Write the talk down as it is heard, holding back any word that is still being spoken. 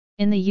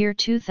In the year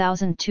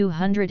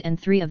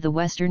 2203 of the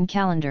Western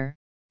calendar,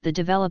 the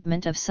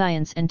development of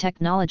science and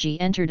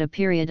technology entered a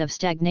period of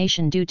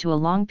stagnation due to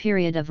a long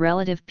period of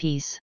relative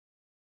peace.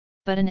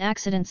 But an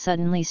accident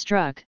suddenly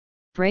struck,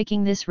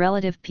 breaking this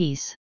relative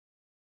peace.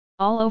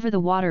 All over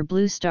the water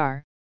blue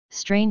star,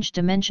 strange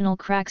dimensional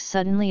cracks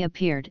suddenly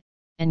appeared,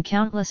 and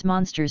countless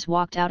monsters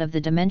walked out of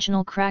the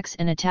dimensional cracks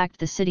and attacked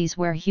the cities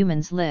where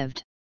humans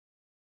lived.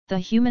 The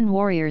human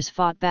warriors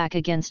fought back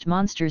against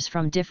monsters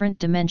from different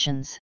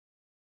dimensions.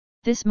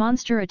 This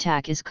monster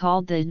attack is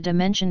called the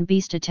Dimension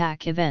Beast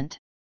Attack event.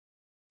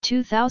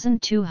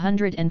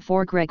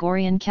 2204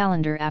 Gregorian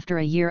calendar. After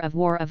a year of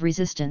war of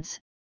resistance,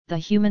 the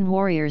human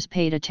warriors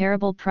paid a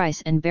terrible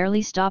price and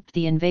barely stopped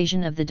the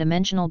invasion of the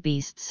dimensional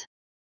beasts.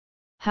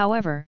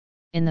 However,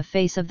 in the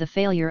face of the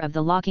failure of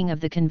the locking of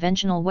the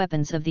conventional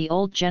weapons of the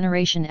old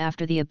generation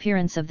after the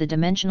appearance of the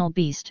dimensional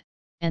beast,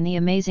 and the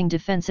amazing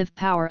defensive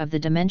power of the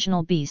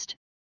dimensional beast,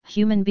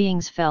 human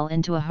beings fell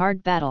into a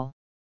hard battle.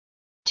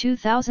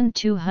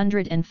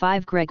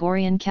 2205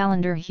 Gregorian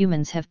calendar.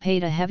 Humans have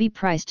paid a heavy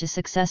price to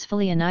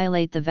successfully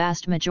annihilate the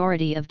vast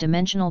majority of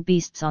dimensional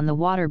beasts on the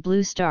water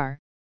blue star,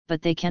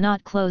 but they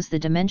cannot close the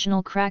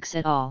dimensional cracks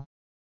at all.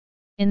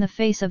 In the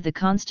face of the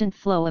constant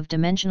flow of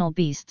dimensional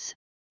beasts,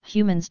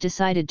 humans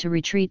decided to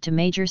retreat to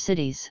major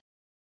cities.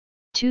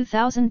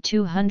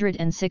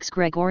 2206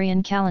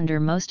 Gregorian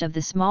calendar. Most of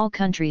the small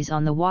countries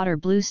on the water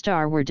blue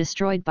star were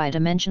destroyed by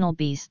dimensional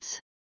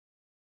beasts.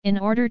 In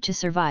order to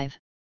survive,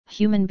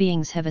 human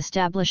beings have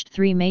established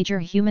three major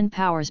human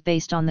powers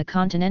based on the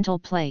continental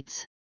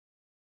plates.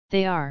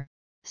 They are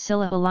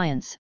Scylla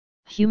Alliance,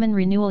 Human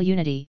Renewal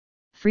Unity,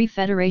 Free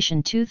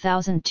Federation.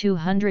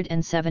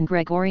 2207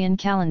 Gregorian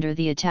calendar.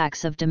 The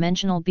attacks of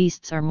dimensional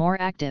beasts are more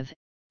active,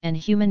 and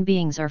human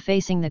beings are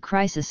facing the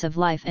crisis of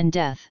life and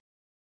death.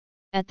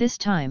 At this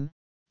time,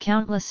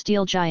 countless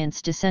steel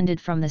giants descended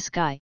from the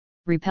sky,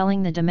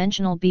 repelling the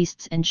dimensional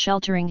beasts and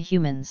sheltering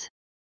humans.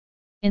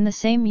 In the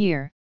same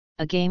year,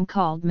 a game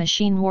called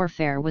Machine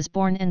Warfare was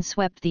born and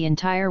swept the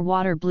entire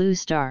water blue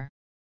star.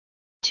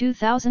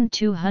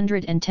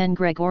 2210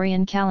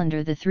 Gregorian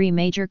calendar. The three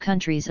major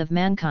countries of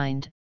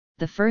mankind,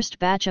 the first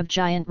batch of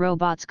giant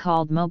robots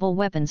called mobile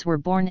weapons were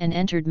born and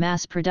entered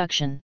mass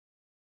production.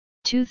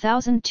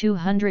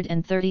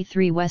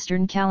 2233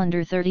 Western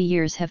calendar. 30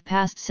 years have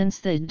passed since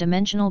the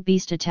dimensional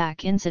beast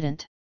attack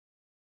incident.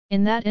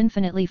 In that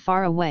infinitely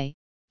far away,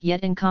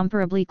 yet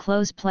incomparably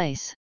close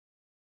place,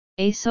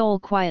 a soul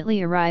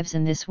quietly arrives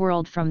in this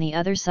world from the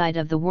other side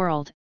of the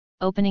world,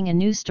 opening a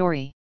new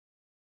story.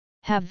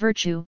 Have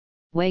virtue,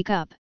 wake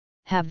up,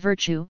 have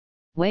virtue,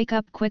 wake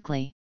up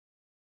quickly.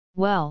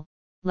 Well,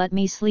 let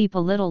me sleep a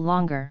little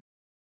longer.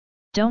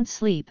 Don't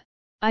sleep,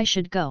 I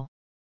should go.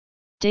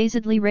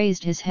 Dazedly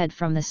raised his head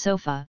from the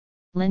sofa,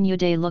 Lin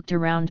Yude looked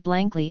around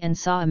blankly and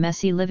saw a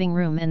messy living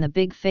room and the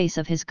big face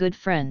of his good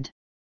friend.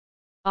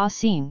 Ah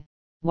Xing,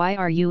 why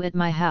are you at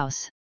my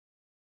house?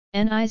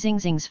 Ni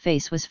Xingxing's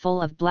face was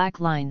full of black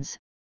lines.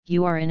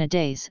 You are in a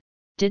daze,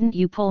 didn't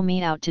you pull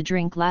me out to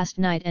drink last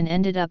night and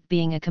ended up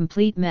being a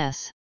complete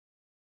mess?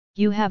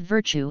 You have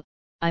virtue,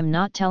 I'm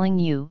not telling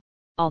you,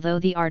 although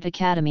the art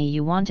academy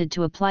you wanted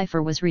to apply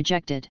for was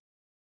rejected.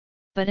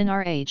 But in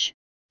our age,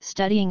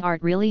 studying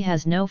art really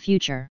has no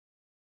future.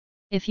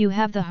 If you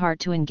have the heart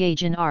to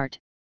engage in art,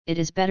 it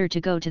is better to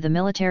go to the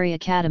military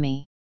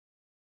academy.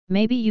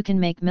 Maybe you can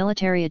make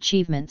military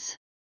achievements.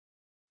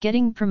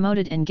 Getting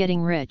promoted and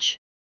getting rich.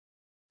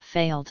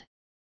 Failed.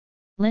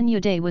 Lin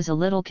Yude was a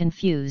little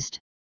confused.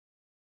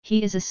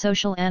 He is a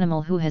social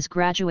animal who has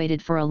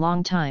graduated for a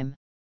long time.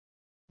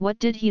 What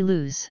did he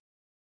lose?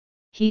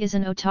 He is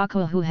an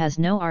otaku who has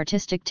no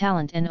artistic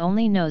talent and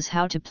only knows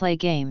how to play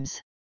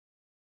games.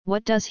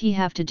 What does he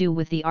have to do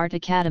with the art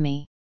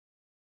academy?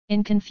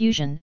 In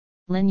confusion,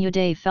 Lin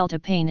Yude felt a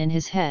pain in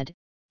his head,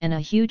 and a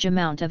huge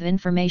amount of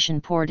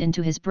information poured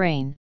into his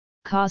brain,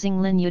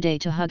 causing Lin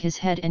Yude to hug his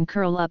head and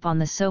curl up on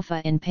the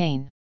sofa in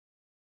pain.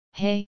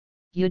 Hey,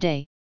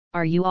 Yude,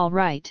 are you all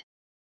right?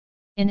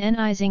 In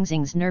Ni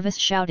Xingxing's nervous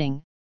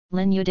shouting,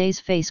 Lin Yude's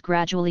face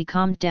gradually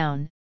calmed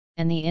down,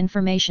 and the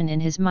information in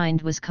his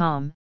mind was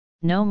calm,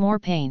 no more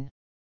pain.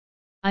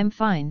 I'm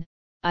fine,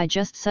 I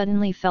just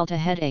suddenly felt a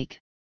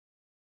headache.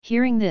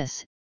 Hearing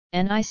this,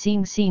 Ni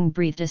Xingxing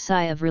breathed a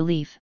sigh of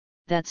relief.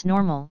 That's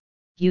normal,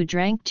 you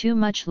drank too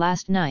much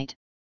last night,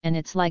 and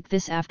it's like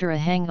this after a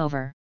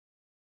hangover.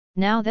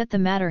 Now that the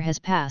matter has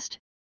passed,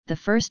 the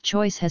first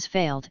choice has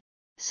failed,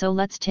 so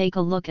let's take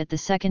a look at the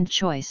second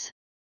choice.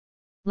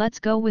 Let's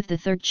go with the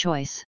third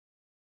choice.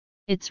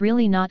 It's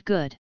really not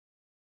good.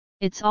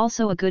 It's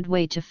also a good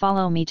way to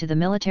follow me to the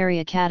military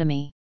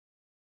academy.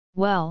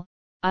 Well,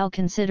 I'll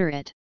consider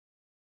it.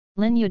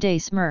 Lin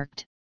Yude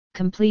smirked,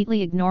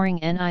 completely ignoring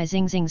Ni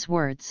Xingxing's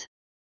words.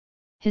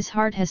 His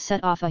heart has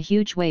set off a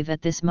huge wave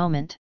at this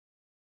moment.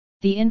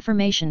 The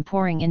information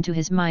pouring into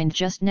his mind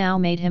just now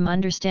made him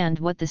understand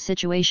what the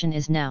situation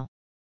is now.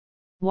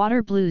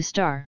 Water blue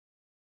star.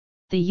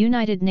 The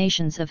United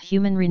Nations of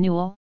Human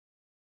Renewal?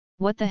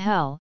 What the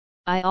hell,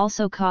 I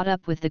also caught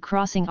up with the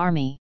crossing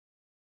army.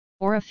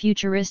 Or a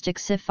futuristic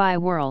sci-fi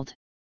world.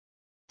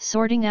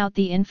 Sorting out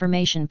the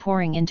information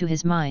pouring into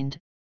his mind,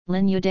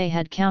 Lin Yude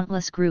had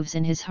countless grooves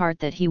in his heart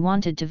that he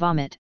wanted to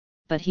vomit,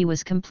 but he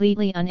was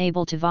completely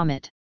unable to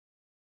vomit.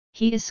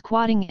 He is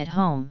squatting at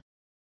home.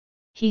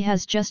 He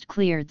has just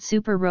cleared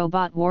Super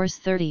Robot Wars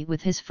 30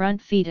 with his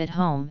front feet at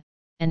home,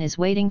 and is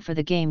waiting for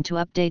the game to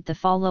update the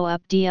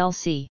follow-up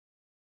DLC.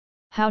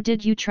 How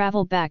did you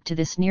travel back to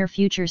this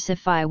near-future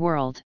sci-fi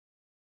world?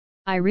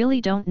 I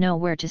really don't know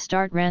where to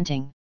start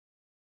ranting.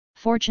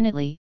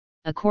 Fortunately,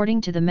 according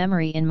to the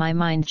memory in my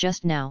mind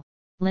just now,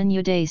 Lin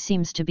Yude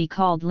seems to be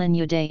called Lin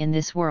Yude in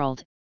this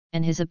world,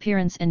 and his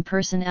appearance and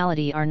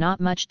personality are not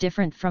much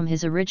different from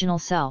his original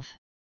self.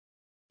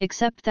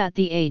 Except that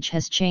the age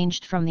has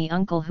changed from the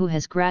uncle who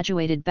has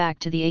graduated back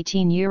to the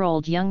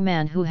 18-year-old young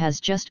man who has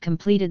just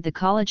completed the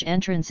college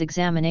entrance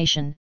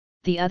examination.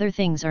 The other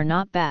things are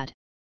not bad.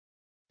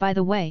 By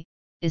the way,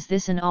 is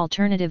this an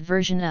alternative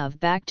version of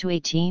Back to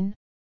 18?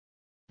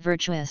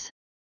 Virtuous.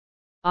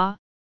 Ah?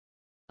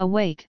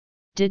 Awake,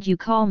 did you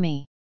call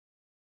me?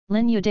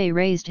 Lin Yude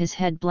raised his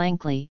head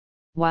blankly,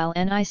 while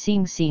Ni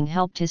Sing Sing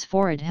helped his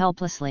forehead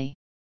helplessly.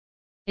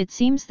 It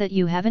seems that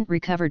you haven't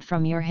recovered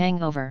from your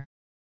hangover.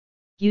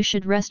 You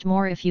should rest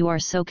more if you are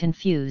so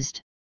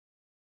confused.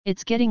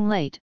 It's getting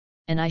late,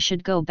 and I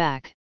should go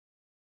back.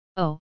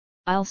 Oh,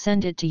 I'll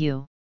send it to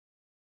you.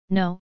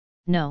 No,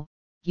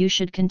 you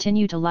should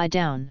continue to lie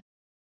down.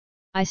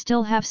 I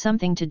still have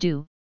something to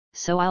do,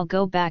 so I'll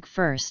go back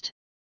first.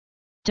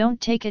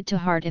 Don't take it to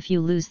heart if you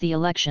lose the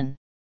election.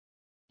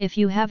 If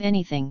you have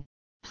anything,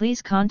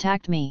 please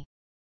contact me.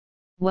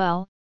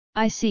 Well,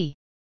 I see.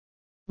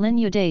 Lin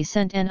Yude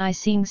sent Ni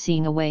Sing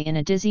Sing away in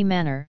a dizzy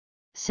manner.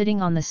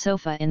 Sitting on the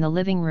sofa in the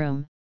living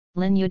room,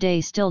 Lin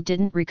Yude still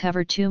didn't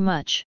recover too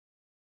much.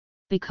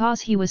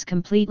 Because he was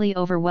completely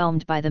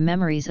overwhelmed by the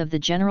memories of the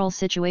general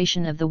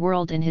situation of the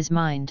world in his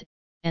mind,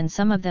 and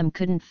some of them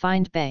couldn't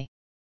find Bei.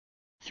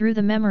 Through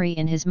the memory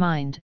in his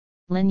mind,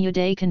 Lin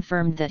Yude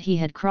confirmed that he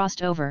had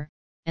crossed over,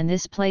 and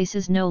this place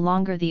is no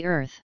longer the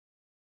Earth.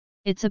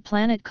 It's a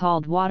planet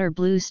called Water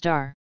Blue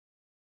Star.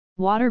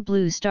 Water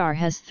Blue Star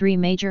has 3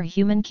 major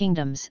human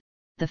kingdoms,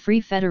 the Free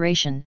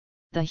Federation,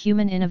 the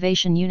Human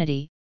Innovation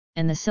Unity,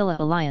 and the Scylla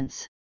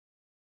Alliance.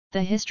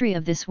 The history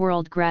of this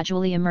world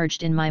gradually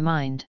emerged in my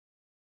mind.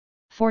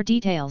 For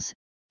details,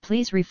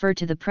 please refer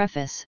to the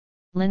preface.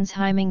 Lin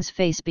Haiming's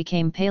face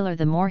became paler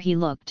the more he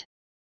looked.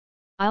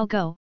 I'll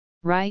go,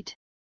 right?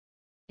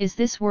 Is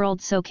this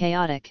world so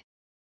chaotic?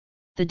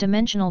 The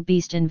dimensional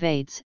beast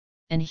invades,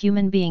 and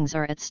human beings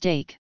are at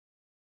stake.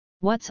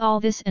 What's all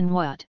this and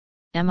what,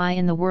 am I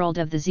in the world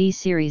of the Z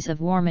series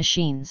of war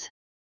machines?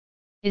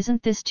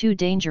 Isn't this too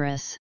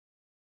dangerous?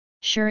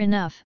 Sure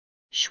enough,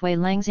 Shui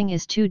Langxing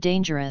is too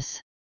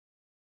dangerous.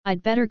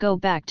 I'd better go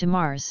back to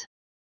Mars.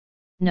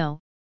 No,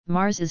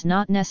 Mars is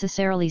not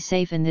necessarily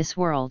safe in this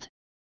world.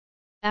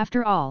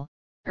 After all,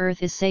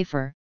 Earth is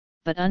safer,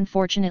 but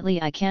unfortunately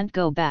I can't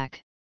go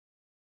back.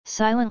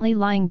 Silently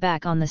lying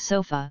back on the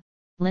sofa,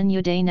 Lin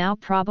Yude now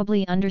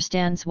probably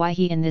understands why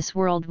he in this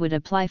world would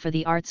apply for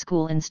the art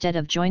school instead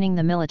of joining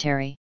the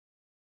military.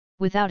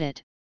 Without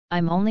it,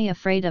 I'm only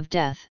afraid of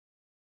death.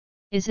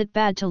 Is it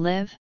bad to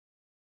live?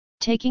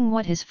 Taking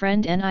what his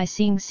friend Ni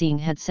Sing Sing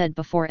had said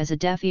before as a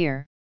deaf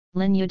ear,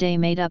 Lin Yude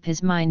made up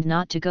his mind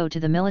not to go to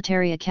the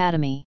military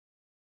academy.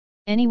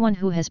 Anyone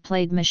who has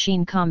played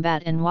machine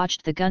combat and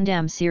watched the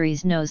Gundam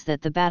series knows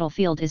that the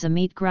battlefield is a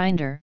meat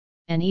grinder,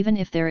 and even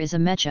if there is a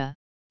mecha,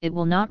 it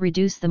will not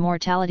reduce the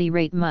mortality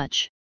rate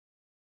much.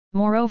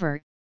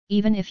 Moreover,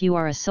 even if you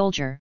are a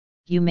soldier,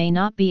 you may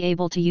not be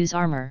able to use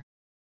armor.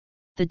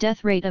 The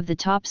death rate of the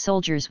top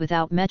soldiers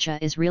without mecha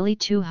is really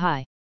too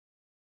high.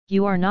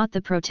 You are not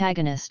the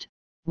protagonist.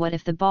 What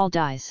if the ball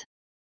dies?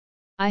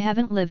 I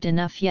haven't lived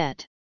enough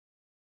yet.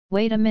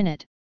 Wait a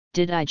minute,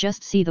 did I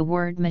just see the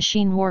word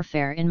machine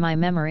warfare in my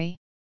memory?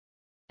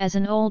 As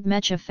an old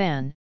mecha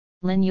fan,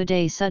 Lin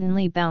Yude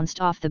suddenly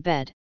bounced off the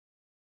bed.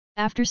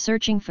 After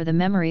searching for the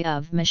memory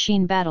of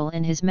machine battle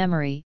in his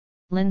memory,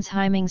 Lin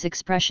Haiming's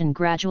expression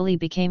gradually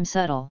became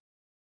subtle.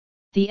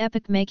 The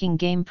epic-making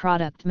game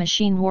product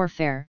Machine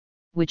Warfare,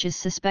 which is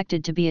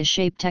suspected to be a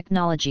shape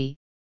technology,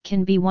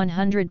 can be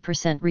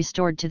 100%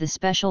 restored to the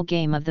special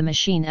game of the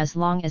machine as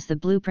long as the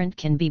blueprint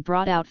can be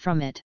brought out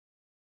from it.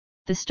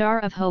 The star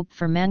of hope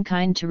for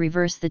mankind to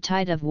reverse the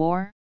tide of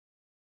war?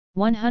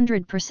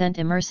 100%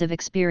 immersive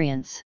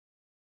experience.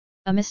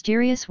 A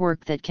mysterious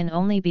work that can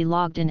only be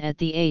logged in at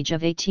the age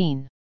of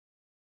 18.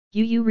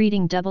 UU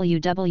reading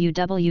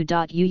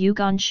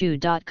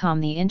www.yuyugonshu.com.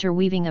 The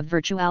interweaving of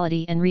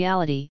virtuality and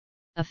reality,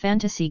 a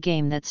fantasy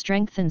game that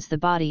strengthens the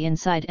body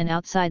inside and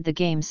outside the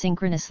game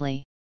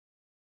synchronously.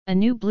 A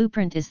new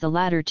blueprint is the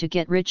ladder to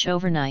get rich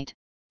overnight,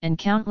 and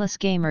countless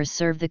gamers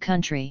serve the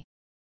country.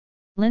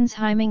 Lin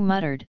Haiming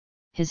muttered,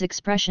 his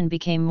expression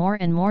became more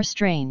and more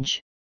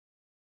strange.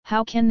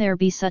 How can there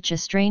be such a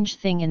strange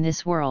thing in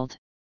this world?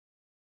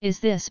 Is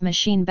this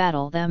machine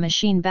battle the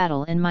machine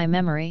battle in my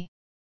memory?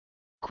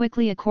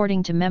 Quickly,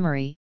 according to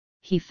memory,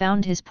 he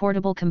found his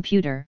portable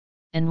computer,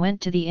 and went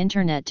to the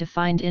internet to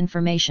find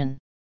information.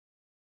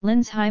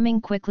 Lin's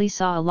Heiming quickly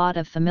saw a lot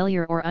of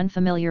familiar or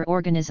unfamiliar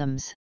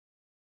organisms.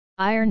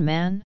 Iron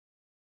Man?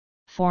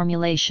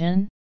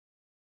 Formulation?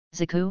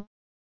 Zaku?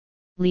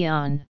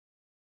 Leon?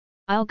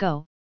 I'll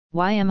go.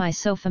 Why am I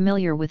so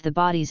familiar with the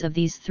bodies of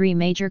these three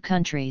major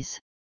countries?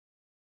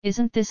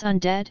 Isn't this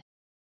undead?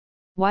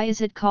 Why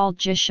is it called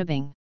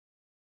Jishabing?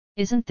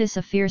 Isn't this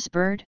a fierce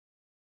bird?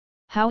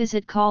 How is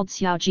it called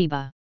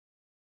Xiaojiba?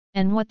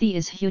 And what the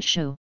is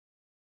Hyushu?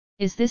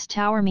 Is this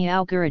Tower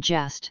Miao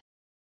Gurajast?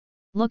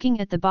 Looking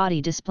at the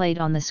body displayed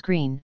on the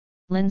screen,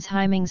 Lin's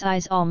Heiming's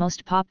eyes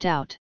almost popped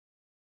out.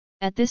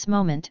 At this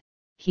moment,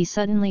 he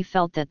suddenly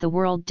felt that the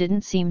world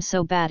didn't seem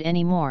so bad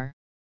anymore.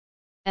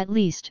 At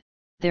least,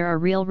 there are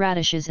real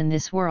radishes in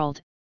this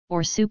world,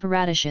 or super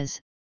radishes,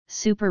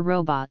 super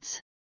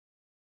robots.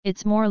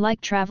 It's more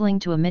like traveling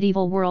to a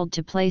medieval world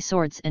to play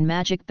swords and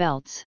magic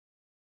belts.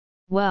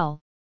 Well,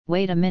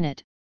 wait a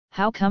minute,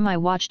 how come I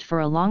watched for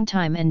a long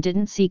time and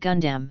didn't see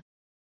Gundam?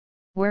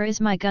 Where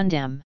is my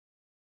Gundam?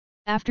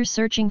 After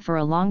searching for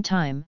a long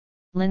time,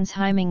 Lin's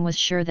Heiming was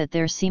sure that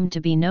there seemed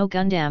to be no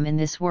Gundam in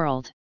this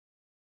world.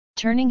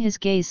 Turning his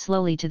gaze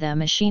slowly to the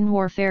machine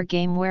warfare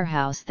game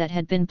warehouse that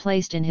had been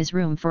placed in his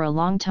room for a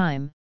long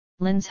time,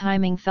 Lin's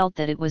Heiming felt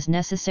that it was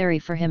necessary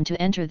for him to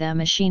enter the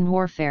machine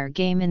warfare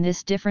game in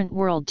this different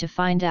world to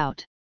find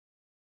out.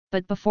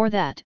 But before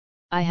that,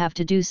 I have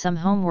to do some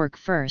homework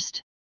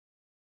first.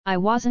 I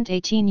wasn't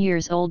 18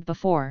 years old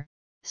before,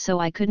 so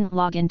I couldn't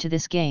log into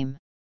this game.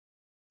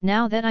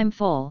 Now that I'm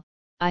full,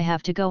 I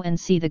have to go and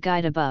see the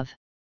guide above.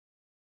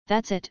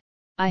 That's it,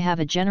 I have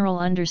a general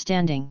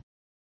understanding.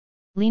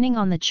 Leaning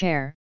on the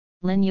chair,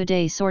 Lin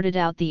Yude sorted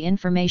out the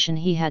information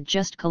he had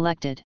just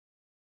collected.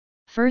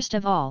 First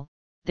of all,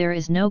 there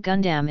is no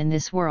Gundam in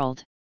this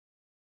world.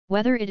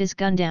 Whether it is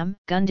Gundam,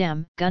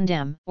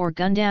 Gundam, or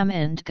Gundam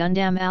and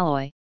Gundam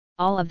Alloy,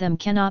 all of them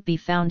cannot be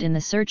found in the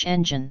search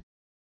engine.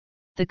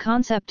 The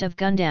concept of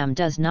Gundam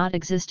does not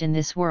exist in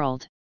this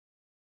world.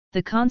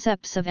 The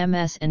concepts of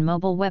MS and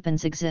mobile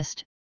weapons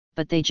exist,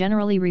 but they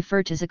generally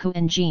refer to Zaku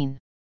and Jean.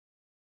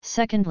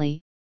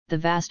 Secondly, the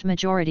vast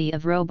majority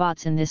of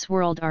robots in this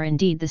world are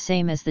indeed the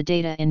same as the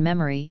data in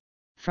memory,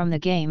 from the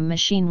game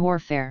Machine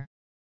Warfare.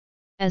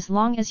 As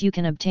long as you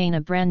can obtain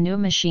a brand new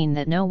machine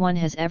that no one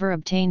has ever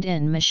obtained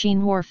in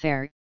Machine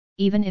Warfare,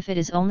 even if it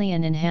is only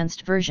an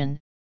enhanced version,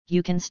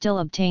 you can still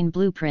obtain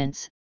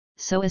blueprints,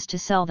 so as to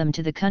sell them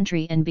to the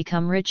country and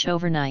become rich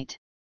overnight.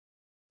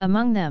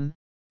 Among them,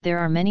 there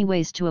are many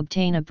ways to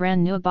obtain a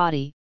brand new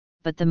body,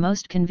 but the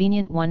most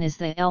convenient one is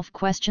the ELF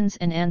questions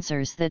and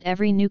answers that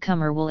every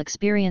newcomer will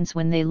experience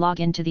when they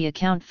log into the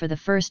account for the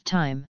first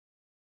time.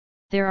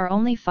 There are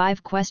only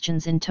 5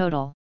 questions in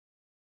total.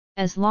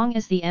 As long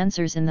as the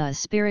answers in the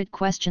spirit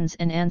questions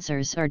and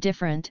answers are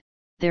different,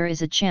 there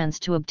is a chance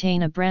to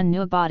obtain a brand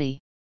new body.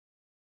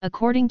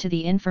 According to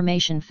the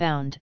information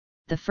found,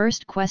 the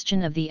first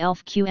question of the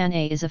ELF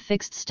Q&A is a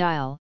fixed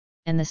style,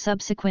 and the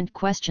subsequent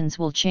questions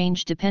will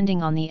change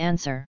depending on the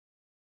answer.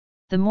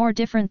 The more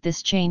different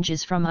this change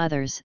is from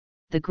others,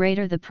 the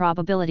greater the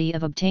probability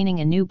of obtaining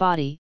a new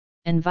body,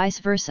 and vice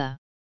versa.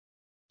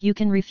 You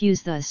can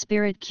refuse the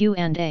Spirit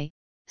Q&A,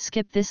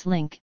 skip this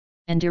link,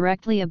 and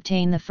directly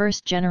obtain the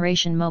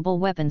first-generation mobile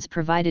weapons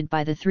provided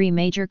by the 3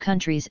 major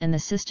countries and the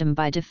system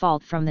by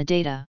default from the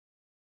data.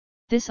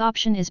 This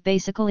option is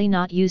basically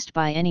not used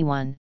by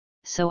anyone,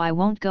 so I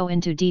won't go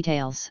into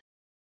details.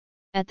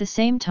 At the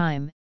same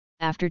time,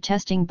 after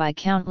testing by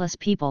countless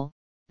people,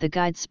 the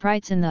guide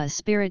sprites in the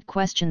Spirit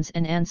questions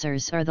and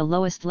answers are the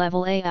lowest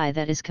level AI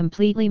that is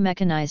completely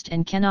mechanized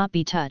and cannot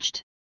be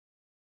touched.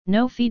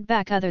 No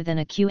feedback other than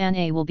a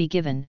Q&A will be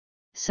given,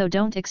 so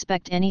don't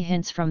expect any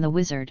hints from the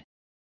wizard.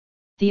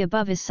 The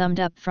above is summed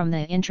up from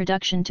the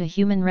Introduction to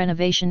Human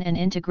Renovation and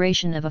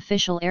Integration of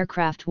Official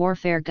Aircraft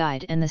Warfare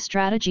Guide and the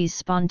strategies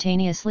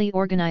spontaneously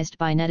organized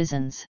by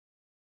netizens.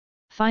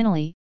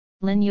 Finally,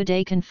 Lin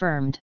Yude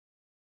confirmed.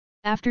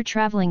 After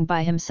traveling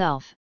by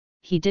himself,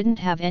 he didn't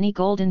have any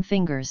golden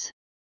fingers.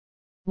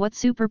 What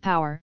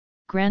superpower,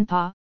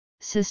 Grandpa?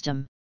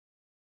 System?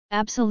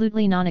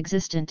 Absolutely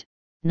non-existent,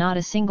 not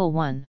a single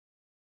one.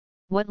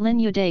 What Lin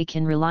Yude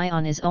can rely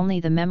on is only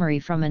the memory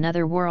from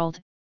another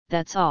world,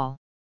 that's all.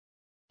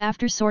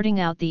 After sorting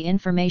out the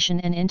information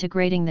and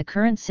integrating the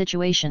current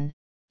situation,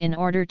 in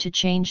order to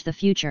change the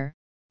future,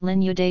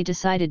 Lin Yude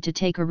decided to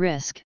take a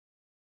risk.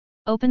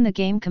 Open the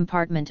game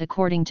compartment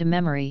according to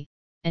memory,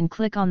 and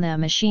click on the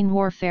Machine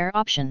Warfare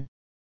option.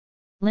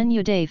 Lin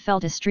Yude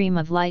felt a stream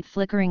of light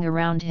flickering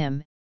around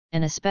him,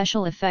 and a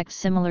special effect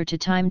similar to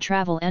time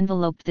travel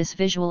enveloped this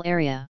visual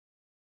area.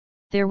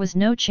 There was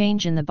no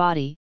change in the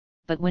body,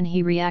 but when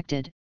he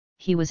reacted,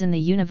 he was in the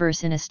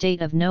universe in a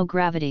state of no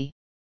gravity.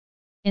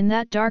 In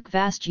that dark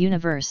vast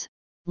universe,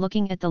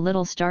 looking at the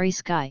little starry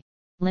sky,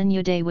 Lin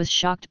Yude was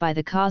shocked by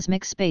the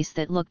cosmic space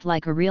that looked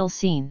like a real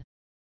scene.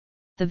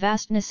 The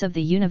vastness of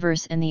the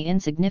universe and the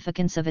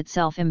insignificance of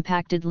itself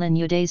impacted Lin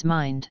Yude's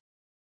mind.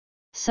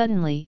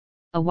 Suddenly,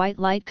 a white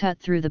light cut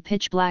through the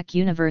pitch-black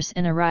universe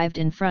and arrived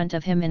in front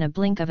of him in a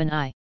blink of an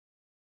eye.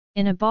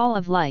 In a ball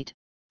of light,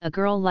 a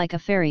girl like a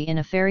fairy in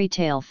a fairy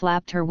tale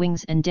flapped her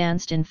wings and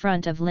danced in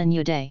front of Lin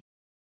Yude.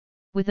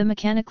 With a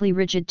mechanically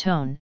rigid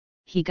tone,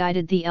 he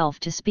guided the elf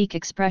to speak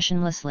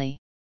expressionlessly.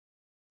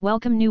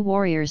 Welcome new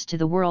warriors to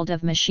the world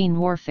of machine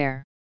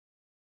warfare.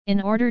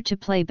 In order to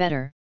play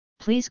better,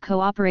 please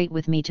cooperate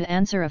with me to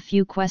answer a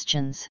few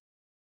questions.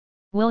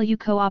 Will you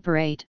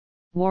cooperate,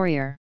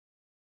 warrior?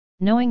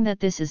 Knowing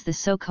that this is the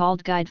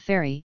so-called guide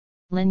fairy,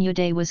 Lin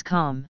Yude was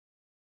calm.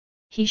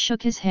 He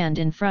shook his hand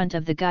in front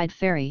of the guide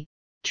fairy,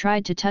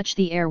 tried to touch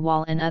the air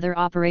wall and other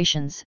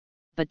operations,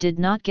 but did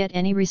not get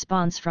any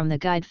response from the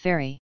guide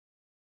fairy.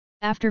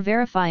 After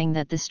verifying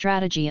that the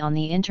strategy on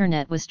the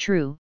internet was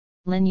true,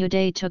 Lin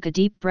Yude took a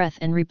deep breath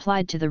and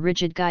replied to the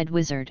rigid guide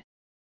wizard.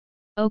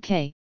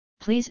 Okay,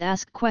 please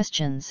ask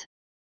questions.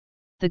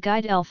 The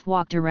guide elf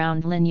walked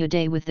around Lin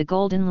Yude with the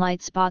golden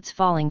light spots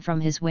falling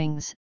from his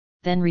wings,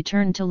 then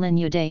returned to Lin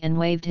Yude and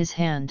waved his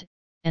hand,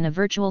 and a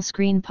virtual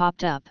screen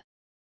popped up.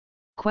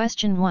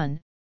 Question 1.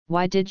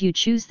 Why did you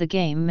choose the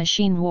game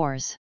Machine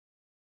Wars?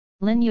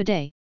 Lin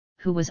Yude,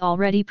 who was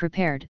already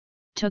prepared,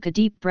 took a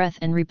deep breath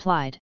and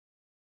replied.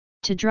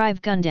 To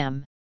drive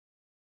Gundam.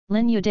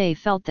 Lin Yude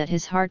felt that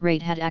his heart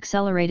rate had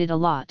accelerated a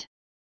lot.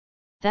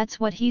 That's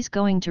what he's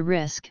going to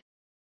risk.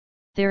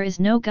 There is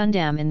no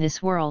Gundam in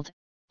this world,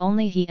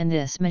 only he and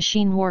this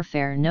machine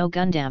warfare know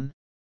Gundam.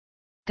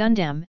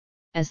 Gundam,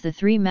 as the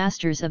three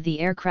masters of the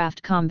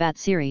aircraft combat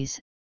series,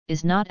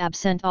 is not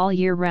absent all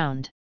year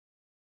round.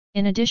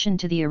 In addition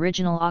to the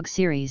original AUG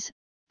series,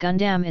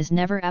 Gundam is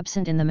never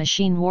absent in the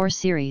Machine War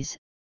series,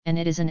 and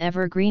it is an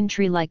evergreen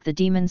tree like the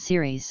Demon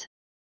series.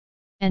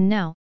 And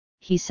now,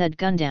 he said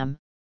Gundam,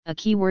 a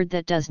keyword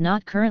that does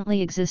not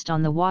currently exist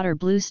on the Water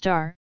Blue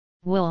Star.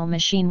 Will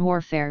machine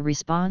warfare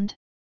respond?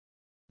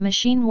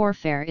 Machine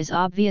warfare is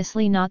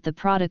obviously not the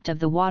product of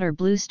the Water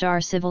Blue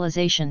Star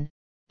civilization,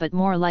 but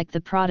more like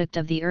the product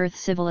of the Earth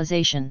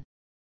civilization.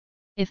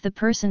 If the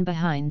person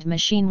behind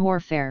machine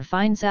warfare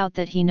finds out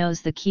that he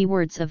knows the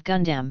keywords of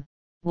Gundam,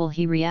 will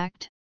he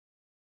react?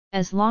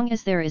 As long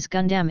as there is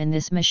Gundam in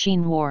this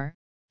machine war,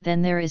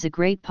 then there is a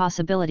great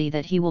possibility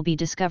that he will be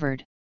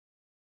discovered.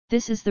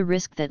 This is the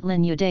risk that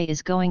Lin Yude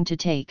is going to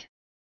take.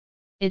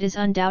 It is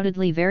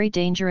undoubtedly very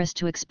dangerous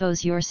to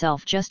expose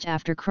yourself just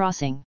after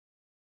crossing.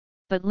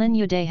 But Lin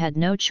Yude had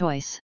no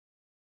choice.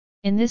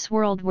 In this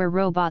world where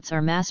robots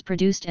are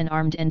mass-produced and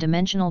armed and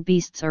dimensional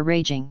beasts are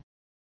raging,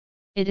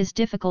 it is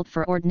difficult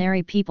for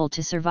ordinary people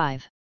to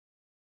survive.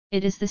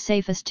 It is the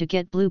safest to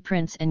get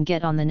blueprints and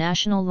get on the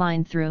national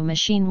line through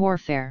machine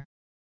warfare.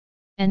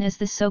 And as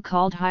the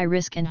so-called high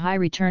risk and high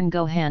return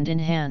go hand in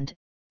hand,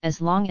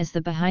 as long as the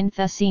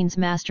behind-the-scenes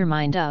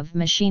mastermind of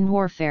machine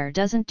warfare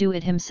doesn't do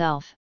it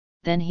himself,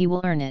 then he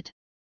will earn it.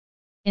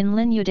 In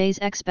Lin Yude's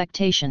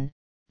expectation,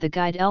 the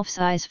guide elf's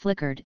eyes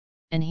flickered,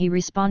 and he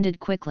responded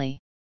quickly.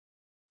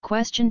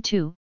 Question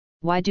 2.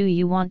 Why do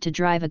you want to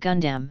drive a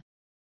Gundam?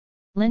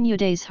 Lin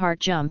Yude's heart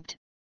jumped,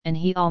 and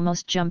he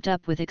almost jumped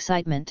up with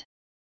excitement.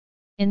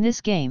 In this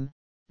game,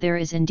 there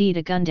is indeed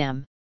a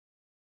Gundam.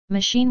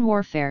 Machine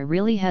warfare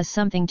really has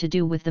something to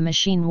do with the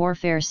Machine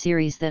Warfare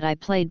series that I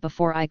played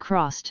before I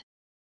crossed.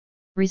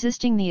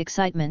 Resisting the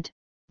excitement,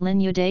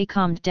 Lin Yude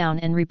calmed down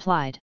and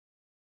replied.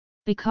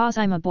 Because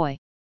I'm a boy.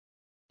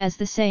 As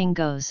the saying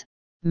goes,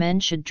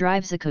 men should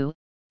drive Zaku,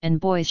 and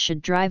boys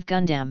should drive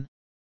Gundam.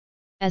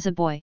 As a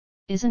boy,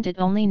 isn't it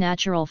only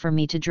natural for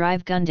me to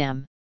drive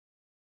Gundam?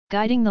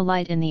 Guiding the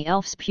light in the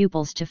elf's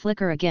pupils to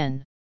flicker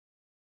again.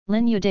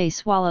 Lin Yude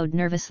swallowed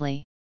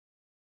nervously.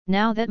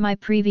 Now that my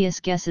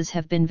previous guesses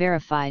have been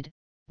verified,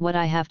 what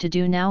I have to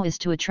do now is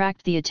to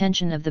attract the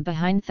attention of the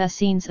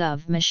behind-the-scenes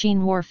of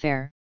machine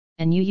warfare,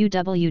 and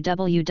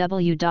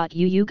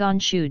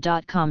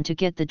www.yuyuganshu.com to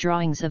get the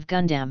drawings of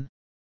Gundam.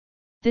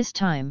 This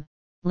time,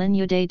 Lin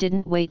Yude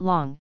didn't wait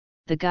long,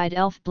 the guide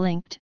elf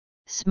blinked,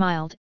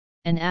 smiled,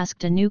 and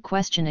asked a new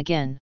question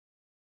again.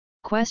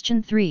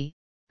 Question 3,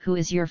 who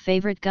is your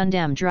favorite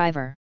Gundam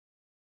driver?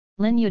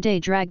 Lin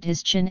Yude dragged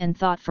his chin and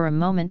thought for a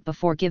moment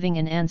before giving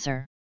an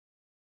answer.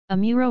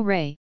 Amuro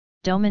Ray,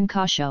 Domen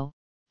Kasho,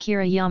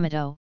 Kira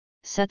Yamato,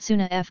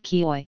 Setsuna F.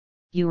 Kioi,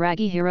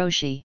 Uragi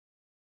Hiroshi.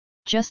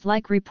 Just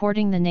like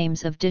reporting the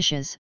names of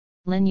dishes,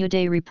 Lin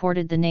Yude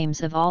reported the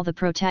names of all the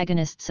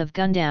protagonists of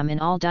Gundam in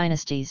all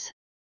dynasties.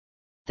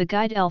 The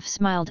guide elf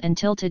smiled and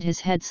tilted his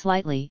head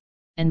slightly,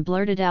 and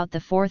blurted out the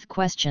fourth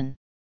question.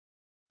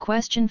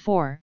 Question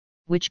 4,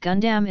 which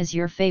Gundam is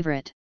your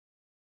favorite?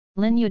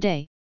 Lin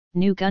Yude,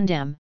 New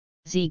Gundam,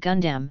 Z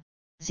Gundam,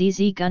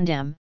 ZZ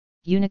Gundam,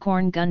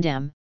 Unicorn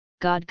Gundam,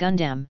 God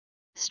Gundam,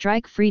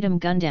 Strike Freedom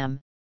Gundam,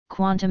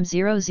 Quantum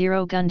 00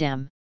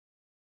 Gundam.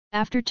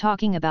 After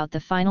talking about the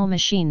final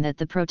machine that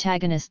the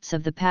protagonists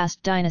of the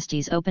past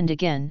dynasties opened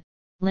again,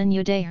 Lin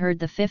Yude heard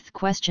the fifth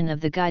question of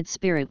the guide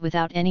spirit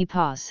without any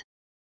pause.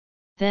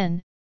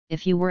 Then,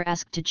 if you were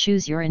asked to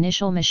choose your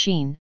initial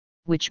machine,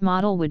 which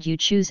model would you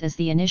choose as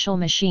the initial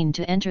machine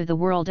to enter the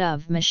world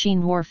of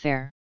machine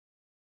warfare?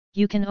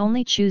 You can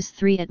only choose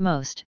 3 at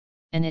most,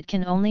 and it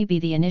can only be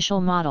the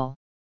initial model.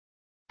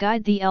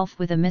 Guide the elf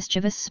with a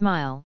mischievous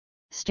smile,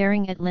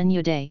 staring at Lin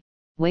Yude,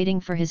 waiting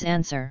for his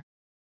answer.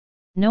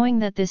 Knowing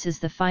that this is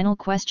the final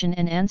question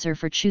and answer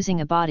for choosing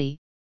a body,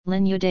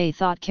 Lin Yude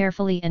thought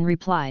carefully and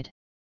replied.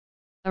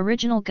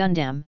 Original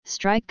Gundam,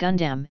 Strike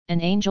Gundam,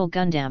 and Angel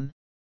Gundam.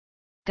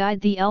 Guide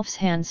the elf's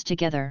hands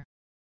together.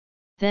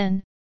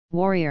 Then,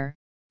 warrior,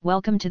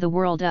 welcome to the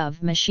world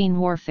of machine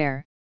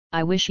warfare,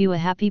 I wish you a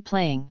happy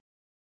playing.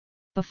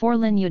 Before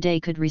Lin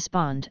Yude could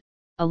respond,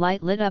 a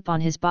light lit up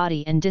on his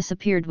body and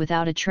disappeared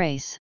without a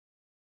trace.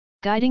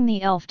 Guiding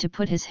the elf to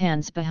put his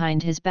hands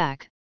behind his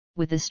back,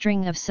 with a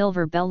string of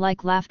silver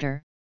bell-like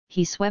laughter,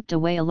 he swept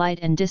away a light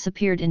and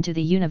disappeared into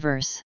the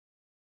universe.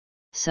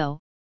 So,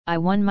 I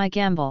won my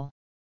gamble.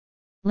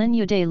 Lin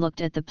Yude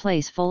looked at the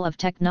place full of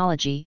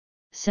technology,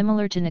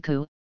 similar to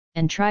Naku,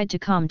 and tried to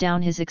calm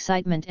down his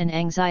excitement and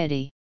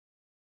anxiety.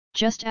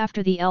 Just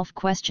after the elf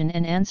question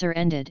and answer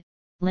ended,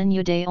 Lin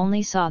Yude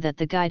only saw that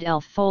the guide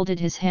elf folded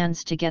his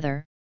hands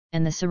together,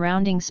 and the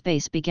surrounding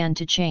space began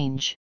to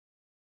change.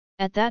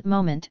 At that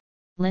moment,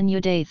 Lin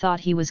Yude thought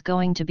he was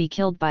going to be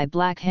killed by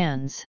black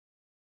hands.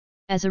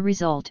 As a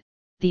result,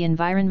 the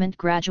environment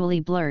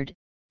gradually blurred,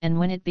 and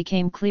when it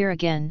became clear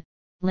again,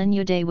 Lin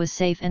Yude was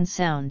safe and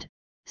sound,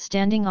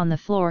 standing on the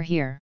floor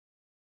here.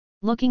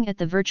 Looking at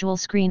the virtual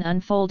screen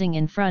unfolding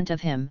in front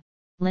of him,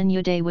 Lin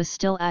Yude was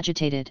still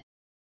agitated.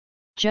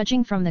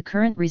 Judging from the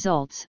current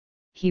results,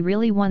 he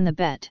really won the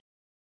bet.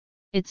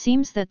 It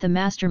seems that the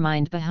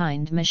mastermind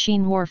behind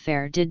machine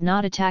warfare did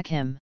not attack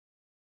him.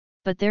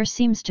 But there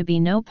seems to be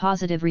no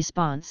positive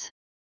response.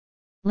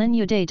 Lin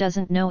Yude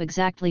doesn't know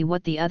exactly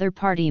what the other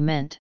party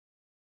meant.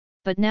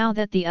 But now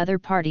that the other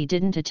party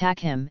didn't attack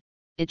him,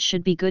 it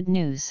should be good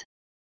news.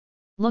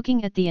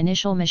 Looking at the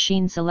initial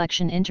machine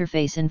selection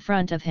interface in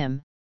front of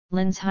him,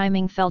 Lin's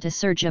Heiming felt a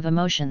surge of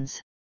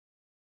emotions.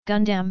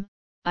 Gundam,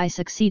 I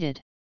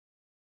succeeded.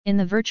 In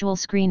the virtual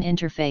screen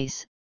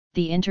interface,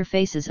 the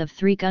interfaces of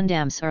 3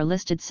 Gundams are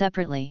listed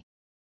separately.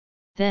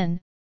 Then,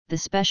 the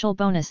special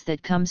bonus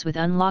that comes with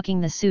unlocking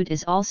the suit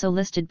is also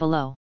listed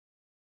below.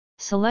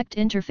 Select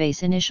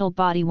Interface Initial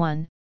Body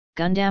 1,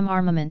 Gundam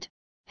Armament,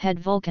 Head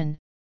Vulcan,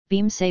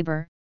 Beam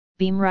Saber,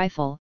 Beam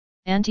Rifle,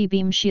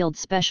 Anti-Beam Shield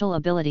Special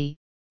Ability,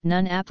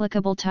 None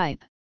Applicable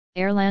Type,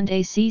 Airland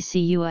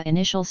ACCUA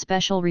Initial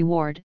Special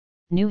Reward,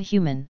 New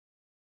Human.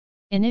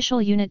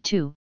 Initial Unit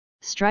 2,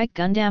 Strike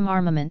Gundam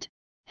Armament,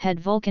 Head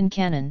Vulcan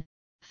Cannon,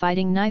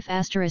 Fighting Knife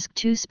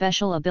 *2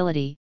 Special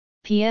Ability,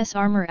 PS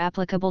Armor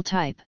Applicable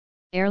Type,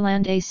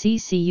 Airland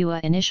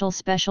ACCUA Initial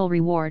Special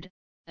Reward,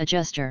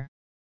 Adjuster.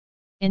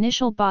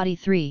 Initial Body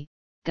 3,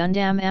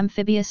 Gundam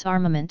Amphibious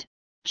Armament,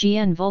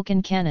 GN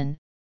Vulcan Cannon,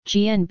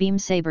 GN Beam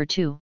Saber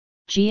 2,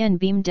 GN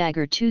Beam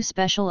Dagger 2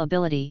 Special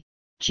Ability,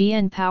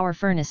 GN Power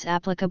Furnace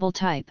Applicable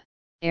Type,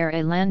 Air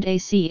A Land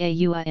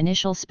ACAUA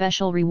Initial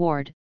Special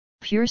Reward,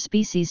 Pure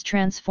Species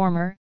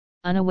Transformer,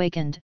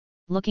 Unawakened.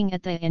 Looking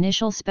at the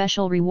initial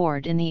special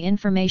reward in the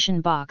information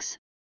box,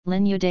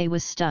 Lin Yude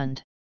was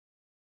stunned.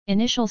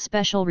 Initial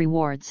Special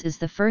Rewards is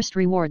the first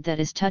reward that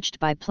is touched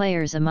by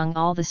players among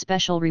all the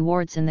special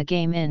rewards in the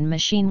game in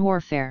Machine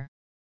Warfare.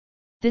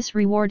 This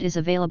reward is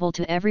available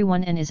to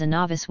everyone and is a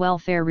novice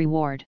welfare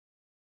reward.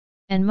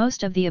 And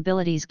most of the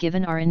abilities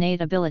given are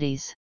innate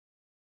abilities.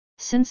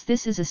 Since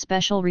this is a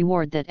special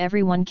reward that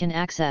everyone can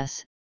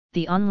access,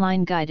 the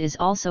online guide is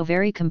also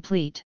very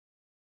complete.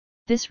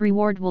 This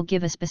reward will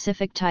give a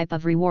specific type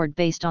of reward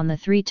based on the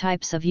 3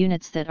 types of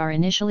units that are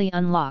initially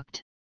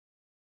unlocked.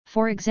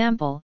 For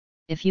example,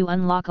 if you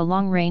unlock a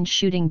long-range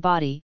shooting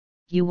body,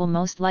 you will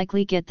most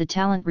likely get the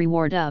talent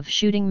reward of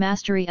Shooting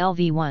Mastery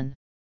LV1.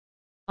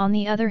 On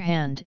the other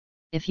hand,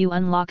 if you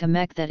unlock a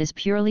mech that is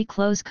purely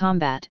close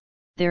combat,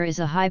 there is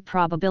a high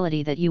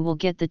probability that you will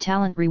get the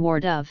talent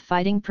reward of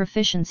Fighting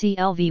Proficiency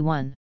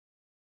LV1.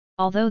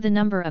 Although the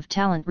number of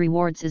talent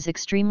rewards is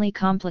extremely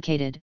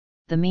complicated,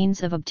 the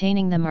means of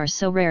obtaining them are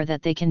so rare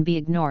that they can be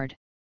ignored.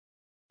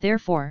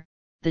 Therefore,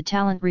 the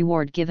talent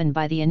reward given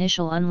by the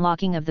initial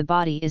unlocking of the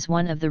body is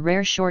one of the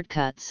rare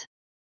shortcuts.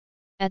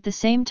 At the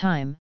same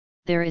time,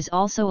 there is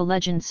also a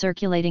legend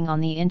circulating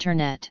on the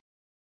internet.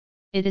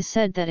 It is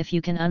said that if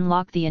you can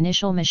unlock the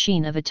initial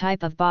machine of a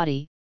type of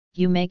body,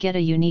 you may get a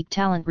unique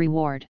talent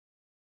reward.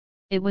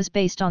 It was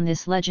based on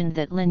this legend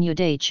that Lin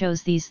Yude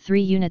chose these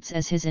 3 units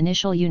as his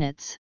initial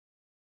units.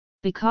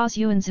 Because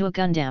Yuanzhou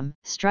Gundam,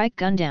 Strike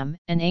Gundam,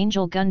 and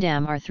Angel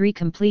Gundam are 3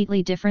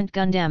 completely different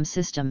Gundam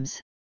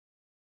systems.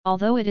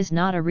 Although it is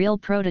not a real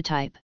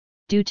prototype,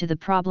 due to the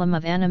problem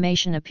of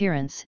animation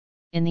appearance,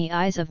 in the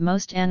eyes of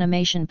most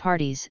animation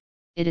parties,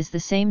 it is the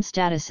same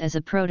status as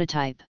a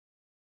prototype.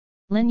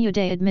 Lin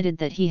Yude admitted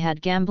that he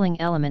had gambling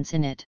elements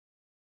in it.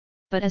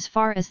 But as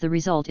far as the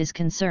result is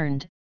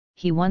concerned,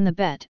 he won the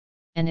bet,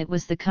 and it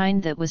was the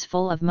kind that was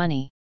full of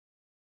money.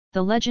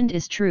 The legend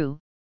is true,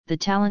 the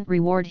talent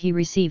reward he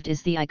received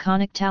is the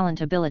iconic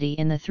talent ability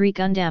in the 3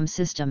 Gundam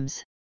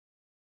systems.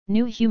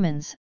 New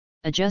Humans,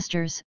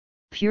 Adjusters,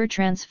 Pure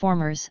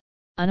Transformers,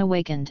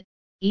 Unawakened,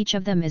 each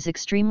of them is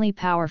extremely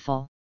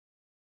powerful.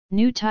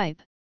 New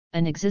Type,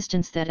 an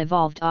existence that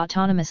evolved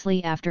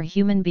autonomously after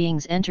human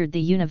beings entered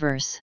the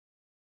universe.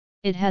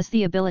 It has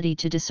the ability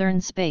to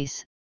discern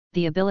space,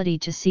 the ability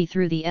to see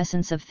through the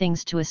essence of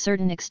things to a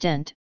certain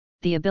extent,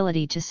 the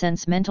ability to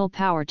sense mental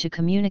power to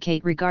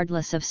communicate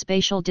regardless of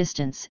spatial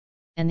distance,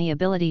 and the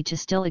ability to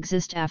still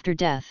exist after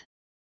death.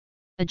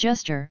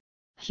 Adjuster,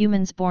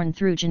 humans born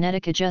through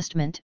genetic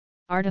adjustment,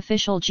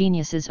 artificial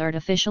geniuses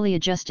artificially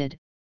adjusted,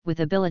 with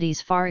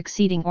abilities far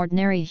exceeding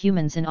ordinary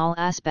humans in all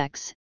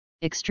aspects,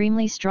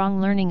 extremely strong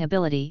learning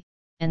ability,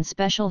 and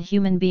special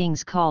human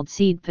beings called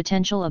seed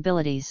potential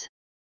abilities.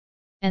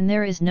 And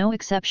there is no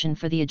exception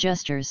for the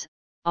adjusters,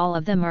 all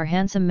of them are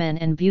handsome men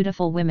and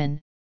beautiful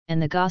women,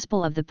 and the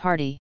gospel of the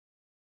party.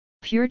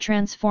 Pure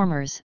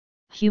transformers,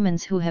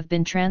 humans who have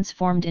been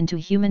transformed into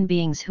human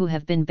beings who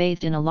have been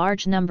bathed in a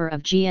large number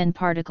of GN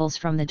particles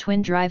from the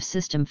twin drive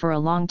system for a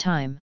long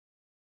time.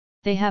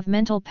 They have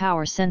mental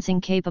power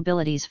sensing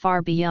capabilities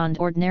far beyond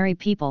ordinary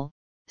people,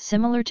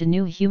 similar to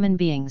new human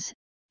beings,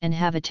 and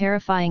have a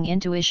terrifying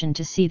intuition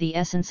to see the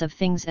essence of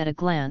things at a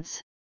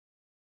glance.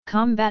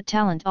 Combat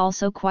talent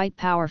also quite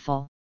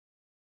powerful.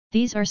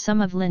 These are some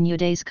of Lin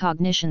Yudai's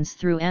cognitions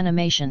through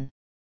animation.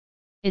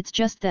 It's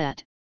just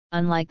that,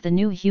 unlike the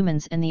new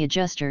humans and the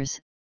adjusters,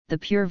 the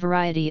pure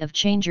variety of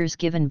changers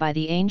given by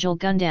the Angel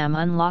Gundam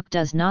unlock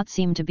does not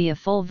seem to be a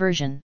full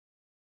version.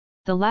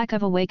 The lack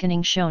of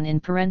awakening shown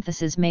in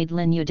parentheses made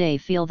Lin Yudai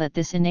feel that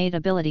this innate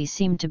ability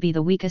seemed to be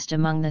the weakest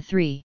among the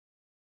three.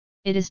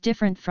 It is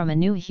different from a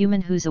new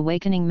human whose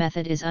awakening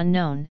method is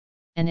unknown,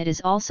 and it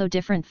is also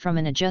different from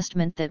an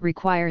adjustment that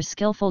requires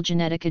skillful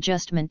genetic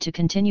adjustment to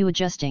continue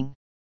adjusting.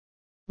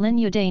 Lin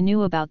Yudai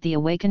knew about the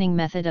awakening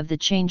method of the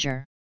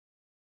changer.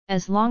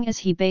 As long as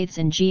he bathes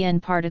in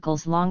GN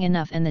particles long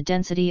enough and the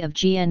density of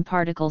GN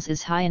particles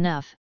is high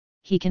enough,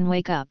 he can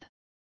wake up.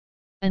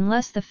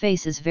 Unless the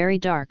face is very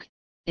dark,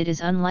 it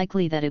is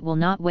unlikely that it will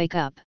not wake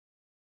up.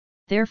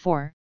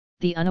 Therefore,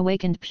 the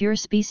unawakened pure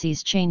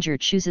species changer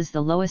chooses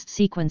the lowest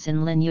sequence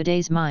in Lin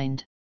Yudai's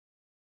mind.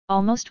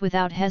 Almost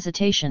without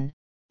hesitation,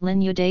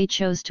 Lin Yudai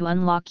chose to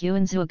unlock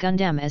Yuanzhou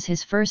Gundam as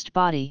his first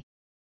body.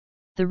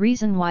 The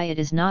reason why it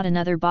is not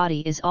another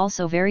body is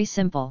also very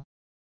simple.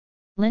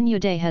 Lin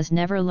Yudai has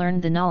never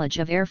learned the knowledge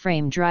of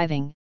airframe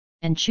driving,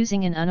 and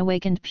choosing an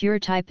unawakened pure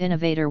type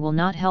innovator will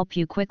not help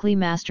you quickly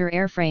master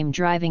airframe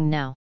driving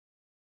now.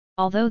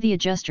 Although the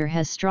adjuster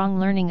has strong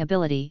learning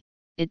ability,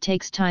 it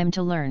takes time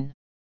to learn.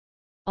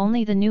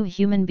 Only the new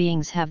human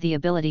beings have the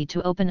ability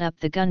to open up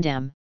the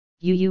Gundam.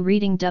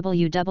 Reading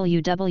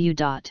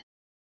www.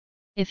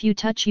 If you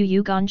touch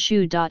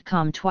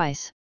UUGonshu.com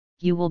twice,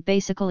 you will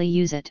basically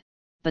use it,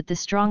 but the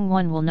strong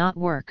one will not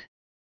work.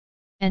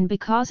 And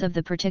because of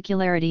the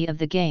particularity of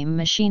the game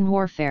Machine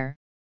Warfare,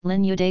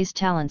 Lin Yudai's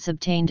talents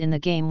obtained in the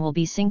game will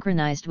be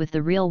synchronized with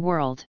the real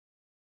world.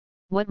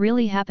 What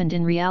really happened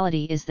in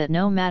reality is that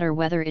no matter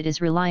whether it is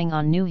relying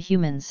on new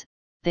humans,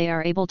 they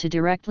are able to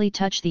directly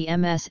touch the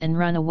MS and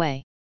run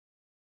away.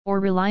 Or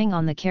relying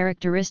on the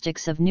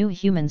characteristics of new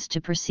humans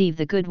to perceive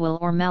the goodwill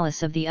or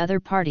malice of the other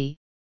party,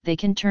 they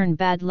can turn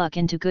bad luck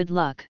into good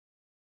luck.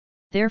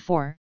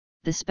 Therefore,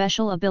 the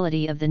special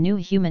ability of the new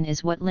human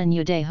is what Lin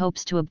Yudai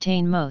hopes to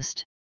obtain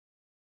most.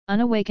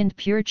 Unawakened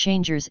pure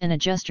changers and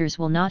adjusters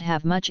will not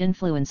have much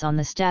influence on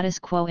the status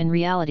quo in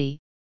reality,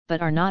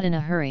 but are not in a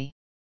hurry.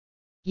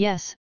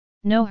 Yes,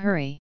 no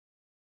hurry.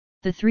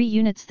 The 3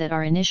 units that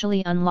are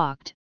initially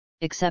unlocked,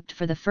 except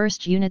for the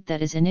first unit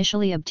that is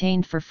initially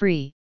obtained for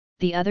free,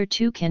 the other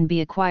 2 can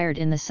be acquired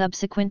in the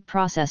subsequent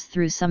process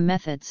through some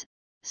methods,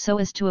 so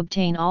as to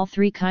obtain all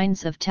 3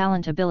 kinds of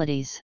talent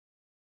abilities.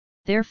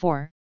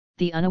 Therefore,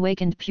 the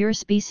unawakened pure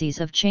species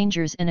of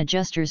changers and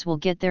adjusters will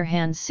get their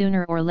hands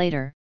sooner or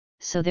later,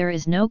 so there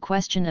is no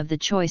question of the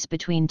choice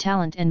between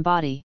talent and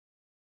body.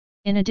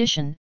 In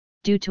addition,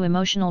 due to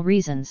emotional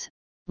reasons,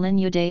 Lin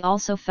Yudai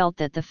also felt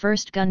that the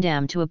first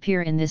Gundam to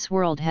appear in this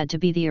world had to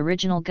be the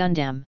original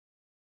Gundam.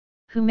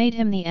 Who made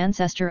him the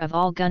ancestor of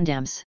all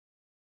Gundams?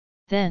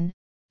 Then,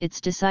 it's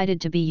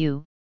decided to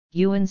be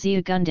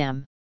Yuanzhou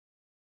Gundam.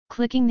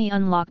 Clicking the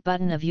unlock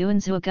button of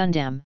Yuanzhou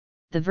Gundam,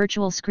 the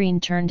virtual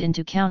screen turned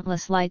into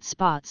countless light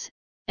spots,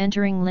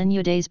 entering Lin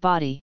Yudai's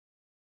body.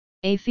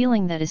 A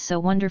feeling that is so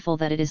wonderful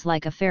that it is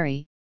like a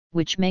fairy,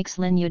 which makes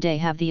Lin Yudai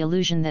have the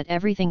illusion that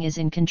everything is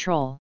in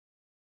control.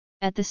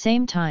 At the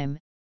same time,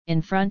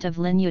 in front of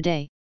Lin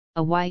Yudai,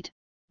 a white,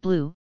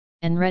 blue,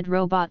 and red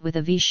robot with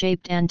a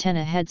V-shaped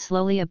antenna head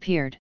slowly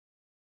appeared.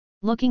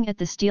 Looking at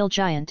the steel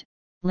giant,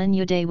 Lin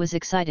Yudai was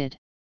excited.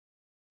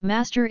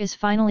 Master is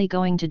finally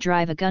going to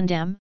drive a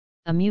Gundam,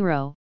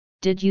 Amuro,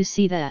 did you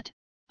see that?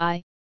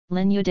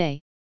 Lin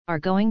Yudai, are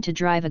going to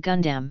drive a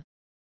Gundam.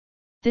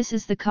 This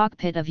is the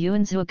cockpit of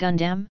Yuanzhou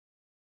Gundam?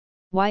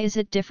 Why is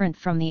it different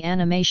from the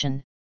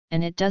animation,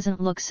 and it doesn't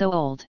look so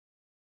old?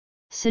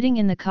 Sitting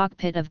in the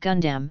cockpit of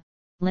Gundam,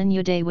 Lin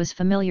Yudai was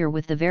familiar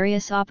with the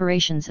various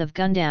operations of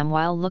Gundam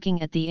while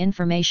looking at the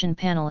information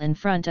panel in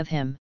front of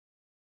him.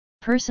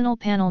 Personal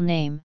panel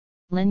name,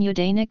 Lin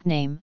Yudai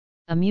nickname,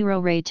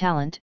 Amuro Ray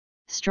talent,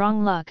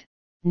 strong luck,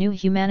 new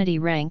humanity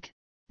rank,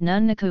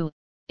 none Naku,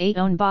 8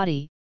 own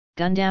body,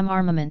 Gundam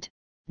armament,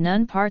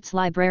 none parts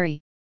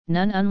library,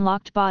 none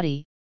unlocked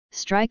body,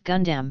 Strike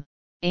Gundam,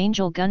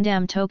 Angel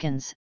Gundam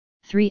tokens,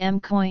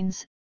 3M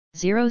coins,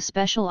 0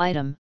 special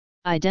item,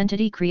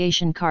 identity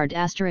creation card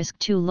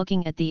 *2.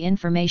 Looking at the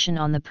information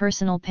on the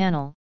personal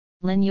panel,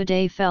 Lin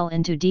Yude fell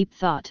into deep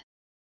thought.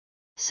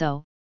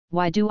 So,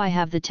 why do I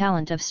have the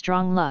talent of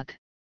strong luck?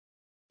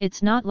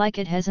 It's not like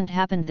it hasn't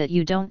happened that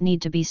you don't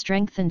need to be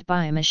strengthened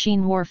by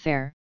machine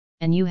warfare,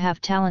 and you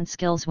have talent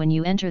skills when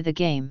you enter the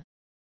game.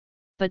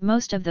 But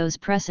most of those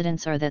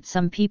precedents are that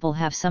some people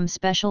have some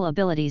special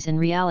abilities in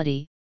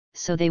reality,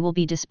 so they will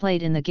be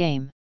displayed in the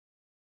game.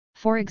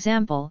 For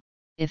example,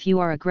 if you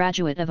are a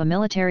graduate of a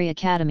military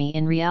academy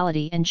in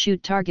reality and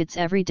shoot targets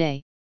every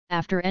day,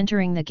 after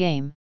entering the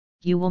game,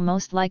 you will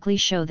most likely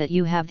show that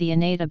you have the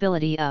innate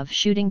ability of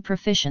shooting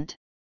proficient.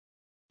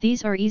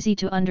 These are easy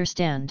to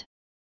understand.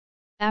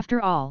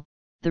 After all,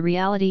 the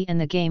reality and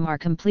the game are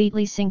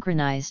completely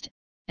synchronized,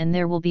 and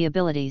there will be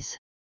abilities.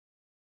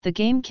 The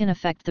game can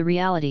affect the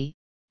reality,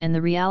 and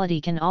the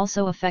reality can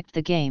also affect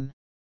the game.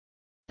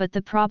 But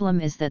the problem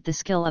is that the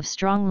skill of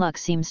strong luck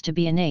seems to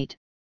be innate,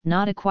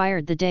 not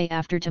acquired the day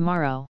after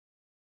tomorrow.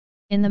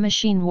 In the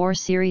Machine War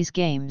series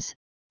games,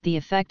 the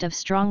effect of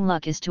strong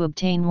luck is to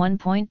obtain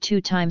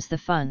 1.2 times the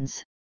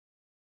funds.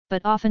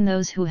 But often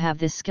those who have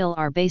this skill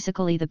are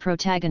basically the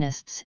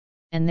protagonists,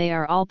 and they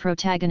are all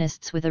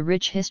protagonists with a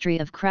rich history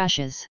of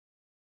crashes.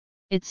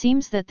 It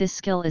seems that this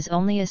skill is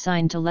only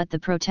assigned to let the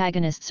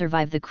protagonist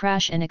survive the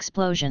crash and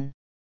explosion.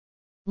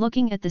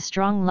 Looking at the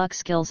strong luck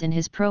skills in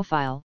his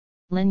profile,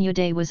 Lin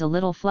Yude was a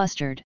little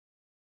flustered.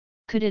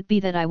 Could it be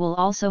that I will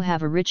also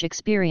have a rich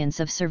experience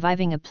of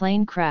surviving a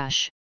plane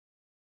crash?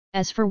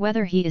 As for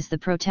whether he is the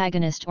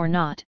protagonist or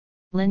not,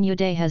 Lin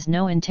Yude has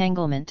no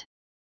entanglement.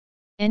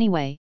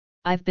 Anyway,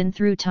 I've been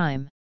through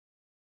time.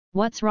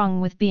 What's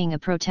wrong with being a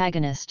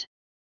protagonist?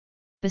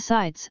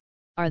 Besides,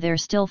 are there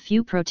still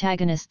few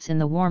protagonists in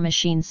the War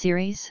Machine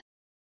series?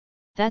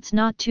 That's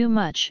not too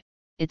much,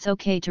 it's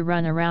okay to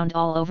run around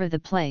all over the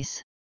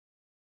place.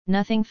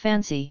 Nothing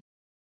fancy.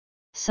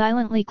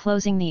 Silently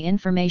closing the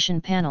information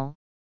panel,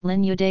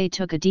 Lin Yude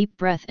took a deep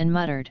breath and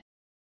muttered.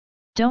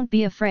 Don't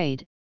be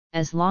afraid,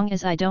 as long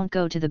as I don't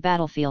go to the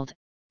battlefield,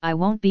 I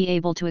won't be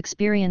able to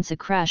experience a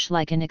crash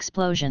like an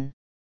explosion.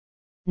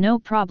 No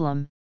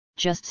problem,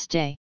 just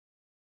stay.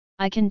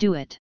 I can do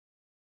it.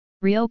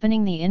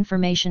 Reopening the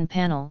information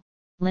panel,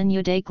 Lin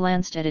Yude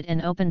glanced at it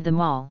and opened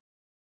them all.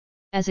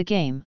 As a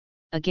game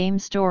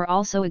store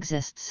also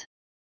exists.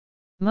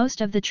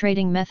 Most of the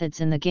trading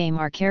methods in the game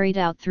are carried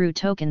out through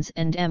tokens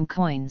and M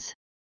coins.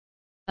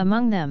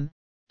 Among them,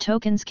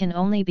 tokens can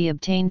only be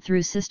obtained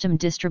through system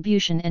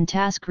distribution and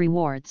task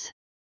rewards.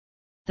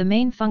 The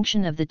main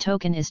function of the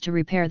token is to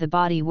repair the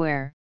body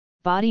wear,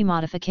 body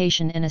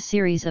modification and a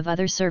series of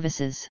other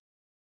services.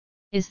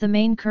 Is the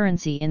main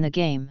currency in the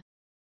game.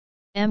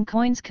 M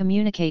coins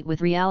communicate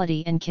with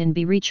reality and can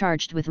be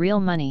recharged with real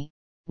money,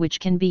 which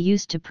can be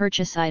used to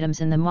purchase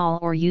items in the mall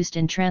or used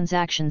in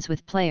transactions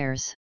with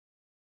players.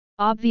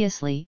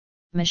 Obviously,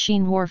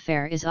 machine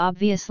warfare is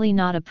obviously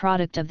not a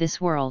product of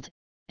this world,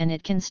 and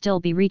it can still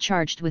be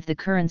recharged with the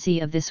currency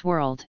of this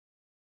world.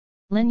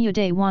 Lin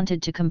Yude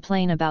wanted to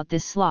complain about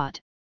this slot,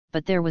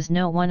 but there was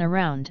no one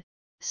around,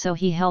 so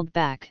he held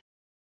back.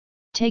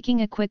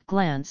 Taking a quick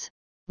glance,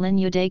 Lin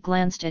Yude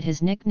glanced at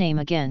his nickname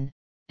again,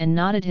 and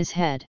nodded his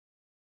head.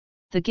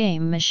 The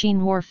game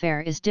Machine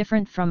Warfare is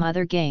different from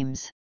other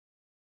games.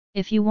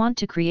 If you want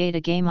to create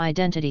a game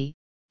identity,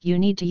 you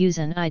need to use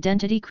an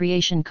identity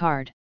creation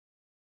card.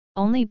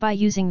 Only by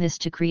using this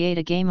to create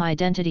a game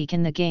identity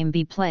can the game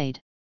be played.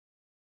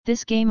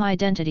 This game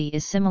identity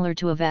is similar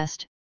to a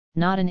vest,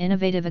 not an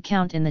innovative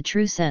account in the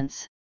true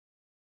sense.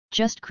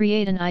 Just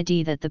create an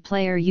ID that the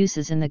player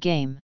uses in the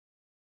game.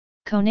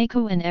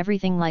 Koneko and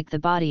everything like the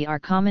body are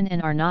common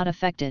and are not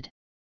affected.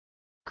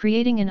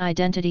 Creating an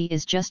identity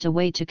is just a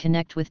way to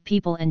connect with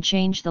people and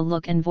change the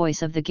look and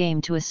voice of the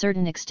game to a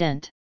certain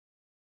extent.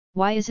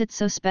 Why is it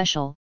so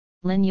special?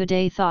 Lin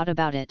Yude thought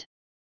about it.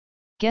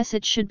 Guess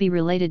it should be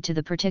related to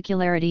the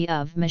particularity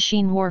of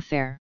machine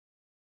warfare.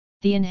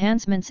 The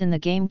enhancements in the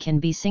game can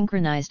be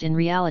synchronized in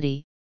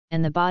reality,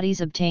 and the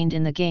bodies obtained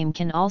in the game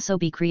can also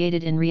be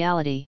created in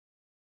reality.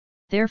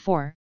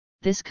 Therefore,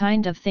 this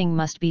kind of thing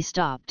must be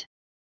stopped.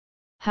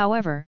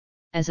 However,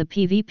 as a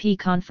PvP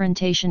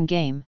confrontation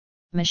game,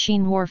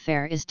 machine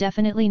warfare is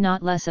definitely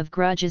not less of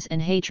grudges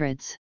and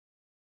hatreds.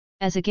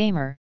 As a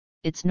gamer,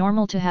 it's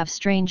normal to have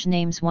strange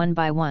names one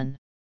by one.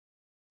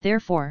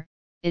 Therefore,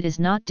 it is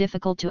not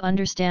difficult to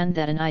understand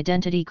that an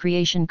identity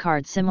creation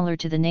card similar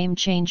to the name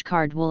change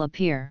card will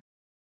appear.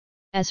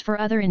 As for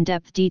other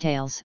in-depth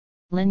details,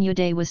 Lin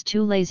Yude was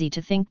too lazy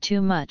to think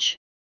too much.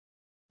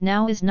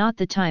 Now is not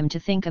the time to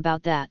think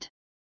about that.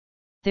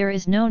 There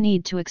is no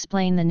need to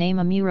explain the name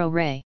Amuro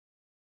Ray.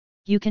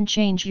 You can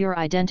change your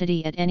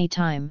identity at any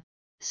time,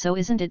 so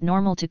isn't it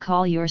normal to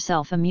call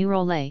yourself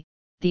Amuro Ray,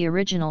 the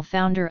original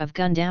founder of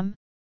Gundam?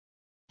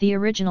 The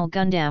original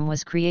Gundam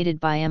was created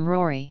by M.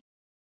 Rory.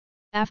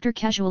 After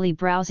casually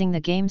browsing the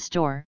game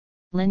store,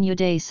 Lin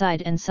Yude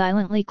sighed and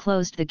silently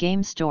closed the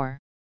game store.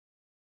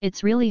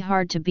 It's really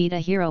hard to beat a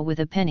hero with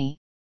a penny,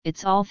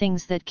 it's all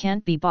things that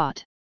can't be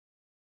bought.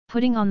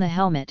 Putting on the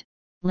helmet,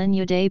 Lin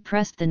Yude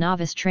pressed the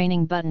novice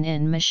training button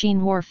in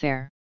machine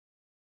warfare.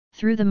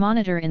 Through the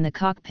monitor in the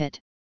cockpit,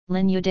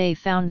 Lin Yude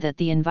found that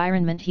the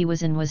environment he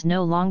was in was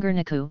no longer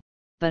Naku,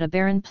 but a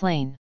barren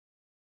plain.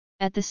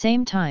 At the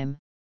same time,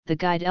 the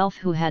guide elf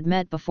who had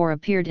met before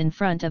appeared in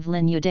front of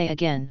Lin Yude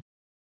again.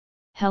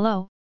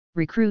 "Hello,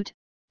 recruit,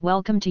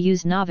 welcome to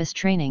use novice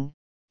training,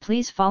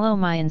 please follow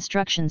my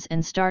instructions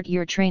and start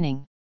your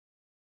training.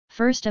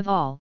 First of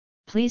all,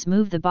 please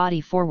move the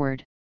body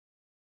forward."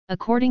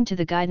 According to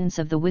the guidance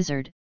of the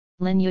wizard,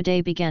 Lin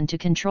Yude began to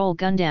control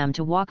Gundam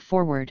to walk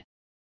forward.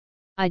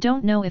 I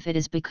don't know if it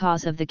is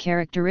because of the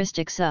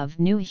characteristics of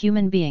new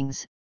human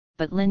beings,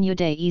 but Lin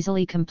Yude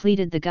easily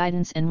completed the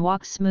guidance and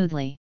walked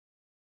smoothly.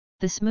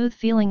 The smooth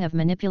feeling of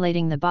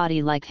manipulating the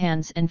body like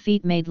hands and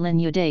feet made Lin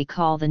Yude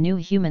call the new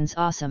humans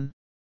awesome.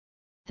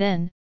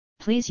 Then,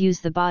 please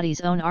use the body's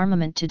own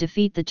armament to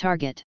defeat the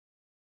target.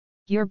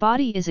 Your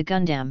body is a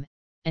Gundam,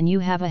 and you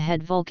have a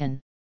head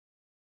Vulcan.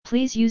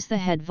 Please use the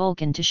head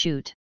Vulcan to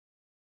shoot.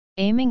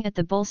 Aiming at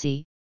the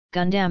bullseye,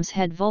 Gundam's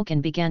head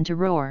Vulcan began to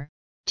roar,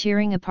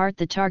 tearing apart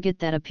the target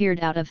that appeared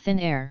out of thin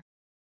air.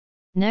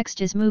 Next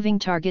is moving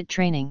target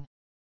training.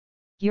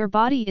 Your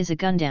body is a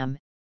Gundam,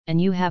 and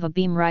you have a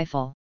beam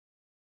rifle.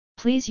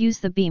 Please use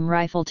the beam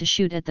rifle to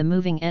shoot at the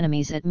moving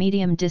enemies at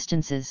medium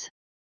distances.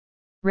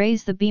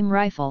 Raise the beam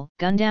rifle,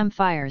 Gundam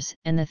fires,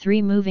 and the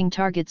 3 moving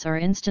targets are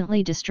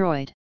instantly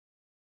destroyed.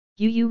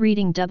 UU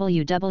reading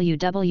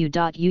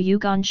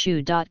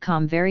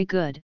www.uuganshu.com. Very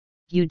good,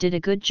 you did a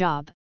good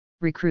job,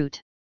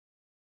 recruit.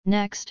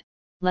 Next,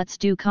 let's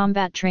do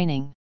combat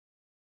training.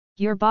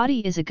 Your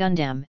body is a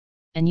Gundam,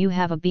 and you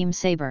have a beam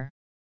saber.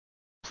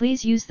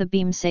 Please use the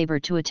beam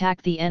saber to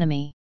attack the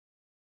enemy.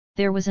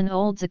 There was an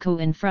old Zaku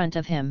in front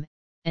of him,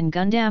 and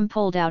Gundam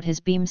pulled out his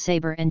beam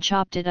saber and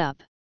chopped it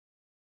up.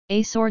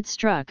 A sword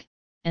struck,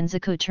 and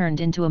Zaku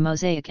turned into a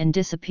mosaic and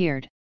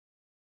disappeared.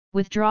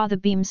 Withdraw the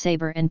beam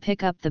saber and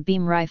pick up the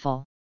beam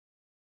rifle.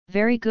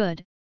 Very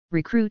good,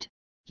 recruit,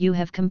 you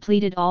have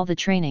completed all the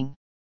training.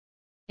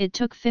 It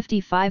took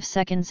 55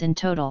 seconds in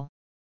total.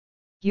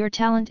 Your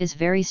talent is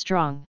very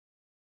strong.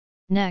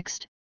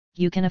 Next,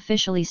 you can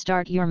officially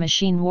start your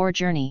machine war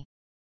journey.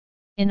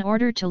 In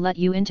order to let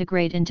you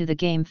integrate into the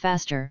game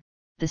faster,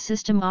 the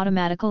system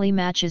automatically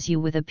matches you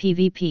with a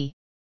PvP.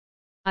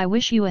 I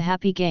wish you a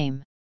happy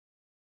game.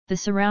 The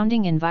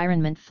surrounding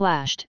environment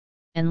flashed,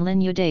 and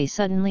Lin Yude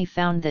suddenly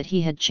found that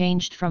he had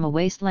changed from a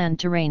wasteland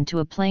terrain to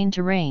a plain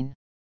terrain.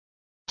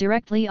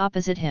 Directly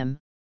opposite him,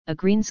 a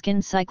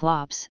green-skinned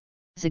Cyclops,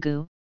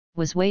 Zagu,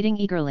 was waiting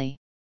eagerly.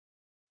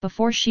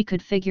 Before she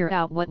could figure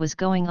out what was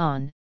going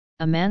on,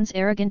 a man's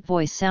arrogant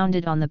voice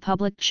sounded on the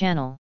public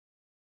channel.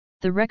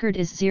 The record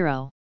is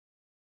 0.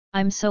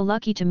 I'm so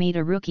lucky to meet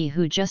a rookie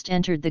who just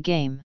entered the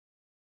game.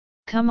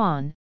 Come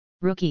on,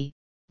 rookie,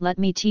 let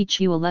me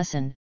teach you a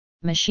lesson.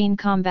 Machine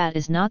combat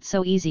is not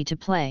so easy to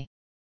play.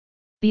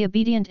 Be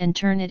obedient and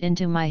turn it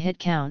into my hit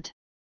count.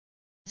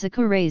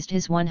 Zaku raised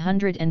his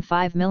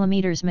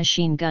 105mm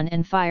machine gun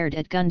and fired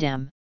at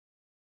Gundam.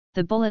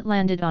 The bullet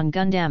landed on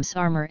Gundam's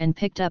armor and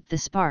picked up the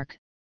spark,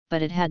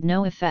 but it had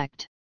no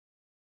effect.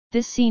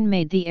 This scene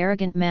made the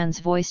arrogant man's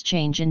voice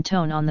change in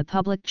tone on the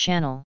public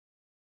channel.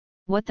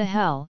 What the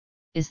hell,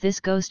 is this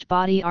ghost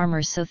body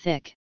armor so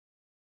thick?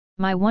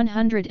 My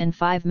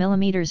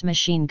 105mm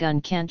machine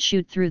gun can't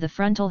shoot through the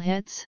frontal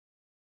hits?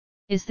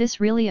 Is this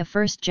really a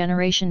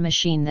first-generation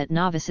machine that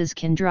novices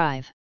can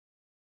drive?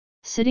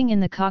 Sitting in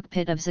the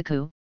cockpit of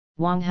Zaku,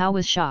 Wang Hao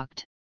was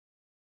shocked.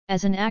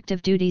 As an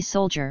active-duty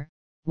soldier,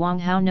 Wang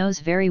Hao knows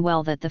very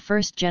well that the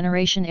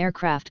first-generation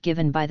aircraft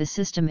given by the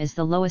system is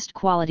the lowest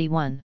quality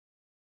one.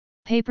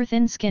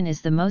 Paper-thin skin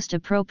is the most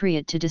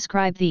appropriate to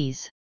describe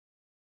these.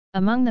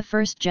 Among the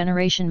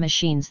first-generation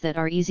machines that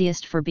are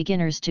easiest for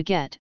beginners to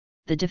get,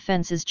 the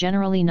defense is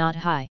generally not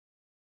high.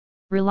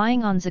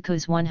 Relying on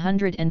Zaku's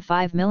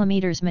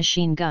 105mm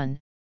machine gun,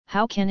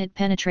 how can it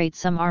penetrate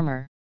some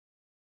armor?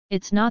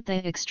 It's not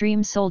the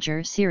Extreme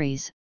Soldier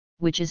series,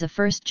 which is a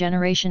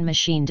first-generation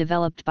machine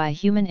developed by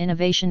human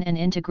innovation and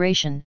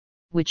integration,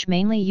 which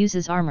mainly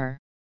uses armor.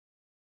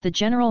 The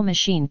general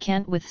machine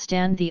can't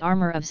withstand the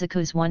armor of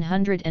Zaku's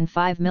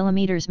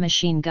 105mm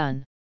machine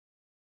gun.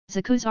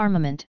 Zaku's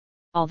armament,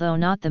 although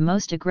not the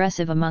most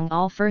aggressive among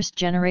all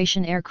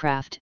first-generation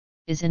aircraft,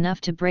 is enough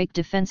to break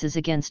defenses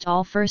against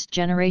all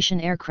first-generation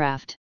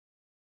aircraft.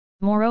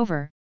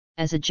 Moreover,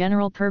 as a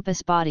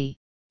general-purpose body,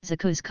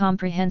 Zaku's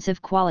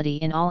comprehensive quality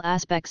in all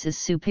aspects is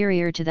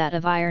superior to that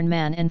of Iron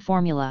Man and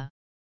Formula.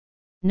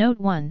 Note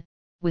 1,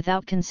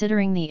 without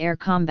considering the air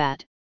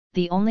combat,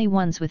 the only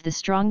ones with the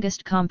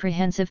strongest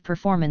comprehensive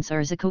performance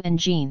are Zaku and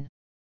Jean.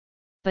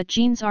 But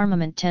Jean's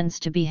armament tends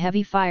to be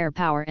heavy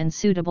firepower and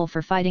suitable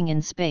for fighting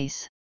in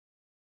space.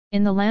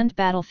 In the land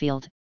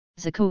battlefield,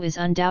 Zaku is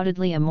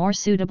undoubtedly a more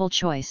suitable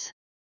choice.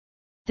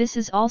 This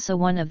is also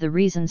one of the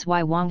reasons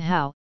why Wang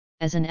Hao,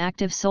 as an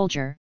active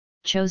soldier,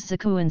 chose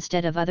Zaku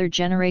instead of other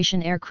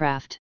generation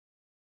aircraft.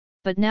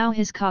 But now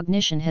his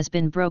cognition has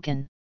been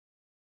broken.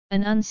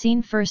 An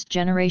unseen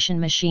first-generation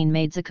machine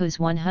made Zaku's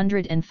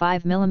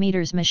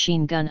 105mm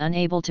machine gun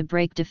unable to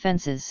break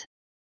defenses.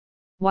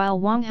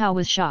 While Wang Hao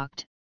was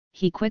shocked,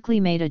 he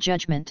quickly made a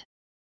judgment.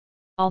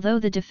 Although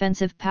the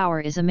defensive power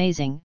is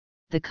amazing,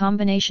 the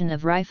combination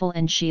of rifle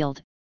and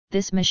shield,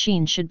 this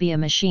machine should be a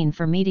machine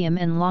for medium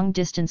and long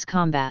distance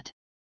combat.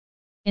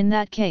 In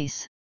that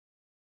case,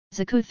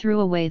 Zaku threw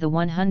away the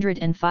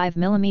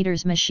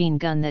 105mm machine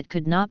gun that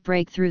could not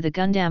break through the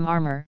Gundam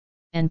armor,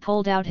 and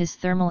pulled out his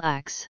thermal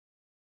axe.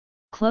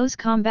 Close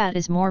combat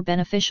is more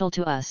beneficial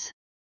to us.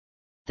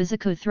 The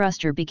Zaku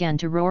thruster began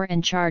to roar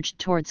and charged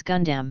towards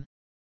Gundam.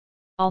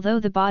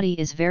 Although the body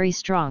is very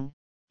strong,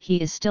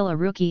 he is still a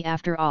rookie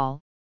after all,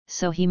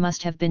 so he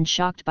must have been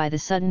shocked by the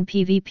sudden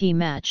PvP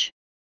match.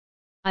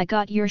 I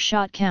got your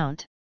shot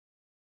count.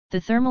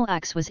 The thermal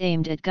axe was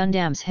aimed at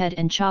Gundam's head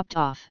and chopped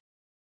off.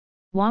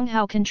 Wang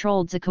Hao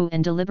controlled Zaku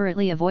and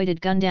deliberately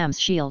avoided Gundam's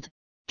shield,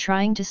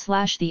 trying to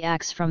slash the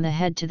axe from the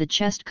head to the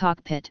chest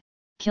cockpit,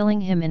 killing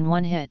him in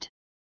one hit.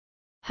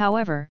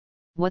 However,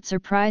 what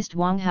surprised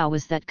Wang Hao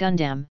was that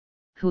Gundam,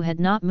 who had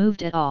not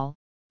moved at all,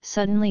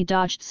 suddenly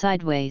dodged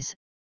sideways,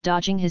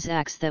 dodging his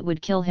axe that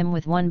would kill him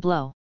with one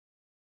blow.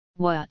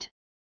 What?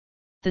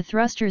 The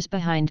thrusters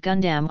behind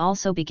Gundam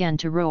also began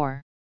to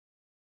roar.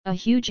 A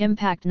huge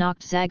impact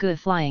knocked Zaku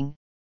flying,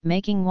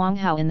 making Wang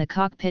Hao in the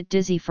cockpit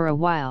dizzy for a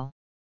while.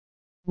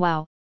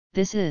 Wow,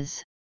 this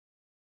is...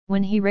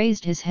 When he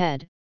raised his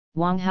head,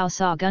 Wang Hao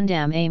saw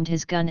Gundam aimed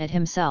his gun at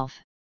himself.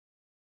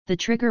 The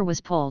trigger was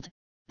pulled,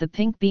 the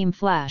pink beam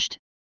flashed,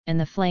 and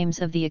the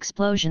flames of the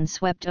explosion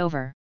swept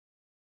over.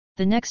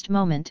 The next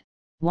moment,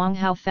 Wang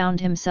Hao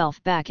found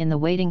himself back in the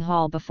waiting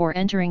hall before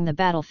entering the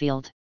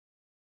battlefield.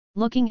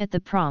 Looking at the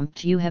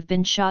prompt "You have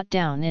been shot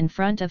down" in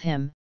front of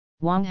him,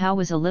 Wang Hao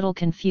was a little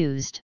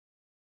confused.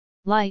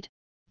 Light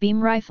beam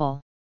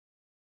rifle.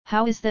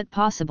 How is that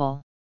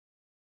possible?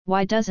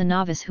 Why does a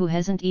novice who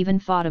hasn't even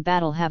fought a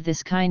battle have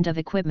this kind of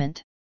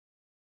equipment?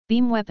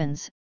 Beam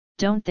weapons,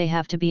 don't they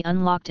have to be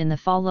unlocked in the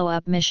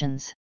follow-up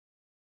missions?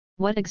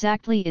 What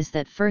exactly is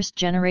that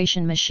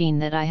first-generation machine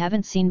that I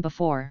haven't seen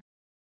before?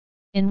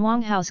 In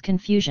Wang Hao's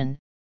confusion,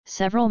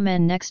 several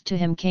men next to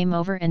him came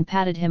over and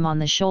patted him on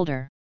the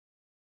shoulder.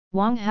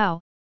 Wang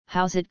Hao,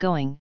 how's it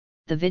going?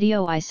 The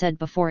video I said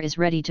before is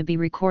ready to be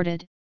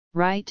recorded,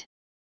 right?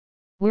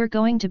 We're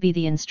going to be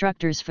the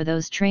instructors for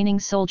those training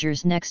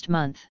soldiers next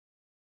month.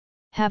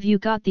 Have you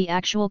got the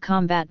actual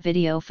combat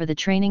video for the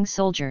training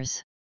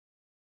soldiers?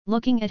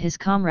 Looking at his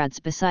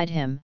comrades beside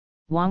him,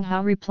 Wang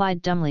Hao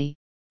replied dumbly,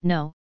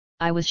 No,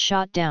 I was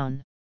shot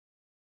down.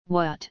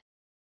 What?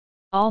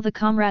 All the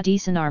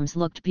comrades in arms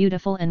looked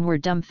beautiful and were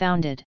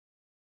dumbfounded.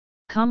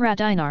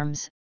 Comrade in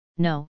arms,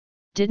 no,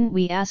 didn't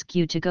we ask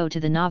you to go to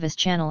the novice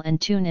channel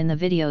and tune in the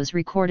videos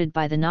recorded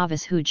by the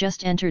novice who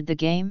just entered the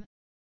game?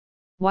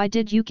 Why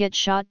did you get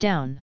shot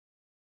down?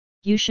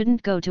 You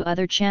shouldn't go to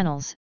other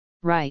channels,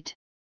 right?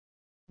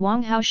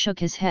 Wang Hao shook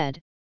his head,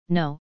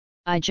 No,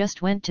 I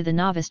just went to the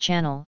novice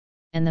channel,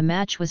 and the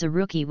match was a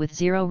rookie with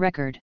 0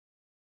 record.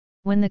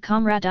 When the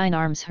comrade in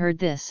arms heard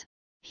this,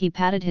 he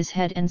patted his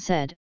head and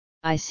said,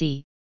 I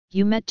see,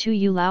 you met Tu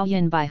Yu Lao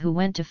Yinbai who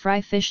went to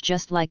fry fish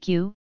just like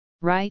you,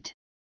 right?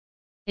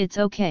 It's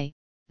okay,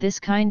 this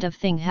kind of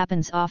thing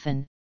happens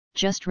often,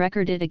 just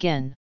record it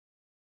again.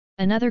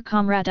 Another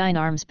comrade in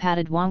arms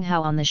patted Wang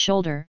Hao on the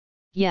shoulder,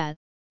 Yeah,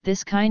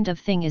 this kind of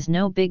thing is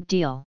no big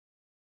deal.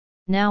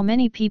 Now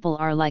many people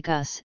are like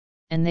us,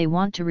 and they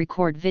want to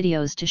record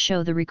videos to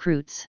show the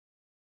recruits.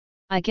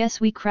 I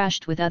guess we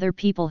crashed with other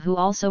people who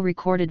also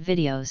recorded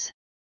videos.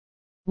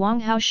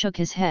 Wang Hao shook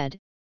his head,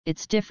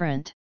 It's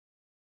different.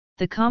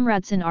 The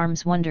comrades in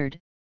arms wondered,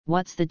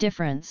 What's the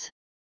difference?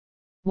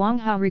 Wang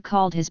Hao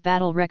recalled his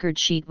battle record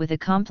sheet with a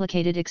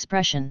complicated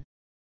expression.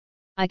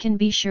 I can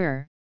be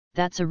sure,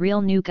 that's a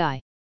real new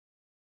guy.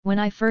 When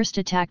I first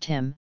attacked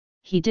him,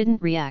 he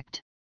didn't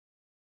react.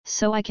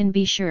 So I can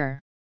be sure.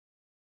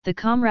 The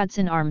comrades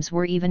in arms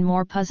were even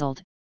more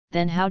puzzled,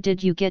 Then how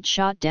did you get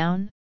shot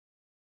down?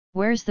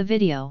 Where's the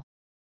video?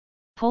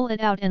 Pull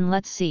it out and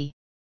let's see.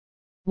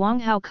 Wang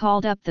Hao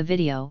called up the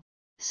video,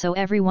 so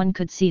everyone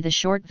could see the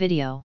short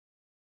video.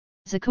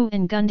 Zaku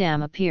and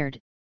Gundam appeared,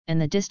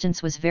 and the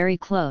distance was very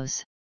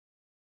close.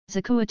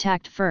 Zaku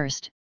attacked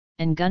first,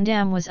 and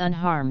Gundam was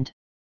unharmed.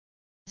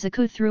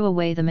 Zaku threw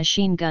away the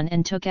machine gun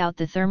and took out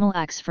the thermal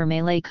axe for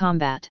melee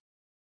combat.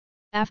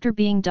 After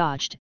being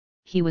dodged,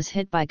 he was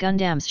hit by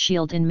Gundam's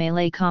shield in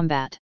melee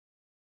combat.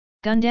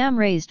 Gundam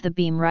raised the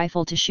beam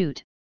rifle to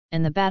shoot,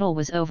 and the battle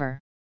was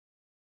over.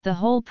 The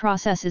whole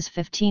process is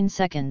 15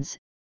 seconds,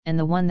 and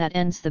the one that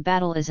ends the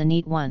battle is a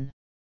neat one.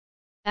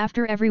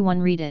 After everyone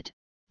read it,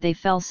 they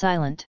fell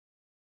silent.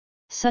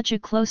 Such a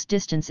close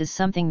distance is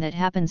something that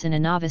happens in a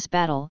novice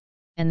battle,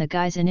 and the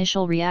guy's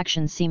initial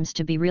reaction seems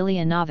to be really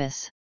a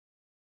novice.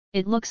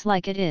 It looks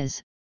like it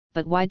is,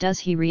 but why does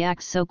he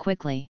react so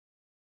quickly?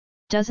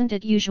 Doesn't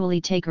it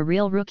usually take a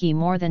real rookie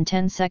more than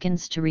 10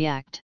 seconds to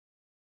react?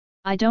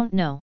 I don't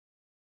know.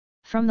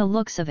 From the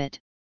looks of it,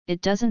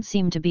 it doesn't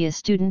seem to be a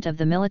student of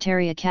the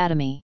military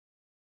academy.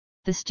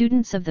 The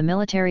students of the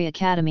military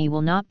academy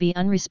will not be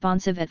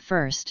unresponsive at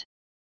first.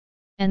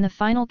 And the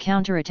final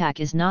counterattack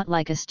is not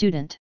like a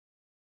student.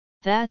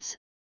 That's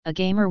a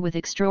gamer with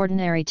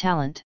extraordinary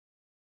talent.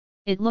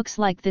 It looks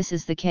like this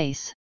is the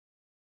case.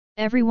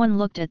 Everyone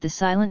looked at the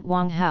silent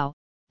Wang Hao,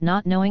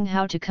 not knowing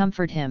how to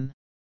comfort him.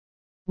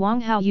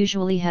 Wang Hao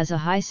usually has a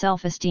high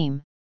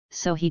self-esteem,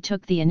 so he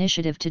took the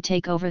initiative to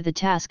take over the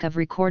task of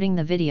recording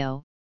the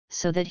video,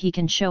 so that he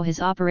can show his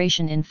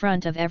operation in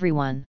front of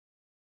everyone.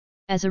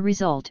 As a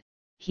result,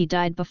 he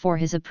died before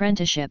his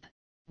apprenticeship,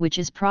 which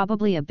is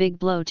probably a big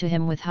blow to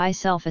him with high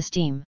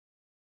self-esteem.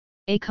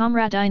 A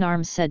comrade in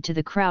arms said to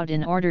the crowd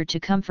in order to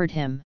comfort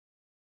him.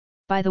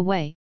 By the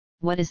way,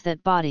 what is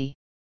that body?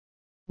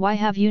 Why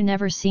have you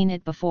never seen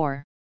it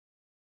before?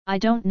 I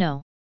don't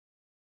know.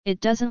 It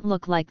doesn't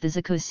look like the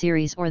Zico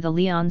series or the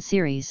Leon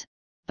series,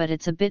 but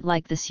it's a bit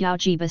like the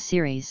Xiaojiba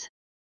series.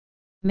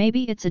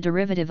 Maybe it's a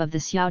derivative of the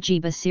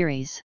Xiaojiba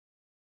series.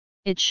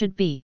 It should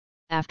be.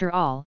 After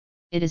all,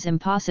 it is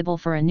impossible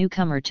for a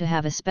newcomer to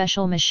have a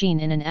special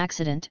machine in an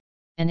accident,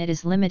 and it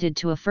is limited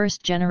to a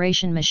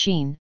first-generation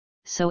machine,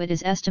 so it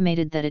is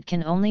estimated that it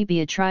can only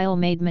be a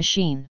trial-made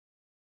machine.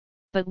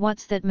 But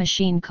what's that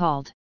machine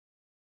called?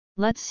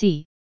 Let's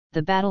see.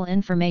 The battle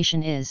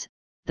information is,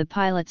 the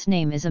pilot's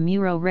name is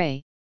Amuro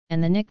Ray,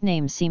 and the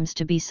nickname seems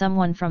to be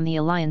someone from the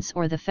Alliance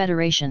or the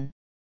Federation.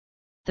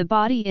 The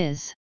body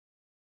is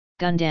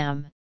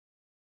Gundam.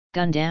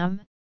 Gundam?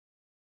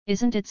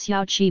 Isn't it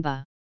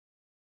Xiaojiba?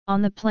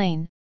 On the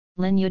plane,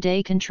 Lin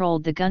Yude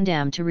controlled the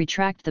Gundam to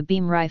retract the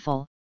beam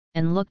rifle,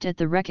 and looked at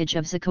the wreckage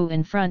of Zico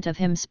in front of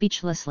him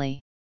speechlessly.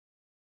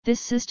 This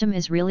system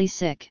is really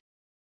sick.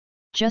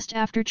 Just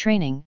after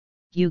training,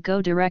 you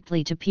go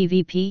directly to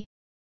PvP?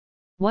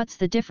 What's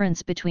the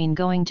difference between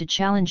going to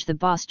challenge the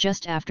boss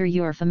just after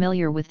you're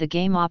familiar with the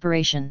game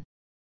operation?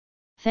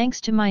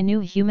 Thanks to my new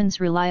human's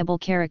reliable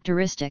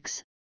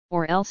characteristics,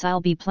 or else I'll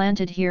be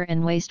planted here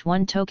and waste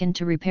 1 token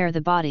to repair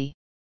the body.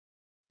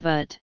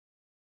 But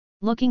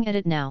looking at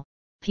it now,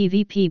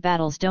 PvP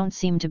battles don't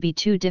seem to be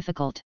too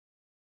difficult.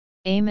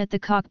 Aim at the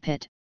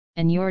cockpit,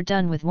 and you're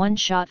done with 1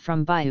 shot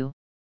from Bayou.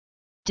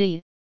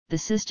 D. The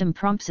system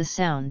prompts a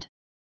sound.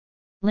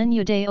 Lin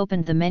Yude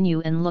opened the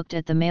menu and looked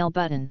at the mail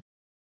button.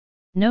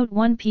 Note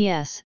 1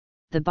 PS,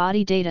 the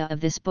body data of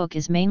this book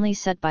is mainly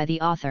set by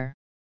the author.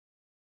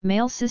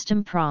 Mail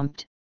system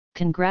prompt,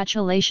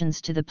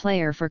 congratulations to the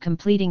player for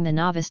completing the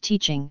novice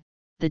teaching,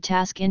 the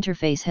task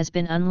interface has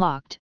been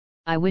unlocked,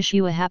 I wish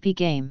you a happy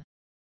game.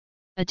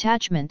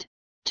 Attachment,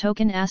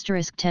 token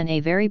 *10 a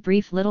very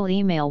brief little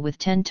email with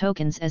 10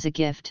 tokens as a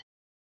gift.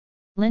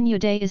 Lin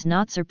Yude is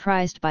not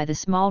surprised by the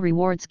small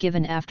rewards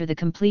given after the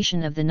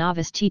completion of the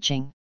novice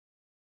teaching.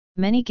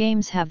 Many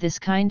games have this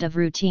kind of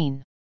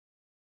routine.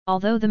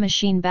 Although the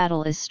machine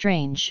battle is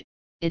strange,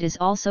 it is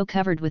also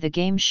covered with a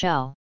game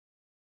shell.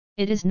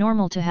 It is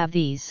normal to have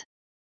these.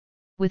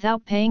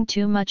 Without paying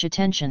too much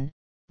attention,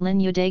 Lin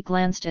Yude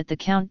glanced at the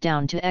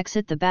countdown to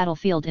exit the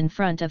battlefield in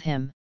front of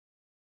him.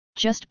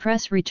 Just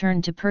press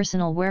Return to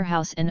Personal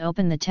Warehouse and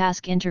open the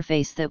task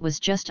interface that was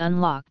just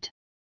unlocked.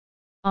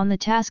 On the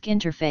task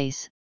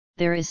interface,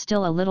 there is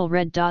still a little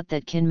red dot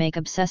that can make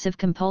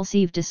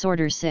obsessive-compulsive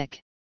disorder sick.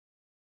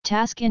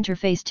 Task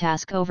Interface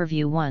Task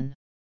Overview 1.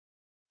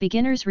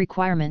 Beginner's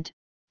Requirement,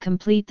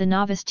 complete the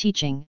novice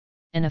teaching,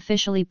 and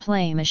officially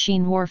play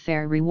Machine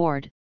Warfare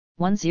Reward,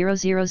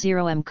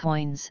 1000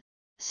 coins,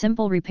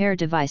 Simple Repair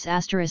Device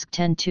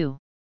 *10-2.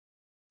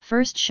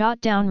 First Shot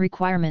Down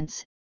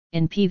Requirements,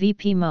 in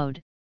PvP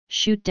mode,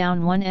 shoot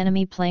down 1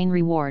 enemy plane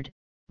reward,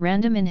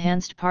 Random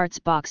Enhanced Parts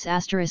Box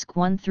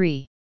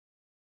 *13.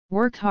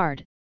 Work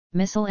Hard,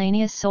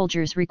 Miscellaneous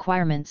Soldiers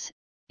Requirements,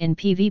 in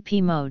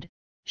PvP mode,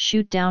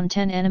 shoot down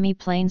 10 enemy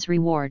planes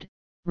reward,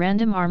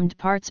 Random Armed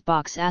Parts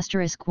Box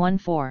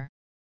 *14.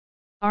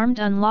 Armed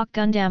Unlock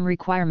Gundam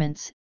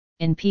Requirements,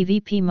 in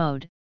PvP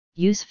mode,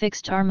 use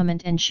fixed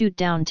armament and shoot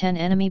down 10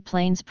 enemy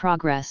planes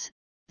progress,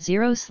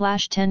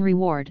 0/10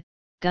 reward,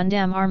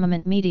 Gundam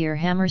Armament Meteor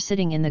Hammer.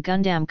 Sitting in the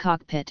Gundam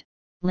cockpit,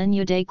 Lin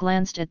Yude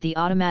glanced at the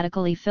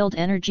automatically filled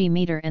energy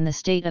meter and the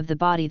state of the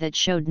body that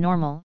showed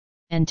normal,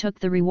 and took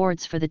the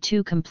rewards for the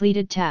 2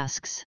 completed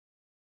tasks.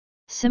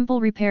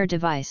 Simple Repair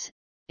Device,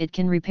 it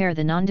can repair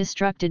the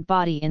non-destructed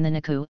body in the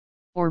NACU,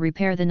 or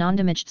repair the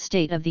non-damaged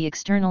state of the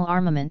external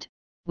armament,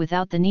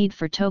 without the need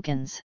for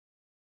tokens.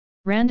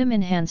 Random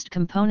Enhanced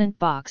Component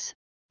Box,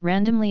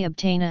 randomly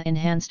obtain a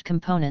enhanced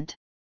component.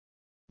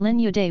 Lin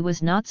Yude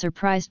was not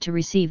surprised to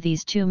receive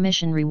these 2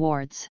 mission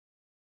rewards.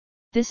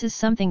 This is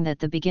something that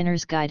the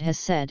beginner's guide has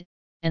said,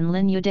 and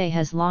Lin Yude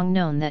has long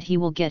known that he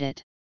will get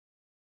it.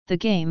 The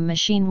game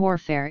Machine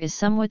Warfare is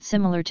somewhat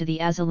similar to the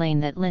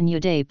Azalane that Lin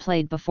Yude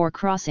played before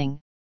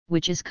crossing,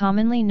 which is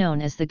commonly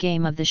known as the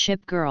game of the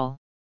ship girl.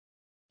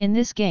 In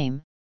this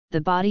game,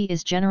 the body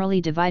is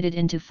generally divided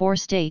into 4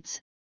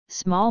 states: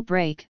 small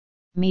break,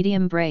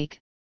 medium break,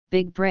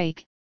 big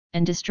break,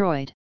 and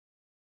destroyed.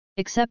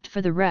 Except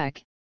for the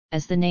wreck,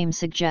 as the name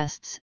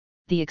suggests,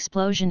 the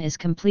explosion is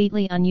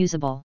completely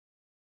unusable.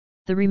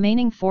 The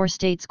remaining 4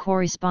 states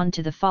correspond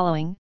to the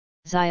following: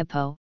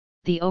 Xiaopo,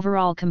 the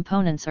overall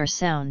components are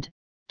sound,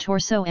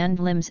 torso and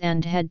limbs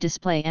and head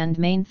display and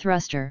main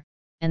thruster,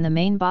 and the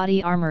main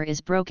body armor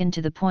is broken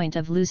to the point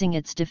of losing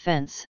its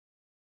defense.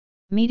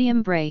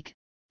 Medium break,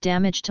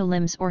 damage to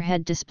limbs or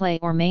head display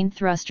or main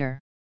thruster.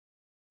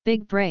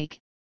 Big break,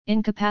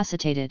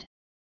 incapacitated.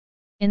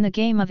 In the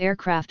game of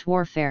aircraft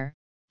warfare,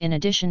 in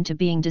addition to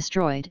being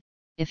destroyed,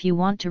 if you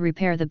want to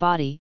repair the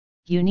body,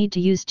 you need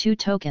to use 2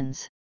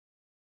 tokens.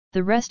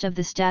 The rest of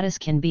the status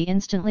can be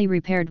instantly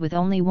repaired with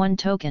only 1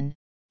 token,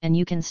 and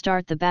you can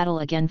start the battle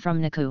again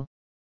from Naku.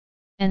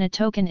 And a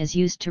token is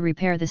used to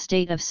repair the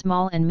state of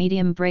small and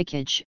medium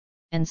breakage,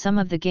 and some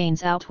of the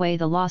gains outweigh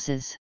the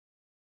losses.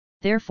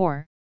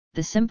 Therefore,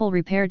 the simple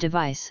repair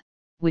device,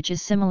 which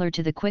is similar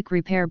to the quick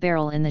repair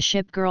barrel in the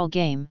Ship Girl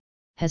game,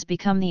 has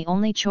become the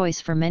only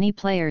choice for many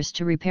players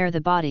to repair the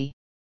body.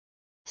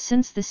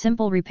 Since the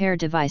simple repair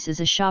device is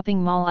a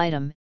shopping mall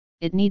item,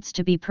 it needs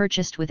to be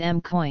purchased with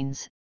M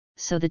coins,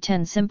 so the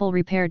 10 simple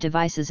repair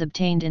devices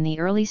obtained in the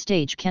early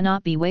stage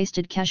cannot be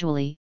wasted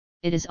casually,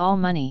 it is all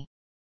money.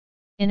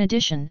 In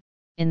addition,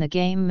 in the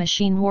game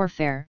Machine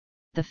Warfare,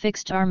 the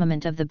fixed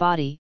armament of the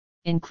body,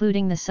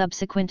 including the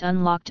subsequent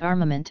unlocked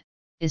armament,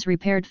 is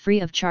repaired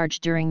free of charge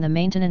during the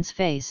maintenance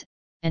phase,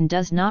 and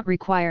does not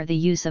require the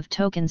use of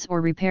tokens or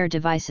repair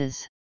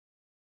devices.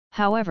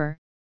 However,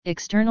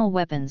 external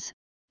weapons,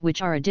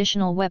 which are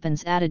additional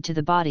weapons added to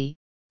the body,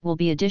 will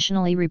be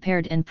additionally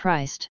repaired and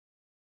priced.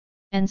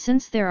 And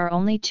since there are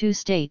only 2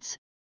 states,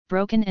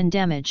 broken and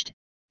damaged,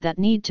 that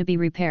need to be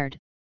repaired,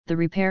 the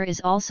repair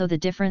is also the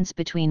difference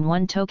between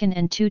 1 token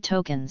and 2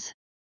 tokens.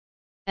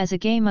 As a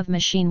game of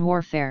machine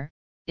warfare,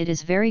 it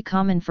is very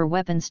common for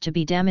weapons to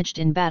be damaged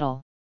in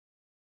battle.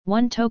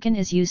 1 token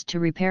is used to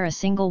repair a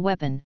single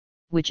weapon,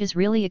 which is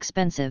really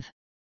expensive.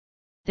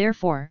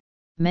 Therefore,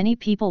 many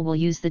people will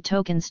use the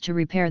tokens to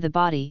repair the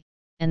body,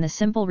 and the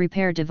simple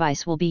repair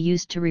device will be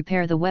used to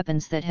repair the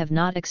weapons that have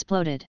not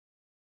exploded.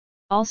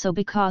 Also,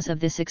 because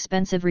of this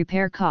expensive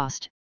repair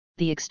cost,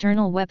 the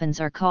external weapons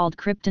are called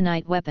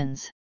kryptonite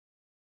weapons.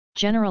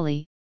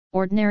 Generally,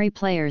 ordinary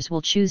players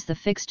will choose the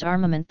fixed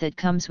armament that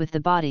comes with the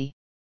body.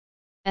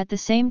 At the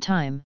same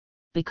time,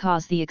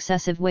 because the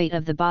excessive weight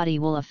of the body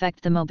will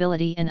affect the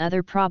mobility and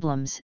other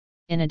problems,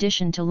 in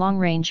addition to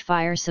long-range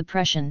fire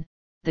suppression,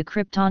 the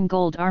Krypton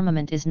Gold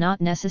armament is not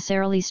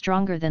necessarily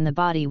stronger than the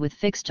body with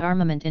fixed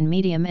armament in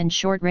medium and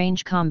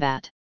short-range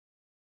combat.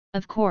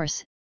 Of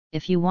course,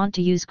 if you want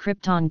to use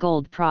Krypton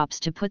Gold props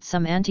to put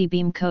some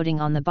anti-beam coating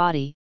on the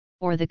body,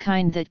 or the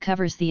kind that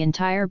covers the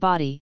entire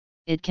body,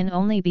 it can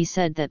only be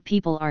said that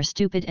people are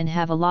stupid and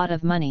have a lot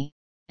of money,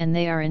 and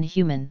they are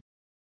inhuman.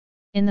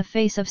 In the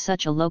face of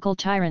such a local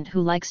tyrant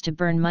who likes to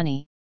burn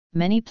money,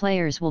 many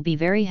players will be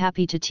very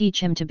happy to teach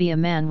him to be a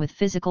man with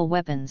physical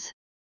weapons.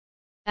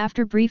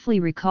 After briefly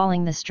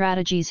recalling the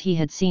strategies he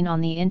had seen on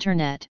the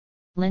internet,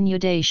 Lin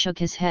Yude shook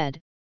his head,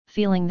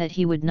 feeling that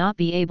he would not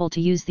be able to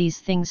use these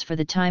things for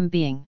the time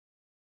being.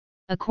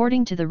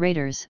 According to the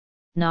raiders,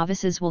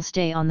 novices will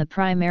stay on the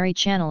primary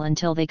channel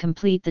until they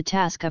complete the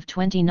task of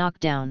 20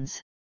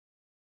 knockdowns.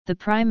 The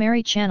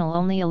primary channel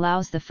only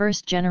allows the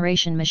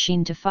first-generation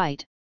machine to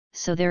fight,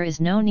 so there is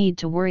no need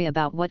to worry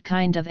about what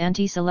kind of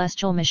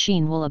anti-celestial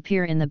machine will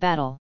appear in the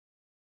battle.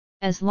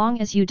 As long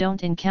as you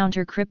don't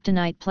encounter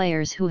kryptonite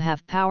players who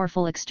have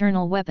powerful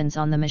external weapons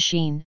on the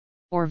machine,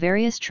 or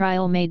various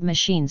trial-made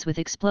machines with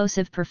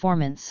explosive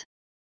performance.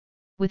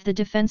 With the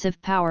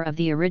defensive power of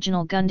the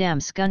original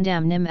Gundam's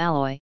Gundam Nim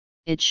alloy,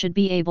 it should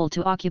be able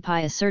to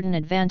occupy a certain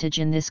advantage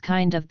in this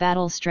kind of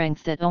battle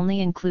strength that only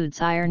includes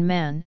Iron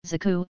Man,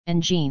 Zaku,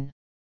 and Jean.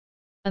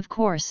 Of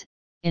course,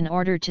 in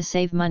order to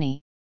save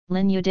money,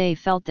 Lin Yude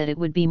felt that it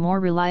would be more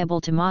reliable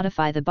to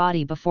modify the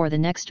body before the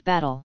next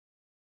battle.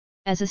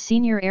 As a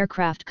senior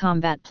aircraft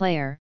combat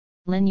player,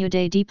 Lin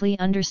Yude deeply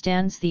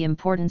understands the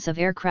importance of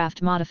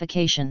aircraft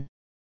modification.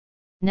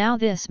 Now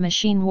this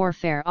machine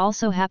warfare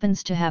also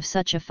happens to have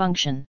such a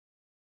function.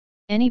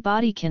 Any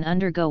body can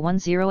undergo 10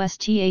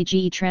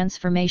 stage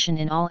transformation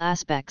in all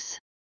aspects.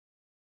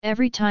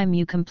 Every time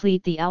you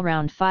complete the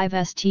all-round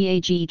 5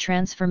 stage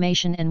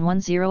transformation and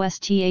 10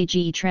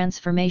 stage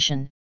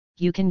transformation,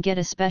 you can get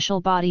a special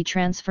body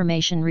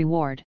transformation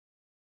reward.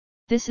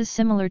 This is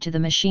similar to the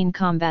Machine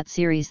Combat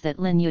series that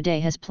Lin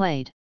Yude has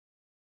played.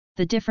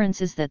 The difference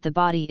is that the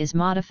body is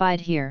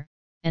modified here,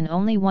 and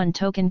only 1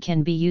 token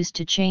can be used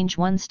to change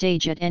 1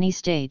 stage at any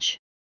stage.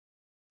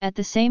 At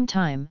the same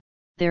time,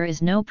 there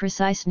is no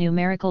precise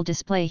numerical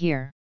display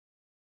here.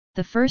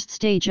 The first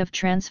stage of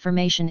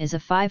transformation is a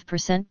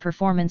 5%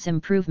 performance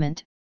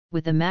improvement,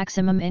 with a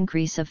maximum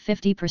increase of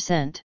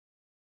 50%.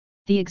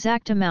 The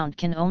exact amount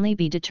can only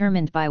be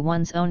determined by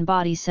one's own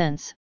body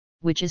sense,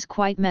 which is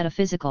quite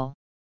metaphysical.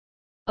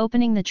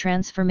 Opening the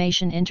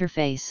transformation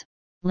interface,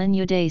 Lin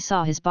Yude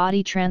saw his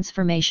body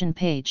transformation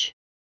page.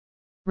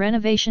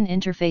 Renovation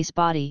interface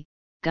body,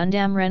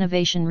 Gundam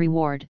renovation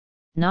reward,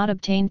 not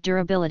obtained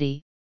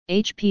durability,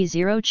 HP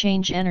 0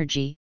 change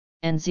energy,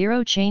 and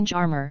 0 change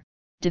armor,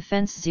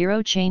 defense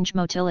 0 change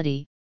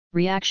motility,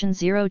 reaction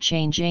 0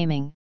 change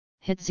aiming,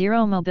 hit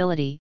 0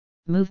 mobility,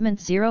 movement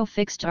 0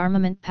 fixed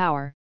armament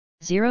power,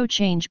 0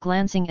 change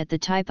glancing at the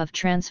type of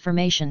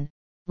transformation.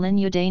 Lin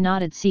Yude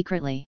nodded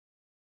secretly.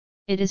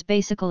 It is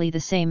basically the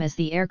same as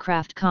the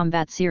aircraft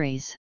combat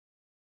series.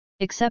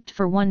 Except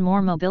for one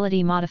more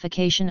mobility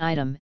modification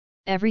item,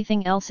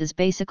 everything else is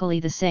basically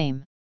the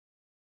same.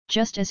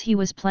 Just as he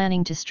was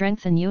planning to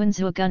strengthen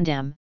Yuanzhou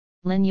Gundam,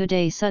 Lin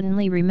Yude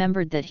suddenly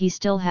remembered that he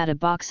still had a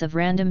box of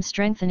random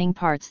strengthening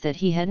parts that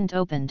he hadn't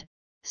opened,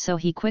 so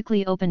he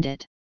quickly opened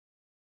it.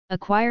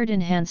 Acquired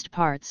enhanced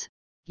parts: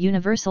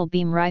 Universal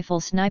Beam Rifle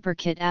Sniper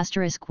Kit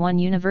 *1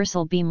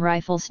 Universal Beam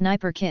Rifle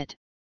Sniper Kit,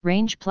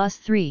 range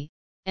 +3,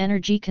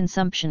 energy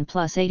consumption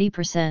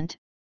 +80%,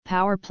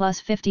 power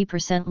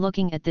 +50%.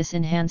 Looking at this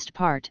enhanced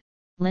part,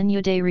 Lin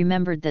Yude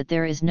remembered that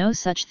there is no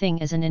such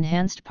thing as an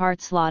enhanced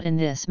part slot in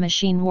this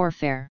machine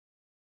warfare.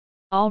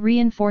 All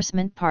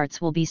reinforcement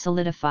parts will be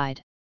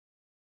solidified.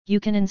 You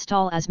can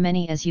install as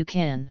many as you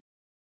can.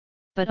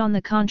 But on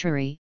the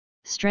contrary,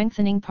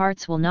 strengthening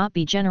parts will not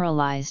be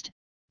generalized,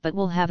 but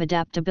will have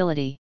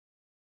adaptability.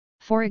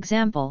 For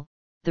example,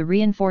 the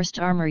reinforced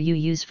armor you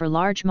use for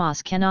large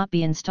MOS cannot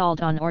be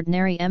installed on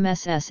ordinary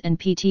MSS and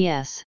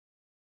PTS.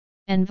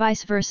 And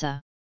vice versa.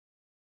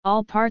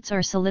 All parts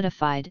are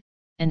solidified,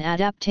 and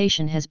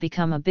adaptation has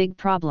become a big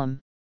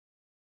problem.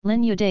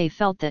 Lin Yude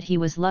felt that he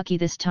was lucky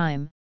this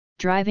time,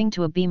 driving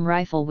to a beam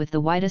rifle with the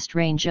widest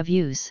range of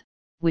use,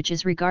 which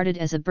is regarded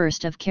as a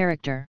burst of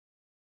character.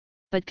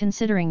 But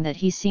considering that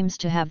he seems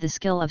to have the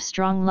skill of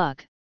strong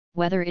luck,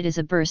 whether it is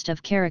a burst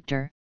of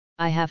character,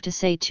 I have to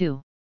say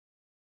too.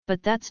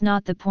 But that's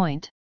not the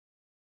point.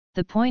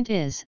 The point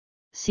is,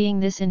 seeing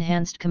this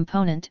enhanced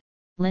component,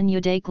 Lin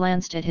Yude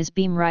glanced at his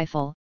beam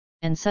rifle,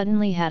 and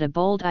suddenly had a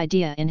bold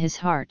idea in his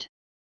heart.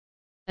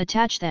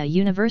 Attach the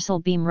Universal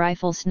Beam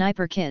Rifle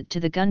Sniper Kit to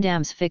the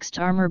Gundam's fixed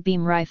armor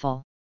beam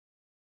rifle.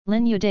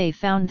 Lin Yude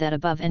found that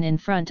above and in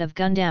front of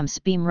Gundam's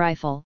beam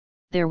rifle,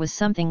 there was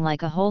something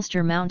like a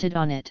holster mounted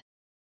on it.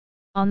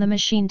 On the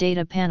machine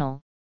data panel,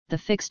 the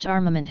fixed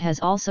armament has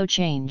also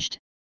changed.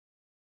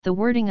 The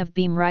wording of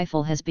beam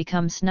rifle has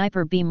become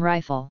sniper beam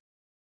rifle.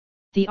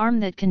 The arm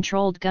that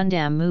controlled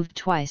Gundam moved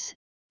twice,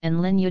 and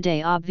Lin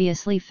Yude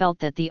obviously felt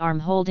that the arm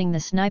holding the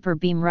sniper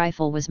beam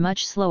rifle was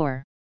much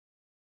slower.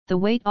 The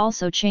weight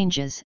also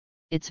changes,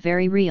 it's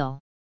very real.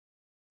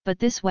 But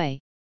this way,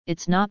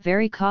 it's not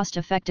very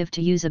cost-effective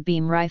to use a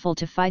beam rifle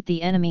to fight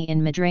the enemy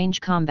in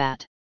mid-range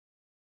combat.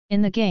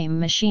 In the game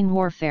Machine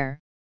Warfare,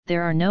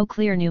 there are no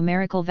clear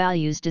numerical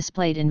values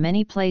displayed in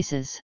many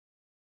places.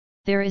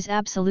 There is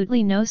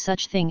absolutely no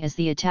such thing as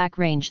the attack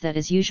range that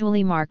is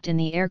usually marked in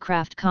the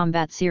aircraft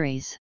combat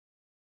series.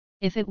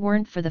 If it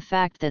weren't for the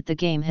fact that the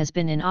game has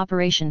been in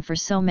operation for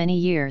so many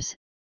years,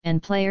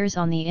 and players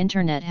on the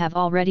internet have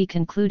already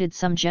concluded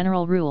some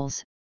general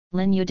rules,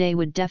 Lin Yude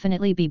would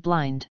definitely be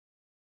blind.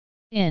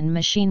 In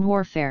Machine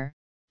Warfare,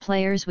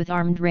 players with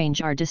armed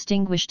range are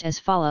distinguished as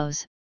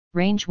follows: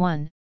 Range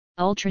 1,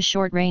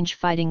 ultra-short-range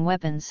fighting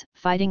weapons,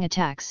 fighting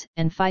attacks,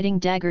 and fighting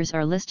daggers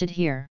are listed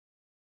here.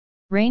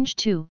 Range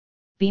 2,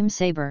 beam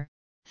saber,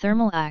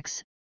 thermal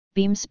axe,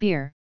 beam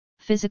spear,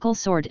 physical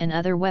sword and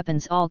other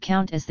weapons all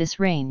count as this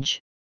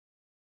range.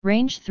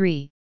 Range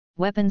 3,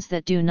 weapons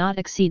that do not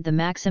exceed the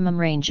maximum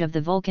range of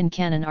the Vulcan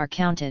cannon are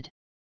counted.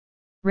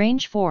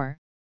 Range 4,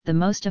 the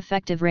most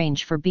effective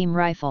range for beam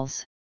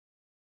rifles.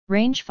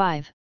 Range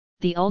 5,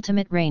 the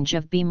ultimate range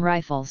of beam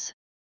rifles.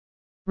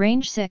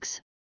 Range 6,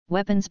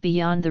 weapons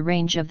beyond the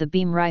range of the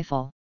beam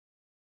rifle.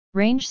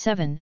 Range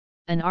 7,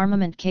 an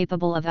armament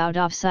capable of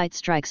out-of-sight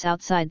strikes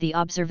outside the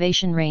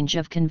observation range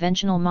of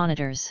conventional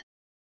monitors.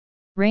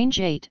 Range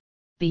 8,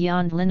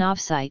 beyond line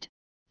of sight,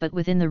 but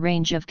within the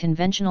range of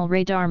conventional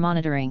radar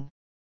monitoring.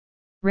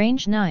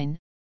 Range 9,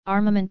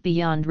 armament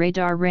beyond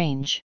radar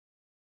range.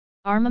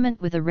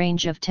 Armament with a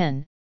range of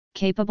 10,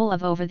 capable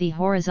of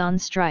over-the-horizon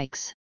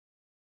strikes.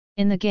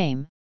 In the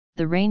game,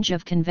 the range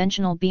of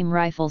conventional beam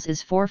rifles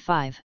is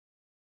 4-5.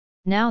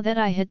 Now that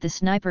I hit the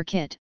sniper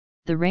kit,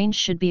 the range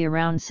should be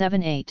around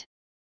 7-8.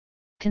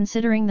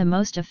 Considering the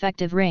most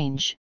effective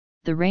range,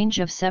 the range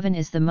of 7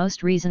 is the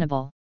most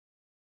reasonable.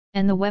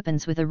 And the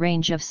weapons with a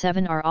range of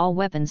 7 are all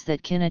weapons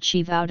that can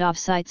achieve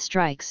out-of-sight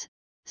strikes,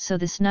 so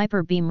the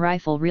sniper beam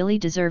rifle really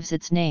deserves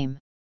its name.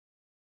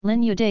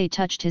 Lin Yude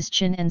touched his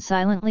chin and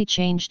silently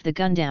changed the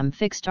Gundam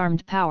fixed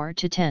armed power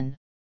to 10.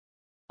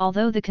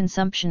 Although the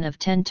consumption of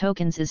 10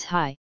 tokens is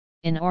high,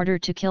 in order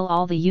to kill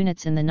all the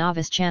units in the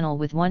novice channel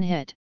with one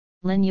hit,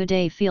 Lin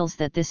Yude feels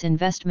that this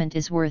investment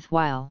is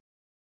worthwhile.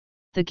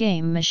 The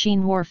game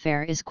Machine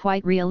Warfare is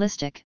quite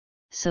realistic,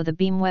 so the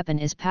beam weapon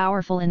is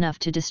powerful enough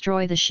to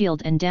destroy the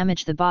shield and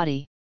damage the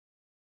body.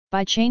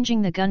 By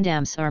changing the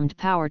Gundam's armed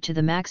power to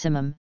the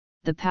maximum,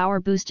 the power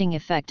boosting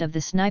effect of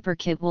the sniper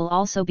kit will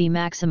also be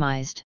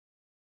maximized.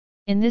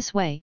 In this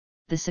way,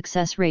 the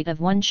success rate of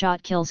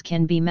one-shot kills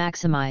can be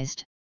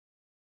maximized.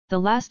 The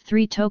last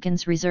 3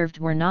 tokens reserved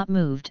were not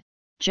moved,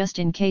 just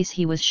in case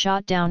he was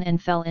shot down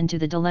and fell into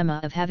the dilemma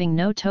of having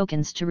no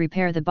tokens to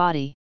repair the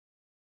body.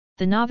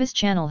 The novice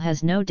channel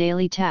has no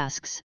daily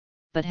tasks,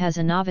 but has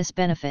a novice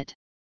benefit.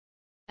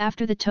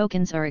 After the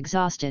tokens are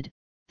exhausted,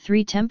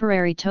 3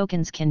 temporary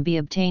tokens can be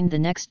obtained the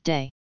next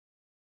day.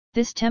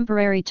 This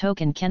temporary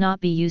token cannot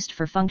be used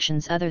for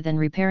functions other than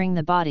repairing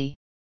the body.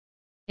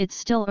 It's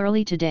still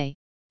early today,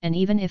 and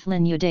even if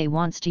Lin Yude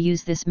wants to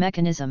use this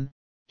mechanism,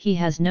 he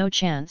has no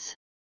chance.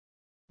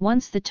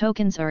 Once the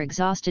tokens are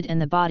exhausted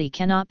and the body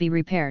cannot be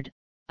repaired,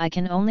 I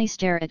can only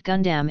stare at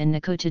Gundam in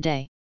Nico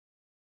today.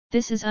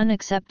 This is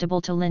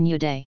unacceptable to Lin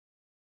Yude.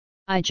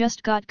 I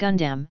just got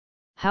Gundam,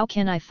 how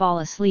can I fall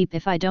asleep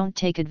if I don't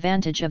take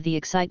advantage of the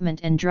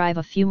excitement and drive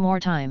a few more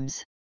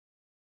times?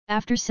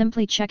 After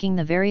simply checking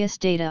the various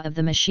data of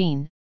the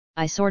machine,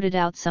 I sorted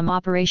out some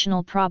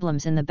operational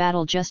problems in the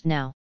battle just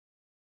now.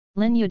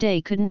 Lin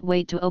Yude couldn't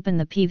wait to open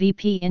the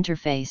PvP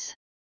interface.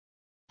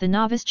 The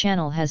novice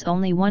channel has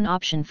only one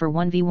option for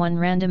 1v1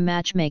 random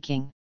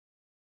matchmaking.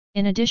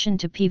 In addition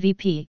to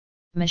PvP,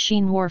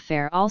 Machine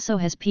Warfare also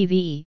has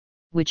PvE,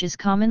 which is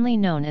commonly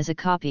known as a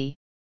copy.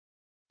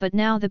 But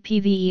now the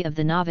PvE of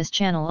the novice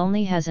channel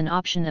only has an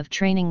option of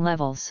training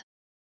levels.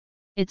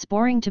 It's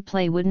boring to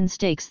play wooden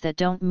stakes that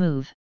don't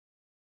move.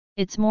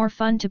 It's more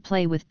fun to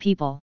play with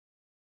people.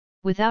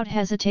 Without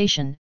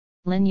hesitation,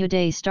 Lin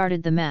Yude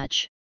started the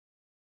match.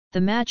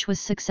 The match was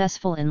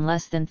successful in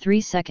less than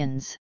 3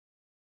 seconds.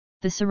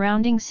 The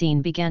surrounding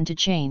scene began to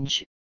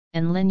change,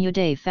 and Lin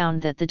Yude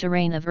found that the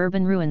terrain of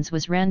urban ruins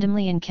was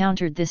randomly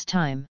encountered this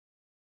time.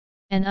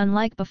 And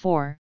unlike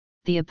before,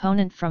 the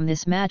opponent from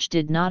this match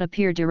did not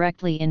appear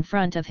directly in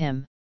front of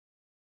him.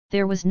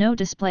 There was no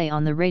display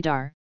on the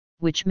radar,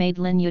 which made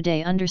Lin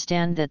Yude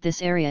understand that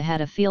this area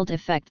had a field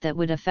effect that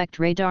would affect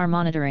radar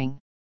monitoring.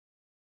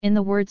 In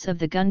the words of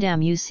the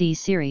Gundam UC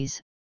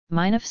series,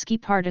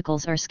 Minovsky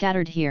particles are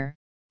scattered here,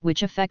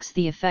 which affects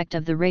the effect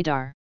of the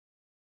radar.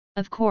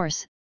 Of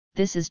course,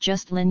 this is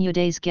just Lin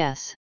Yude's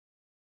guess.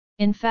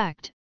 In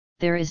fact,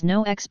 there is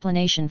no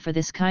explanation for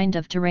this kind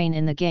of terrain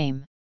in the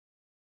game.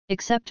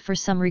 Except for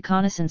some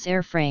reconnaissance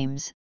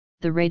airframes,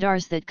 the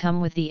radars that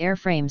come with the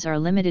airframes are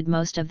limited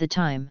most of the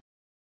time.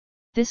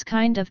 This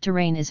kind of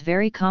terrain is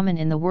very common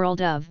in the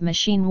world of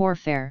machine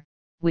warfare,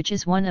 which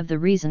is one of the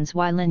reasons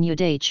why Lin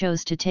Yude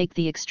chose to take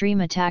the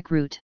extreme attack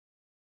route.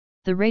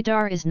 The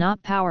radar is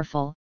not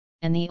powerful,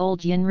 and the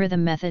old yin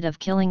rhythm method of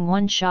killing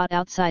one shot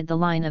outside the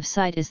line of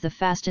sight is the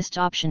fastest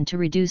option to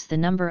reduce the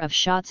number of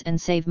shots and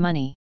save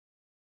money.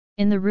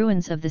 In the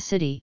ruins of the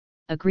city,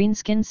 a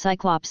green-skinned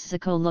Cyclops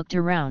Zuko looked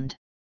around.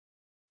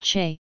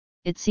 Che,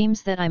 it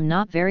seems that I'm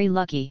not very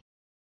lucky.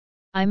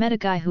 I met a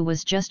guy who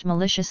was just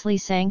maliciously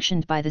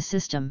sanctioned by the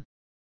system.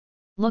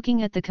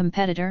 Looking at the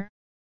competitor?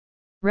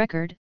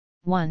 Record,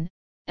 1,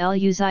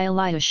 Luzia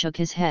Liu shook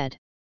his head.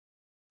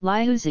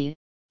 Liuzi,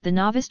 the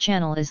novice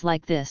channel is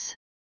like this.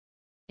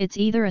 It's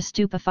either a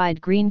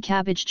stupefied green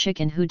cabbage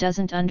chicken who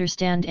doesn't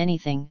understand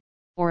anything,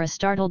 or a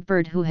startled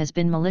bird who has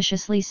been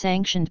maliciously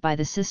sanctioned by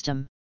the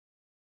system.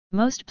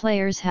 Most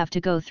players have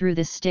to go through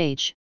this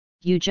stage,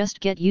 you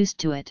just get used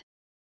to it.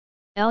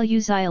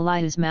 Luzia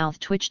Liu's mouth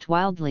twitched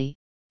wildly,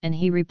 and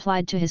he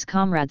replied to his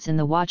comrades in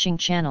the watching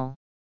channel.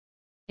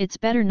 It's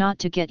better not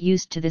to get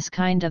used to this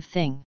kind of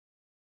thing.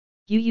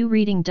 Yu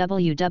reading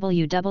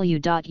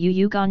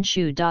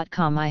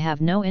www.yuyugonshu.com. I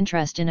have no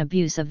interest in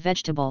abuse of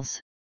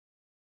vegetables.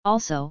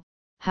 Also,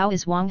 how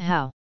is Wang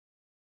Hao?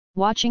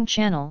 Watching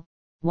channel,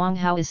 Wang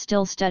Hao is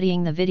still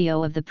studying the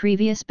video of the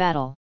previous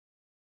battle.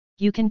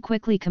 You can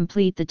quickly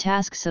complete the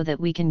task so that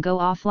we can go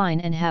offline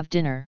and have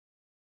dinner.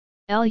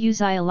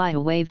 Luzia Liu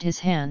waved his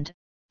hand,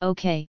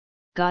 okay,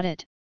 got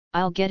it,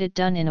 I'll get it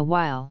done in a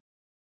while.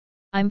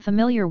 I'm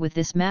familiar with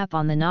this map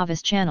on the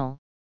novice channel,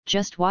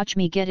 just watch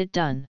me get it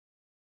done.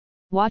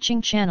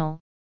 Watching channel,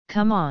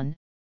 come on,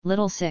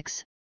 little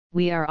six,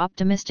 we are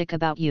optimistic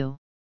about you.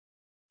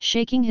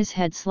 Shaking his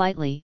head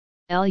slightly,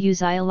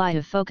 Luzia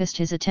Liu focused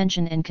his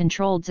attention and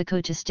controlled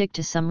Zuko to stick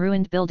to some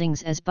ruined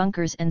buildings as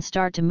bunkers and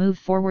start to move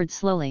forward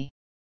slowly.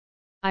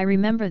 I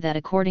remember that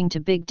according to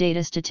big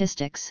data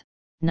statistics,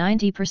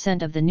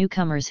 90% of the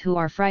newcomers who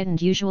are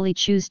frightened usually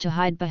choose to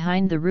hide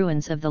behind the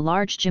ruins of the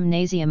large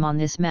gymnasium on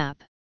this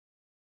map.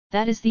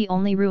 That is the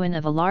only ruin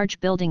of a large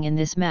building in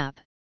this map,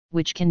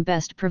 which can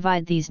best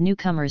provide these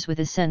newcomers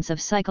with a sense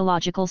of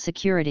psychological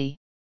security.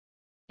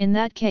 In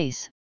that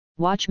case,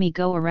 watch me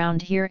go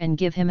around here and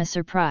give him a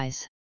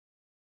surprise.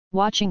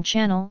 Watching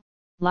channel,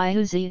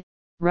 Liuzi,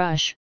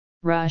 rush,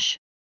 rush.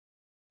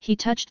 He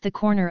touched the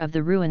corner of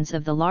the ruins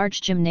of the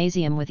large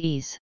gymnasium with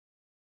ease.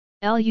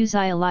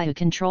 Luzia Liu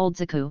controlled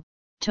Zuko,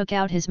 took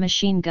out his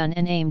machine gun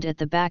and aimed at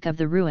the back of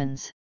the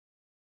ruins.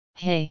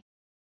 Hey!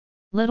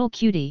 Little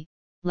cutie,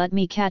 let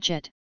me catch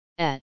it,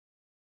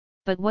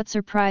 But what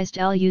surprised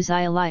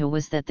Luzia Liu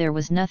was that there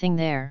was nothing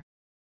there.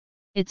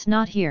 It's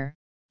not here,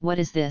 what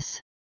is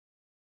this?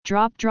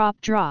 Drop drop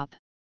drop!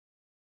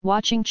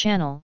 Watching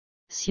channel,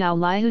 Xiao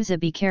Liuzi,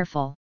 be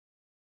careful.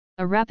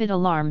 A rapid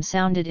alarm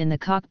sounded in the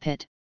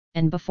cockpit,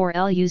 and before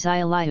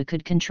Luzia Liu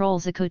could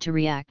control Zuko to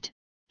react,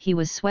 he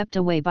was swept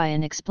away by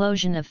an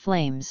explosion of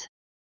flames.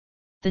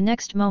 The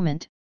next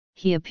moment,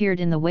 he appeared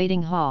in the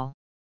waiting hall.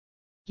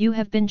 You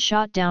have been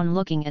shot down.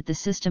 Looking at the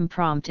system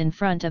prompt in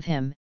front of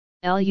him,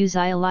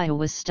 Luzia Liu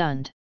was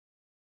stunned.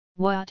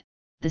 What,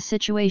 the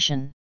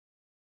situation?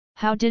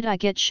 How did I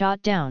get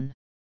shot down?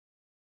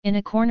 In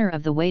a corner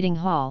of the waiting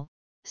hall,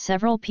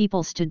 several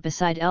people stood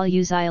beside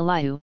Luzia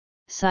Liu,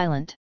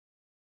 silent.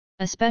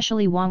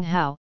 Especially Wang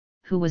Hao,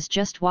 who was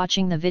just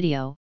watching the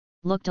video,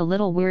 looked a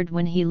little weird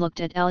when he looked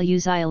at Liu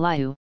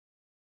Xiaoliu.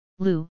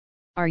 Lu,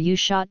 are you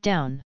shot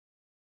down?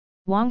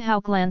 Wang Hao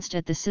glanced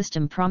at the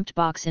system prompt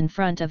box in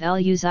front of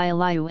Liu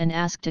Xiaoliu and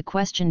asked a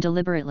question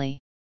deliberately.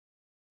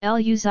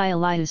 Liu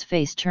Xiaoliu's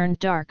face turned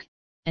dark,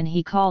 and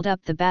he called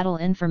up the battle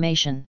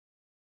information.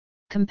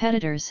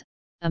 Competitors,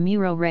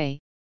 Amuro Ray,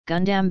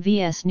 Gundam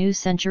vs New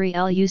Century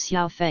Liu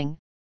Xiaofeng,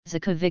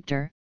 Zico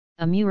Victor,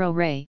 Amuro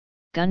Ray,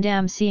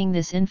 Gundam. Seeing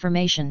this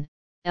information,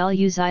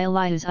 Liu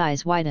Xiaoliu's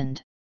eyes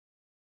widened.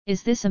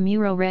 Is this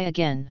Amuro Ray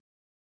again?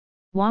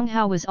 Wang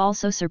Hao was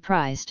also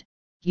surprised.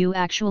 You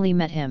actually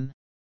met him.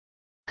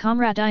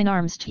 Comrade in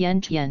Arms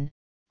Tian Tian,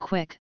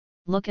 quick,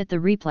 look at the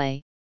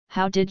replay.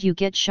 How did you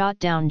get shot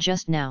down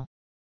just now?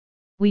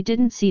 We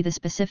didn't see the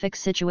specific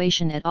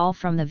situation at all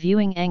from the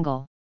viewing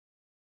angle.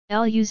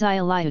 Liu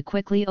Xiaoliu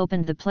quickly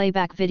opened the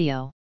playback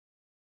video.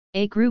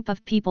 A group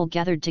of people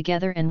gathered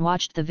together and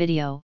watched the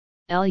video.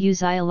 Liu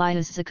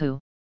Xiaoliu's Zico.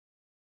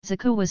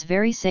 Zico was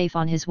very safe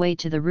on his way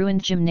to the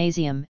ruined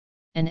gymnasium,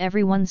 and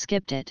everyone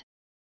skipped it.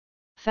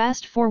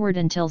 Fast forward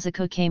until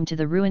Zico came to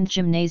the ruined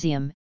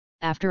gymnasium,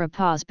 after a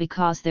pause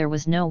because there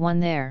was no one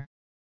there.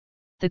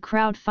 The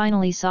crowd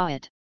finally saw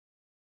it.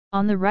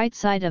 On the right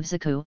side of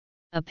Zico,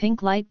 a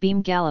pink light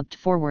beam galloped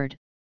forward,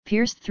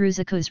 pierced through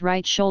Zico's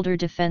right shoulder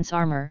defense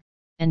armor,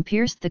 and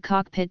pierced the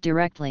cockpit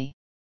directly.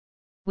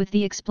 With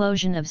the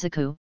explosion of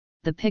Zico,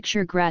 the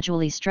picture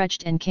gradually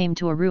stretched and came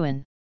to a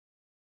ruin.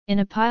 In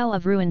a pile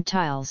of ruined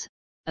tiles,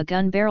 a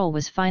gun barrel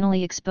was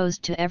finally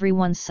exposed to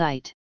everyone's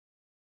sight.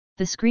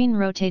 The screen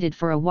rotated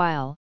for a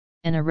while,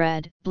 and a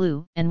red,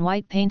 blue, and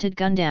white painted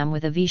Gundam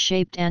with a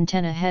V-shaped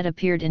antenna head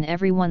appeared in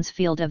everyone's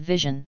field of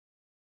vision.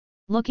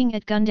 Looking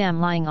at Gundam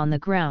lying on the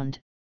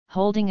ground,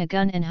 holding a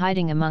gun and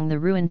hiding among the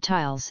ruined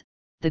tiles,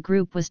 the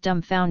group was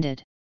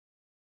dumbfounded.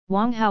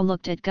 Wang Hao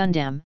looked at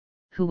Gundam,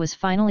 who was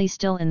finally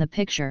still in the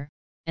picture,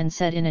 and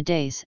said in a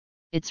daze,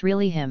 "It's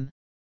really him."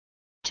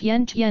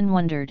 Tian Tian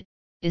wondered,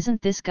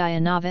 isn't this guy a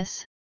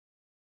novice?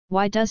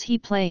 Why does he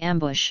play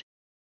ambush?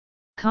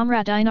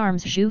 Comrade in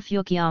Arms Zhu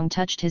Fuqiang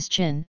touched his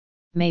chin,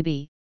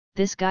 maybe,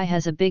 this guy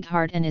has a big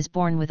heart and is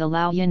born with a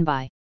Lao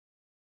Yinbai.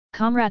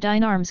 Comrade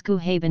in Arms Gu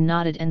Haben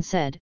nodded and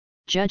said,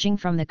 judging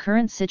from the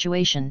current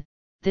situation,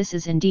 this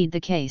is indeed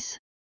the case.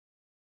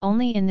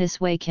 Only in this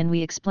way can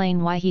we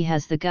explain why he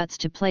has the guts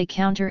to play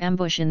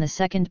counter-ambush in the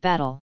second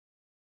battle.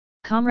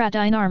 Comrade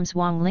in Arms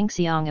Wang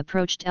Lingxiang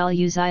approached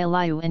Liu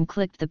Xiaoliu and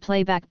clicked the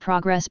playback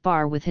progress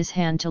bar with his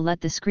hand to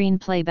let the screen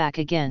play back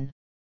again.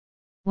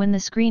 When the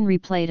screen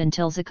replayed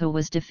until Zico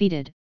was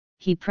defeated,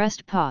 he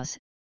pressed pause,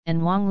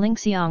 and Wang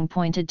Lingxiang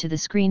pointed to the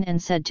screen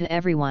and said to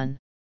everyone,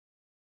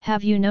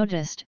 "Have you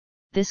noticed,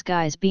 this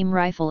guy's beam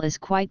rifle is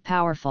quite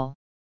powerful.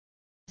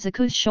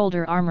 Zico's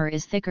shoulder armor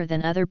is thicker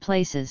than other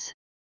places.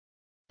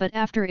 But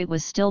after it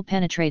was still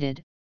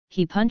penetrated,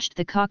 he punched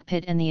the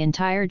cockpit and the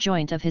entire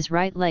joint of his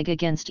right leg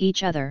against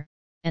each other,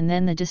 and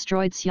then the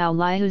destroyed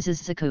Xiaoliu's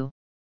Zico."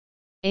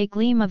 A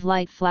gleam of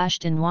light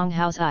flashed in Wang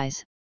Hao's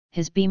eyes.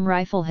 His beam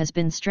rifle has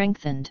been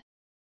strengthened.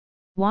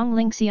 Wang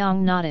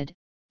Lingxiang nodded,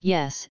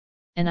 yes,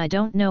 and I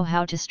don't know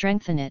how to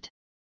strengthen it.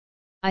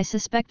 I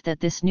suspect that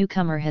this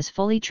newcomer has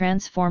fully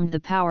transformed the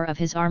power of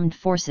his armed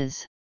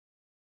forces.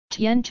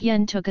 Tian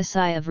Tian took a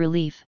sigh of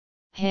relief,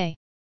 hey.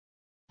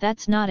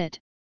 That's not it,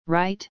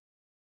 right?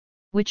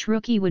 Which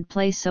rookie would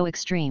play so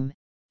extreme,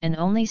 and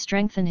only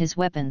strengthen his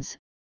weapons,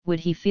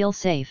 would he feel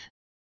safe?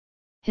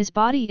 His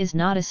body is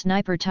not a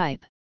sniper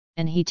type,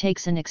 and he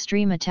takes an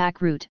extreme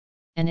attack route,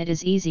 and it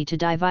is easy to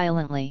die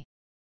violently.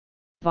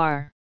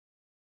 Var.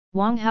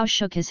 Wang Hao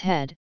shook his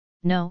head,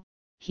 no,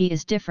 he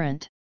is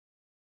different.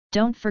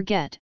 Don't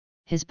forget,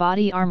 his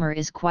body armor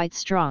is quite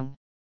strong.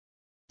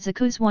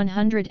 Zico's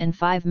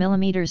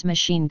 105mm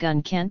machine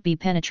gun can't be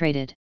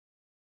penetrated.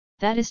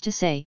 That is to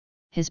say,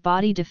 his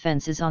body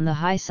defense is on the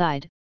high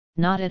side,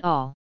 not at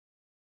all.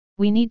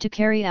 We need to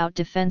carry out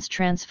defense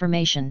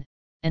transformation,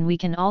 and we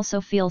can also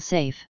feel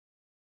safe.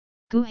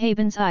 Gu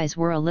Haben's eyes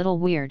were a little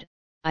weird.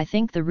 I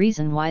think the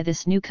reason why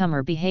this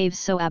newcomer behaves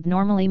so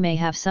abnormally may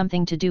have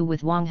something to do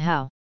with Wang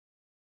Hao.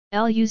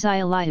 Liu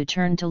Xiaoliu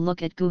turned to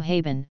look at Gu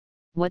Haben,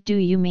 what do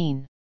you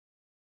mean?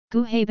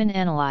 Gu Haben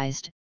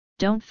analyzed,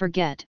 don't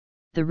forget,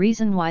 the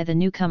reason why the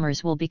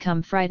newcomers will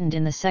become frightened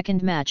in the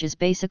second match is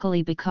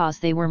basically because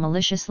they were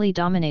maliciously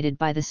dominated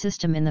by the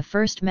system in the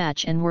first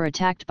match and were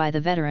attacked by the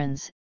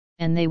veterans,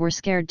 and they were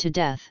scared to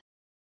death.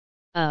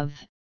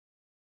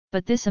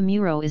 But this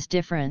Amuro is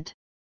different.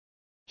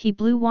 He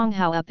blew Wang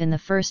Hao up in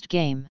the first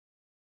game.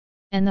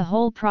 And the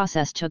whole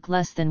process took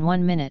less than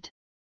 1 minute.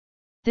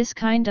 This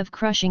kind of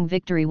crushing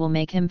victory will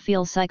make him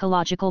feel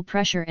psychological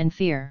pressure and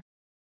fear.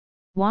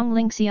 Wang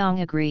Lingxiang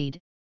agreed,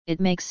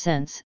 it makes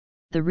sense.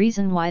 The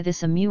reason why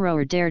this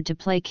Amuro dared to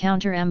play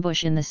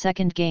counter-ambush in the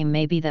second game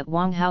may be that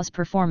Wang Hao's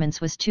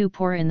performance was too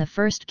poor in the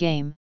first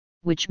game,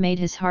 which made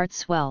his heart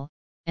swell,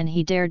 and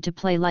he dared to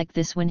play like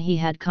this when he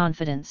had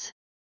confidence.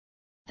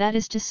 That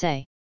is to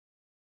say,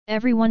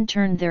 everyone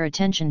turned their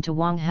attention to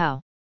Wang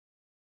Hao.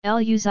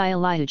 Lu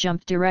Xiaoliu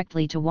jumped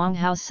directly to Wang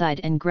Hao's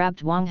side and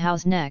grabbed Wang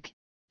Hao's neck.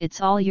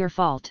 It's all your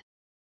fault.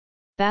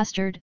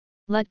 Bastard,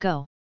 let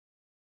go.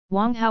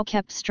 Wang Hao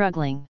kept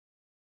struggling.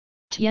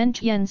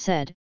 Tian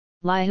said,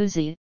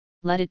 Liuzi,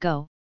 let it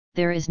go,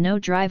 there is no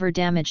driver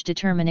damage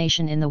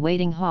determination in the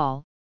waiting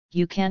hall,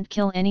 you can't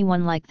kill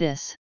anyone like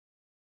this.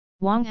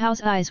 Wang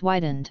Hao's eyes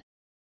widened.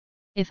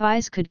 If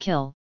eyes could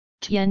kill,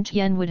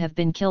 Tian would have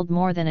been killed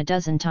more than a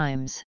dozen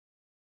times.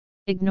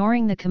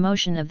 Ignoring the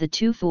commotion of the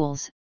two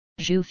fools,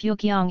 Zhu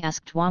Fuqiang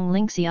asked Wang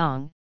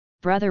Lingxiang,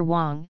 Brother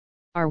Wang,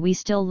 are we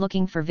still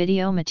looking for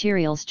video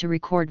materials to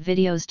record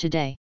videos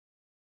today?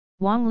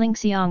 Wang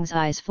Lingxiang's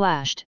eyes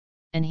flashed,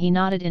 and he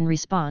nodded in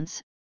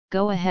response,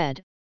 go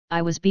ahead,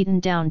 I was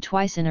beaten down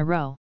twice in a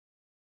row.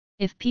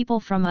 If people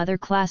from other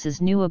classes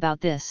knew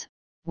about this,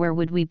 where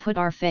would we put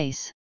our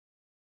face?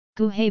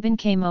 Gu Haibin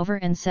came over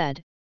and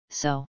said,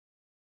 so.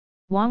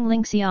 Wang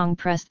Lingxiang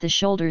pressed the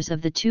shoulders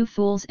of the two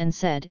fools and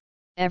said,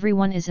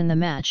 everyone is in the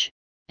match,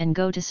 and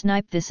go to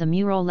snipe this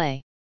Immortal.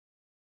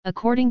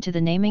 According to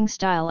the naming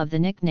style of the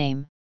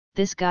nickname,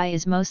 this guy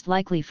is most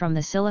likely from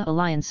the Silla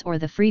Alliance or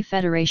the Free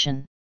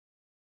Federation.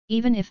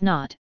 Even if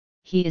not,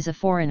 he is a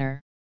foreigner.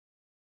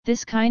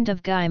 This kind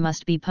of guy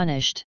must be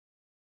punished.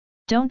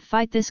 Don't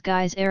fight this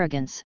guy's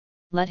arrogance,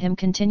 let him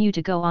continue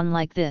to go on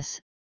like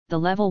this, the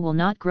level will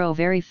not grow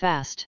very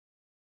fast.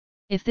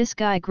 If this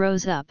guy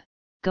grows up,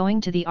 going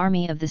to the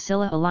army of the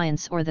Silla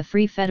Alliance or the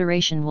Free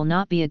Federation will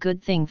not be a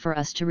good thing for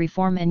us to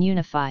reform and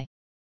unify.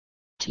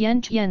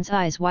 Tian's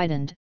eyes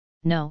widened,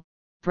 no,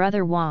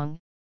 Brother Wang,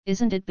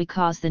 isn't it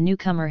because the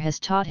newcomer has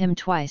taught him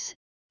twice,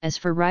 as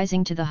for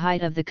rising to the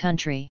height of the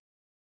country?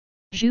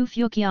 Zhu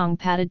Fuqiang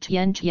patted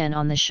Tian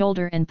on the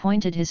shoulder and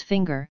pointed his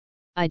finger,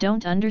 I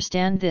don't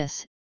understand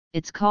this,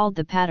 it's called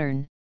the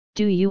pattern,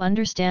 do you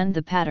understand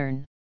the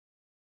pattern?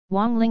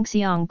 Wang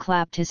Lingxiang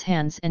clapped his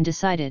hands and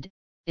decided,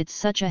 it's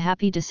such a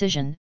happy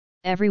decision,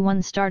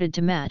 everyone started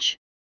to match,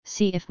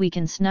 see if we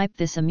can snipe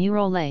this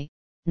Immortal,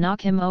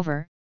 knock him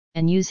over,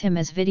 and use him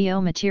as video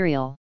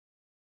material.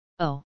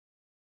 Oh!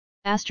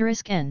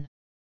 N.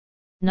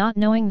 Not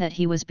knowing that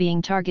he was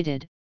being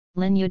targeted,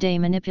 Lin Yudai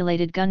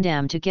manipulated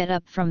Gundam to get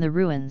up from the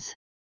ruins.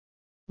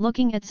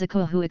 Looking at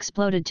Zuko who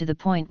exploded to the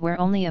point where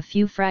only a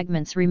few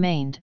fragments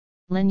remained,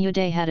 Lin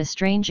Yudai had a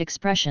strange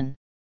expression.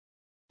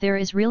 There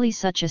is really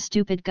such a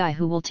stupid guy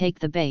who will take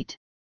the bait.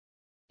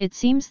 It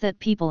seems that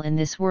people in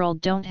this world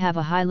don't have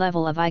a high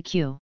level of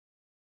IQ.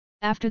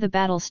 After the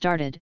battle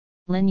started,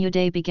 Lin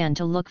Yudai began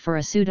to look for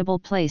a suitable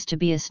place to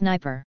be a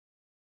sniper.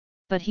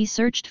 But he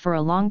searched for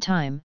a long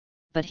time,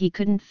 but he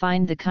couldn't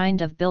find the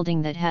kind of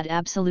building that had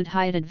absolute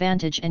height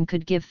advantage and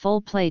could give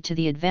full play to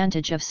the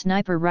advantage of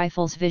sniper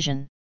rifle's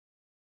vision.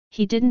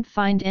 He didn't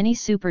find any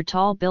super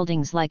tall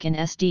buildings like an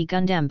SD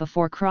Gundam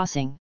before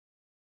crossing.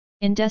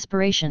 In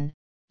desperation,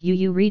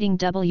 reading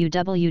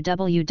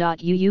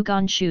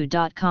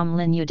www.yuyuganshu.com,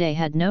 Lin Yudai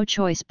had no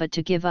choice but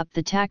to give up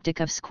the tactic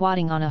of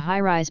squatting on a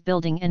high-rise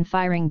building and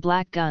firing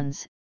black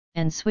guns,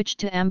 and switch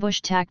to ambush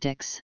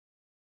tactics.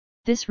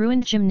 This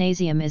ruined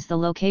gymnasium is the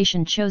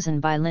location chosen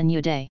by Lin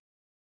Yudai.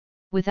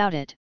 Without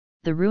it,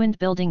 the ruined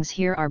buildings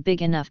here are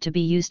big enough to be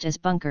used as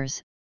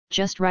bunkers,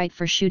 just right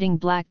for shooting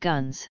black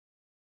guns.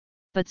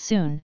 But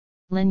soon,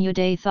 Lin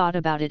Yudai thought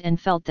about it and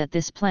felt that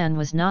this plan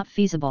was not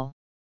feasible.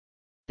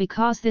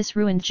 Because this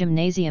ruined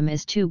gymnasium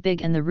is too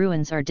big and the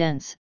ruins are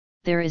dense,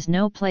 there is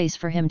no place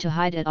for him to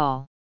hide at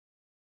all.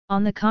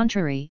 On the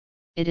contrary,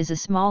 it is a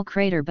small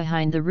crater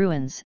behind the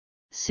ruins,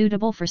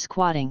 suitable for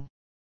squatting.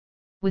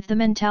 With the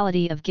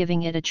mentality of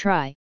giving it a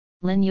try,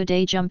 Lin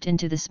Yudai jumped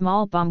into the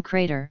small bomb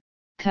crater,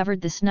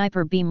 covered the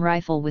sniper beam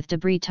rifle with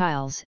debris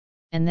tiles,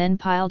 and then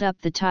piled up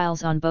the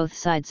tiles on both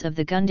sides of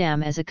the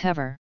Gundam as a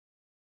cover.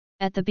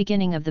 At the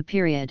beginning of the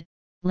period,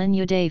 Lin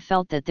Yudai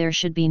felt that there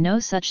should be no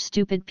such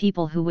stupid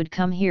people who would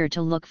come here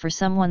to look for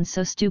someone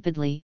so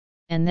stupidly,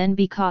 and then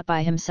be caught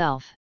by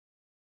himself.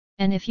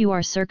 And if you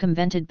are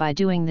circumvented by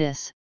doing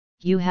this,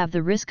 you have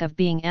the risk of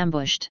being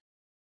ambushed.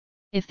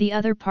 If the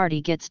other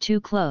party gets too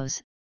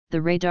close,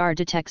 the radar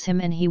detects him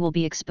and he will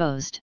be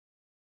exposed.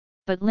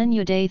 But Lin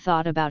Yudai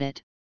thought about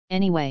it.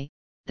 Anyway,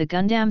 the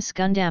Gundam's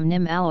Gundam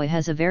Nim alloy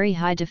has a very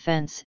high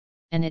defense,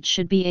 and it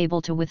should be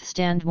able to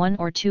withstand 1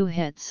 or 2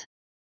 hits.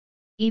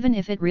 Even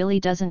if it really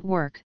doesn't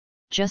work,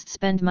 just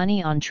spend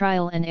money on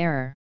trial and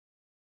error.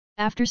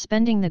 After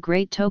spending the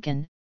great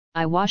token,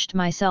 I washed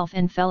myself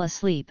and fell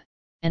asleep,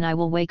 and I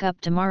will wake up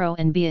tomorrow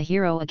and be a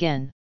hero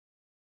again.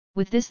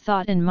 With this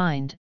thought in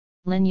mind,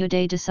 Lin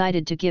Yudai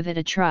decided to give it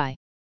a try.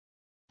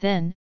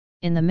 Then,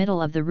 in the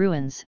middle of the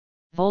ruins,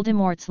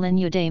 Voldemort's Lin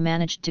Yudai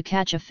managed to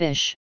catch a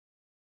fish.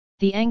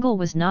 The angle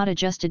was not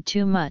adjusted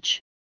too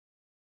much.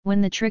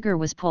 When the trigger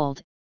was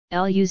pulled, Lu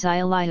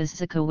Xiaoliu's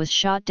Zuko was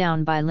shot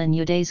down by Lin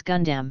Yudai's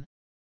Gundam.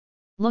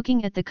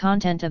 Looking at the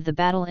content of the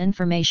battle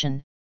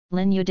information,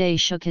 Lin Yudai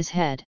shook his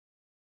head.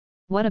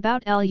 What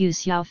about Lu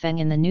Xiaofeng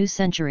in the new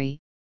century?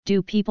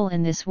 Do people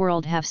in this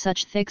world have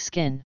such thick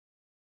skin?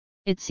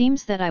 It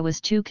seems that I was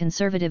too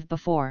conservative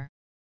before.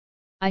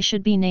 I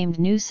should be named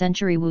New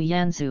Century Wu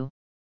Yanzu.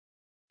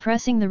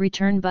 Pressing the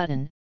return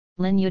button,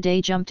 Lin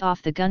Yude jumped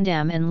off the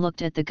Gundam and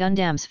looked at the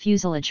Gundam's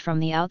fuselage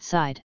from the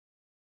outside.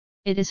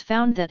 It is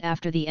found that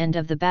after the end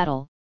of the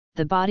battle,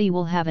 the body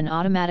will have an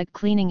automatic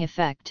cleaning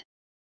effect.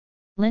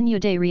 Lin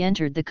Yude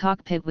re-entered the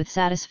cockpit with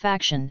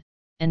satisfaction,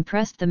 and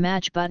pressed the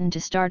match button to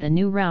start a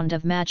new round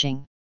of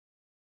matching.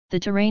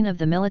 The terrain of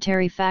the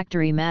military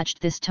factory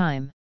matched this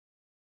time.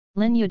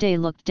 Lin Yude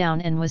looked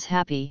down and was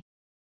happy.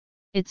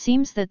 It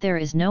seems that there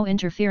is no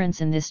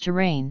interference in this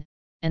terrain,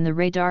 and the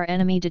radar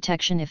enemy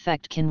detection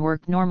effect can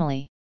work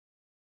normally.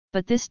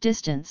 But this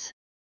distance.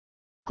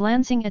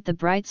 Glancing at the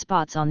bright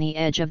spots on the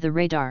edge of the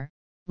radar,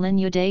 Lin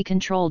Yude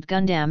controlled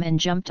Gundam and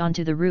jumped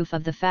onto the roof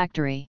of the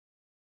factory.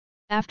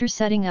 After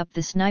setting up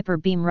the sniper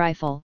beam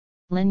rifle,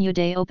 Lin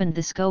Yude opened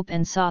the scope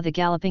and saw the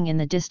galloping in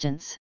the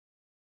distance.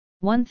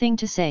 One thing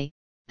to say,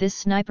 this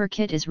sniper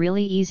kit is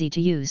really easy to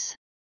use.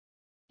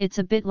 It's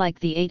a bit like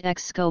the 8x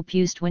scope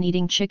used when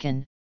eating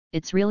chicken,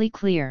 it's really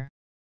clear.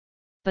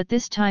 But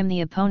this time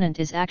the opponent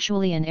is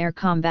actually an air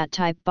combat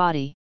type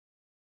body.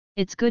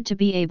 It's good to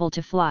be able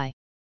to fly.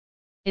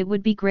 It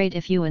would be great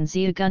if you and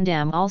Zia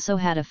Gundam also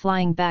had a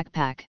flying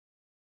backpack.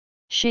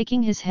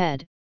 Shaking his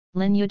head,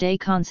 Lin Yude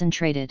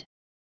concentrated.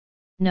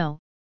 No,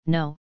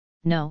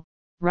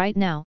 right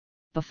now,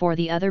 before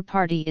the other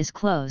party is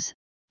close,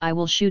 I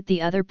will shoot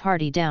the other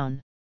party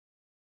down.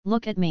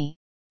 Look at me,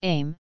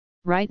 aim,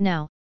 right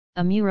now,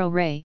 Amuro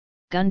Ray,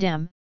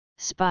 Gundam,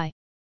 spy.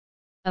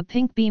 A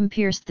pink beam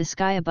pierced the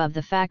sky above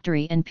the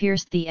factory and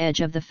pierced the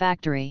edge of the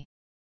factory.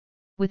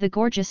 With a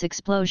gorgeous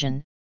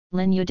explosion,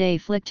 Lin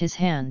Yude flicked his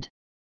hand.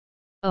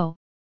 Oh,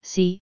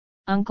 see,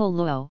 Uncle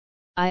Luo,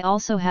 I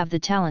also have the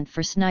talent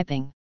for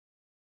sniping.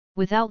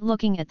 Without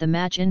looking at the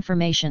match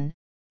information,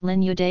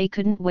 Lin Yude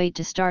couldn't wait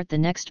to start the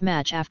next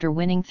match after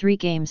winning 3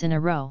 games in a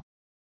row.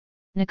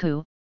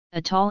 Naku,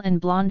 a tall and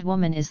blonde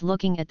woman is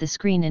looking at the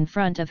screen in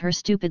front of her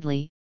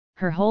stupidly,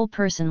 her whole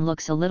person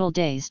looks a little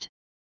dazed.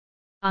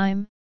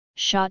 I'm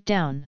shot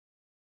down.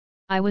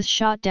 I was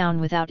shot down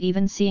without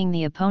even seeing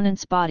the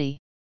opponent's body.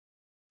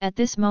 At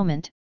this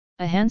moment,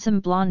 a handsome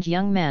blonde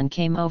young man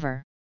came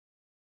over.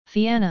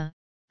 Fianna,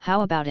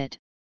 how about it?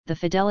 The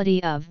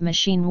fidelity of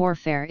machine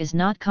warfare is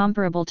not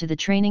comparable to the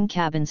training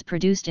cabins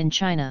produced in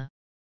China.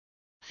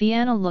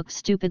 Fianna looked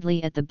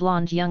stupidly at the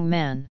blonde young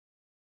man.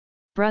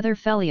 Brother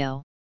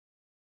Felio.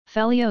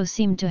 Felio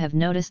seemed to have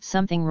noticed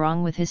something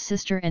wrong with his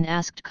sister and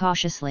asked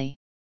cautiously.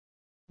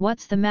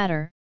 What's the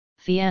matter,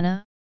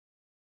 Fianna?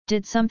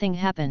 Did something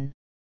happen?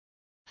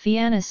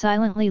 Fianna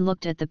silently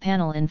looked at the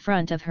panel in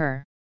front of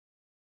her.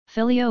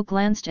 Felio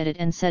glanced at it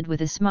and said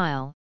with a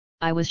smile,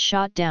 I was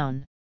shot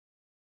down.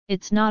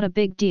 It's not a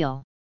big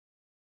deal.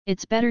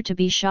 It's better to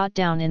be shot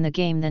down in the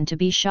game than to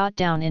be shot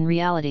down in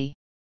reality.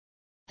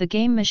 The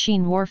game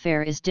machine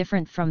warfare is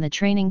different from the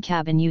training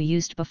cabin you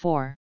used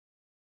before.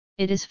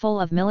 It is full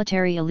of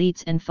military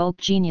elites and folk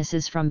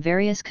geniuses from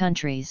various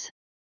countries.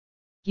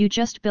 You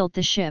just built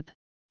the ship,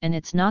 and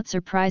it's not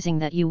surprising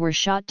that you were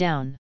shot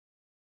down.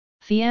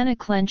 Fianna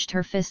clenched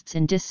her fists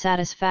in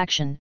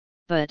dissatisfaction,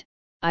 but,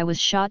 I was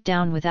shot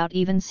down without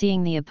even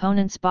seeing the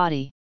opponent's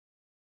body.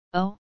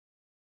 Oh?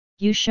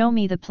 You show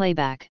me the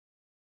playback.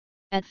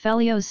 At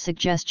Felio's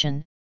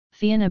suggestion,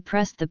 Fianna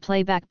pressed the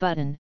playback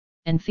button,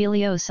 and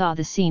Felio saw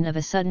the scene of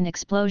a sudden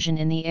explosion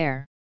in the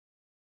air.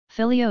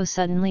 Felio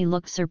suddenly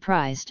looked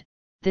surprised.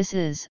 This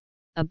is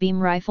a beam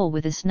rifle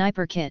with a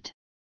sniper kit.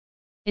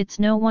 It's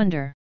no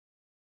wonder.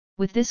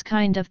 With this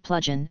kind of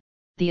plug-in,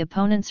 the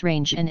opponent's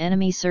range and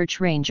enemy search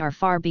range are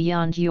far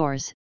beyond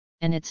yours,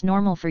 and it's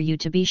normal for you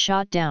to be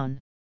shot down.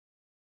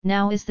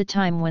 Now is the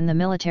time when the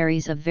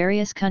militaries of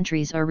various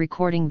countries are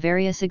recording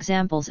various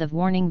examples of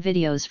warning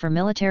videos for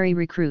military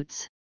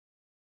recruits.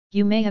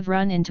 You may have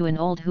run into an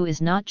old who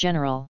is not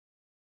general.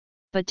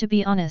 But to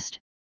be honest,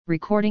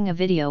 recording a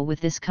video with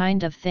this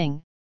kind of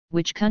thing,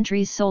 which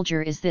country's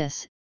soldier is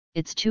this,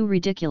 it's too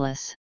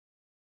ridiculous.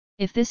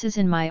 If this is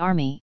in my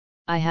army,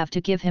 I have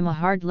to give him a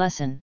hard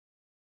lesson.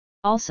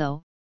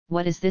 Also,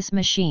 what is this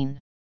machine?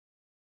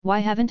 Why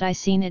haven't I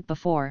seen it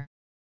before?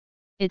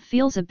 It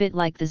feels a bit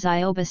like the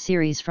Zioba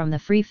series from the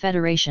Free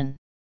Federation.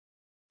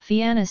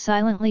 Fianna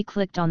silently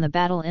clicked on the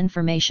battle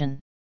information.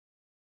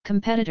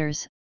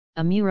 Competitors,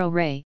 Amuro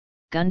Ray,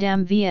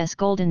 Gundam vs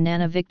Golden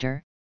Nana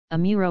Victor,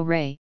 Amuro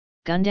Ray,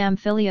 Gundam.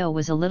 Filio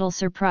was a little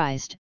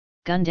surprised.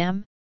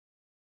 Gundam?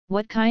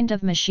 What kind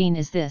of machine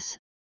is this?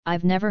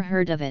 I've never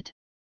heard of it.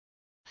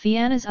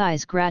 Fianna's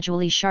eyes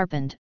gradually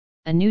sharpened,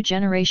 a new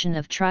generation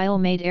of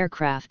trial-made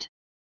aircraft.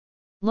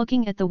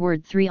 Looking at the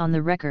word 3 on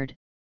the record,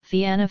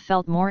 Fianna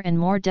felt more and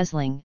more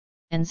dazzling,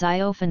 and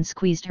Xiofan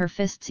squeezed her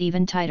fists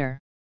even tighter.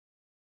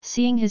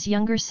 Seeing his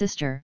younger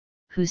sister,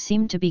 who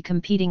seemed to be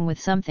competing with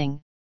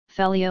something,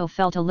 Felio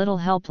felt a little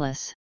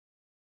helpless.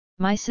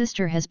 My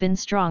sister has been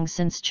strong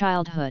since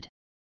childhood.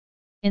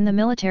 In the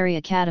military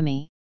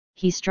academy,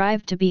 he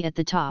strived to be at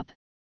the top,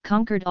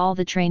 conquered all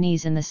the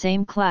trainees in the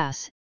same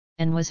class,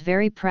 and was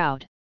very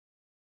proud.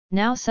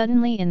 Now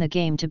suddenly in the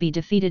game to be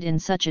defeated in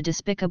such a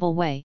despicable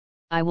way,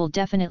 I will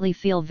definitely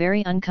feel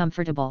very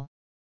uncomfortable.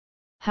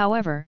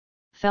 However,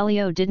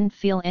 Felio didn't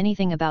feel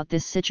anything about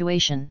this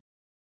situation.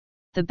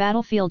 The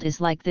battlefield is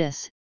like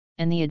this,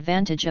 and the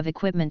advantage of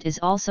equipment is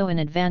also an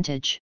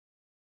advantage.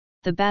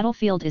 The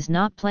battlefield is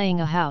not playing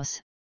a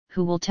house,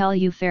 who will tell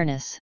you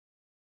fairness?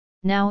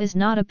 Now is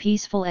not a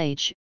peaceful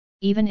age,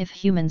 even if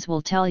humans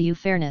will tell you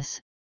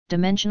fairness,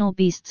 dimensional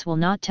beasts will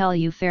not tell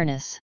you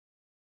fairness.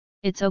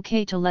 It's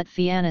okay to let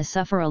Fianna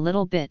suffer a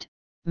little bit,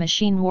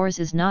 Machine Wars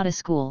is not a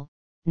school,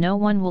 no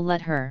one will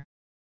let her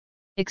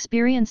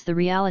experience the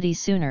reality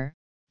sooner,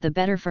 the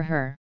better for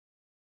her.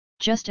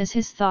 Just as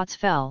his thoughts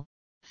fell,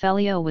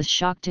 Felio was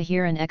shocked to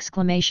hear an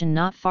exclamation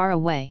not far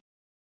away.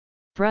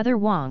 Brother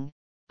Wang,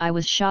 I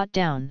was shot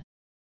down.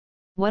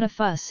 What a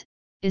fuss,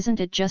 isn't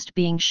it just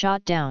being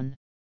shot down?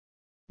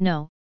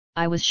 No,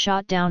 I was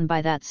shot down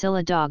by that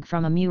Scylla dog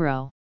from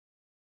Amuro.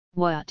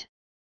 What?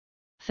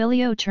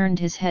 Filio turned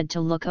his head to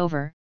look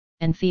over,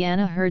 and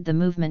Fianna heard the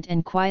movement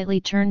and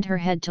quietly turned her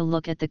head to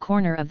look at the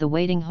corner of the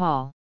waiting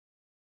hall.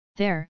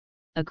 There,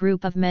 a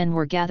group of men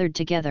were gathered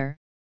together,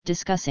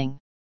 discussing.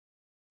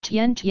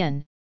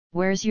 Tian,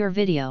 where's your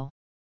video?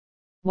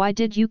 Why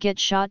did you get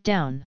shot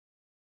down?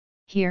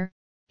 Here.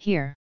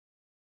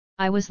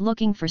 I was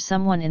looking for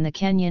someone in the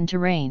canyon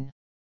terrain.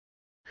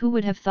 Who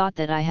would have thought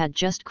that I had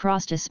just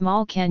crossed a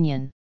small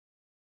canyon?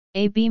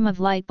 A beam of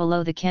light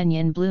below the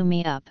canyon blew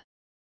me up.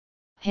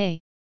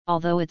 Hey,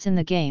 although it's in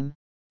the game,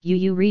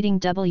 reading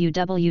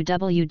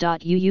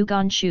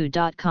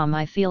www.yuyugonshu.com,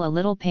 I feel a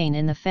little pain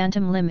in the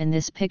phantom limb in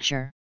this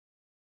picture.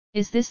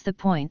 Is this the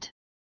point?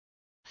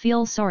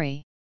 Feel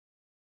sorry.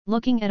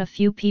 Looking at a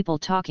few people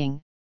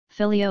talking,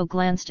 Filio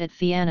glanced at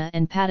Fianna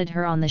and patted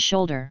her on the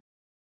shoulder.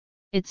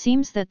 It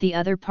seems that the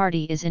other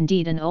party is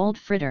indeed an old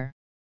fritter.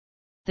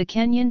 The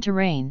canyon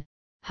terrain,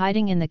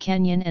 hiding in the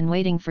canyon and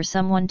waiting for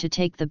someone to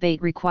take the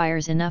bait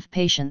requires enough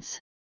patience.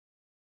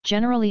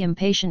 Generally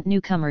impatient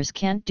newcomers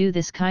can't do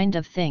this kind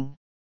of thing.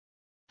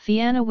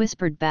 Fianna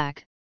whispered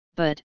back,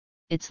 but,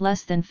 it's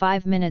less than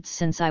 5 minutes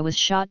since I was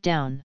shot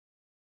down.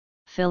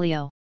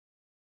 Filio.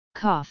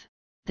 Cough,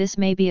 this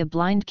may be a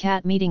blind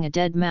cat meeting a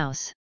dead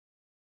mouse.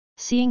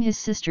 Seeing his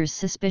sister's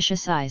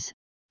suspicious eyes,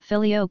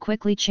 Filio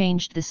quickly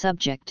changed the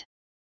subject.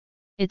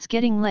 It's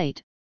getting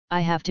late,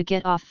 I have to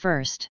get off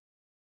first.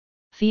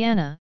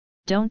 Fianna,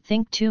 don't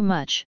think too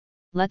much,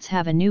 let's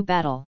have a new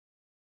battle.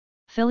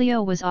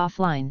 Filio was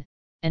offline,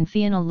 and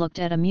Fianna looked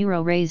at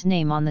Amuro Ray's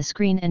name on the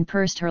screen and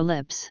pursed her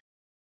lips.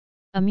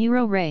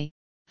 Amuro Ray,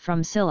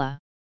 from Scylla.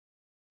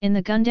 In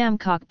the Gundam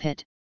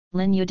cockpit,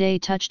 Lin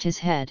Yude touched his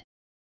head.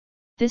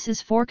 This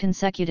is 4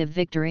 consecutive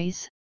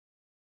victories?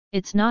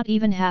 It's not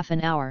even half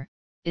an hour,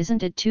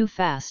 isn't it too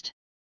fast?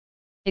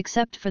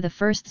 Except for the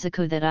first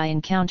Zaku that I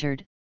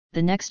encountered,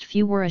 the next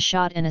few were a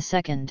shot in a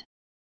second.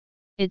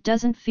 It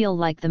doesn't feel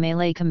like the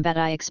melee combat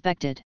I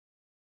expected.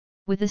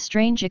 With a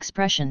strange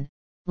expression,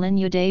 Lin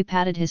Yude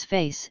patted his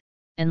face,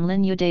 and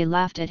Lin Yude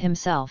laughed at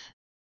himself.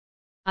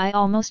 I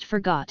almost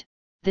forgot,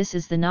 this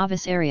is the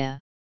novice area,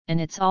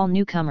 and it's all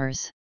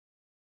newcomers.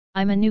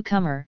 I'm a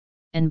newcomer,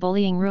 and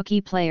bullying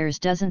rookie players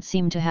doesn't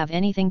seem to have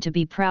anything to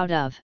be proud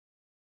of.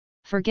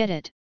 Forget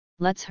it,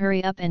 let's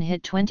hurry up and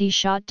hit 20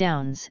 shot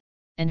downs,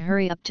 and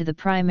hurry up to the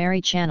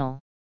primary channel.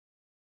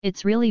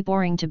 It's really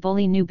boring to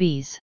bully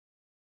newbies.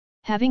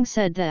 Having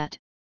said that,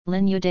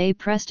 Lin Yude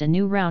pressed a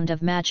new round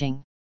of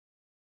matching.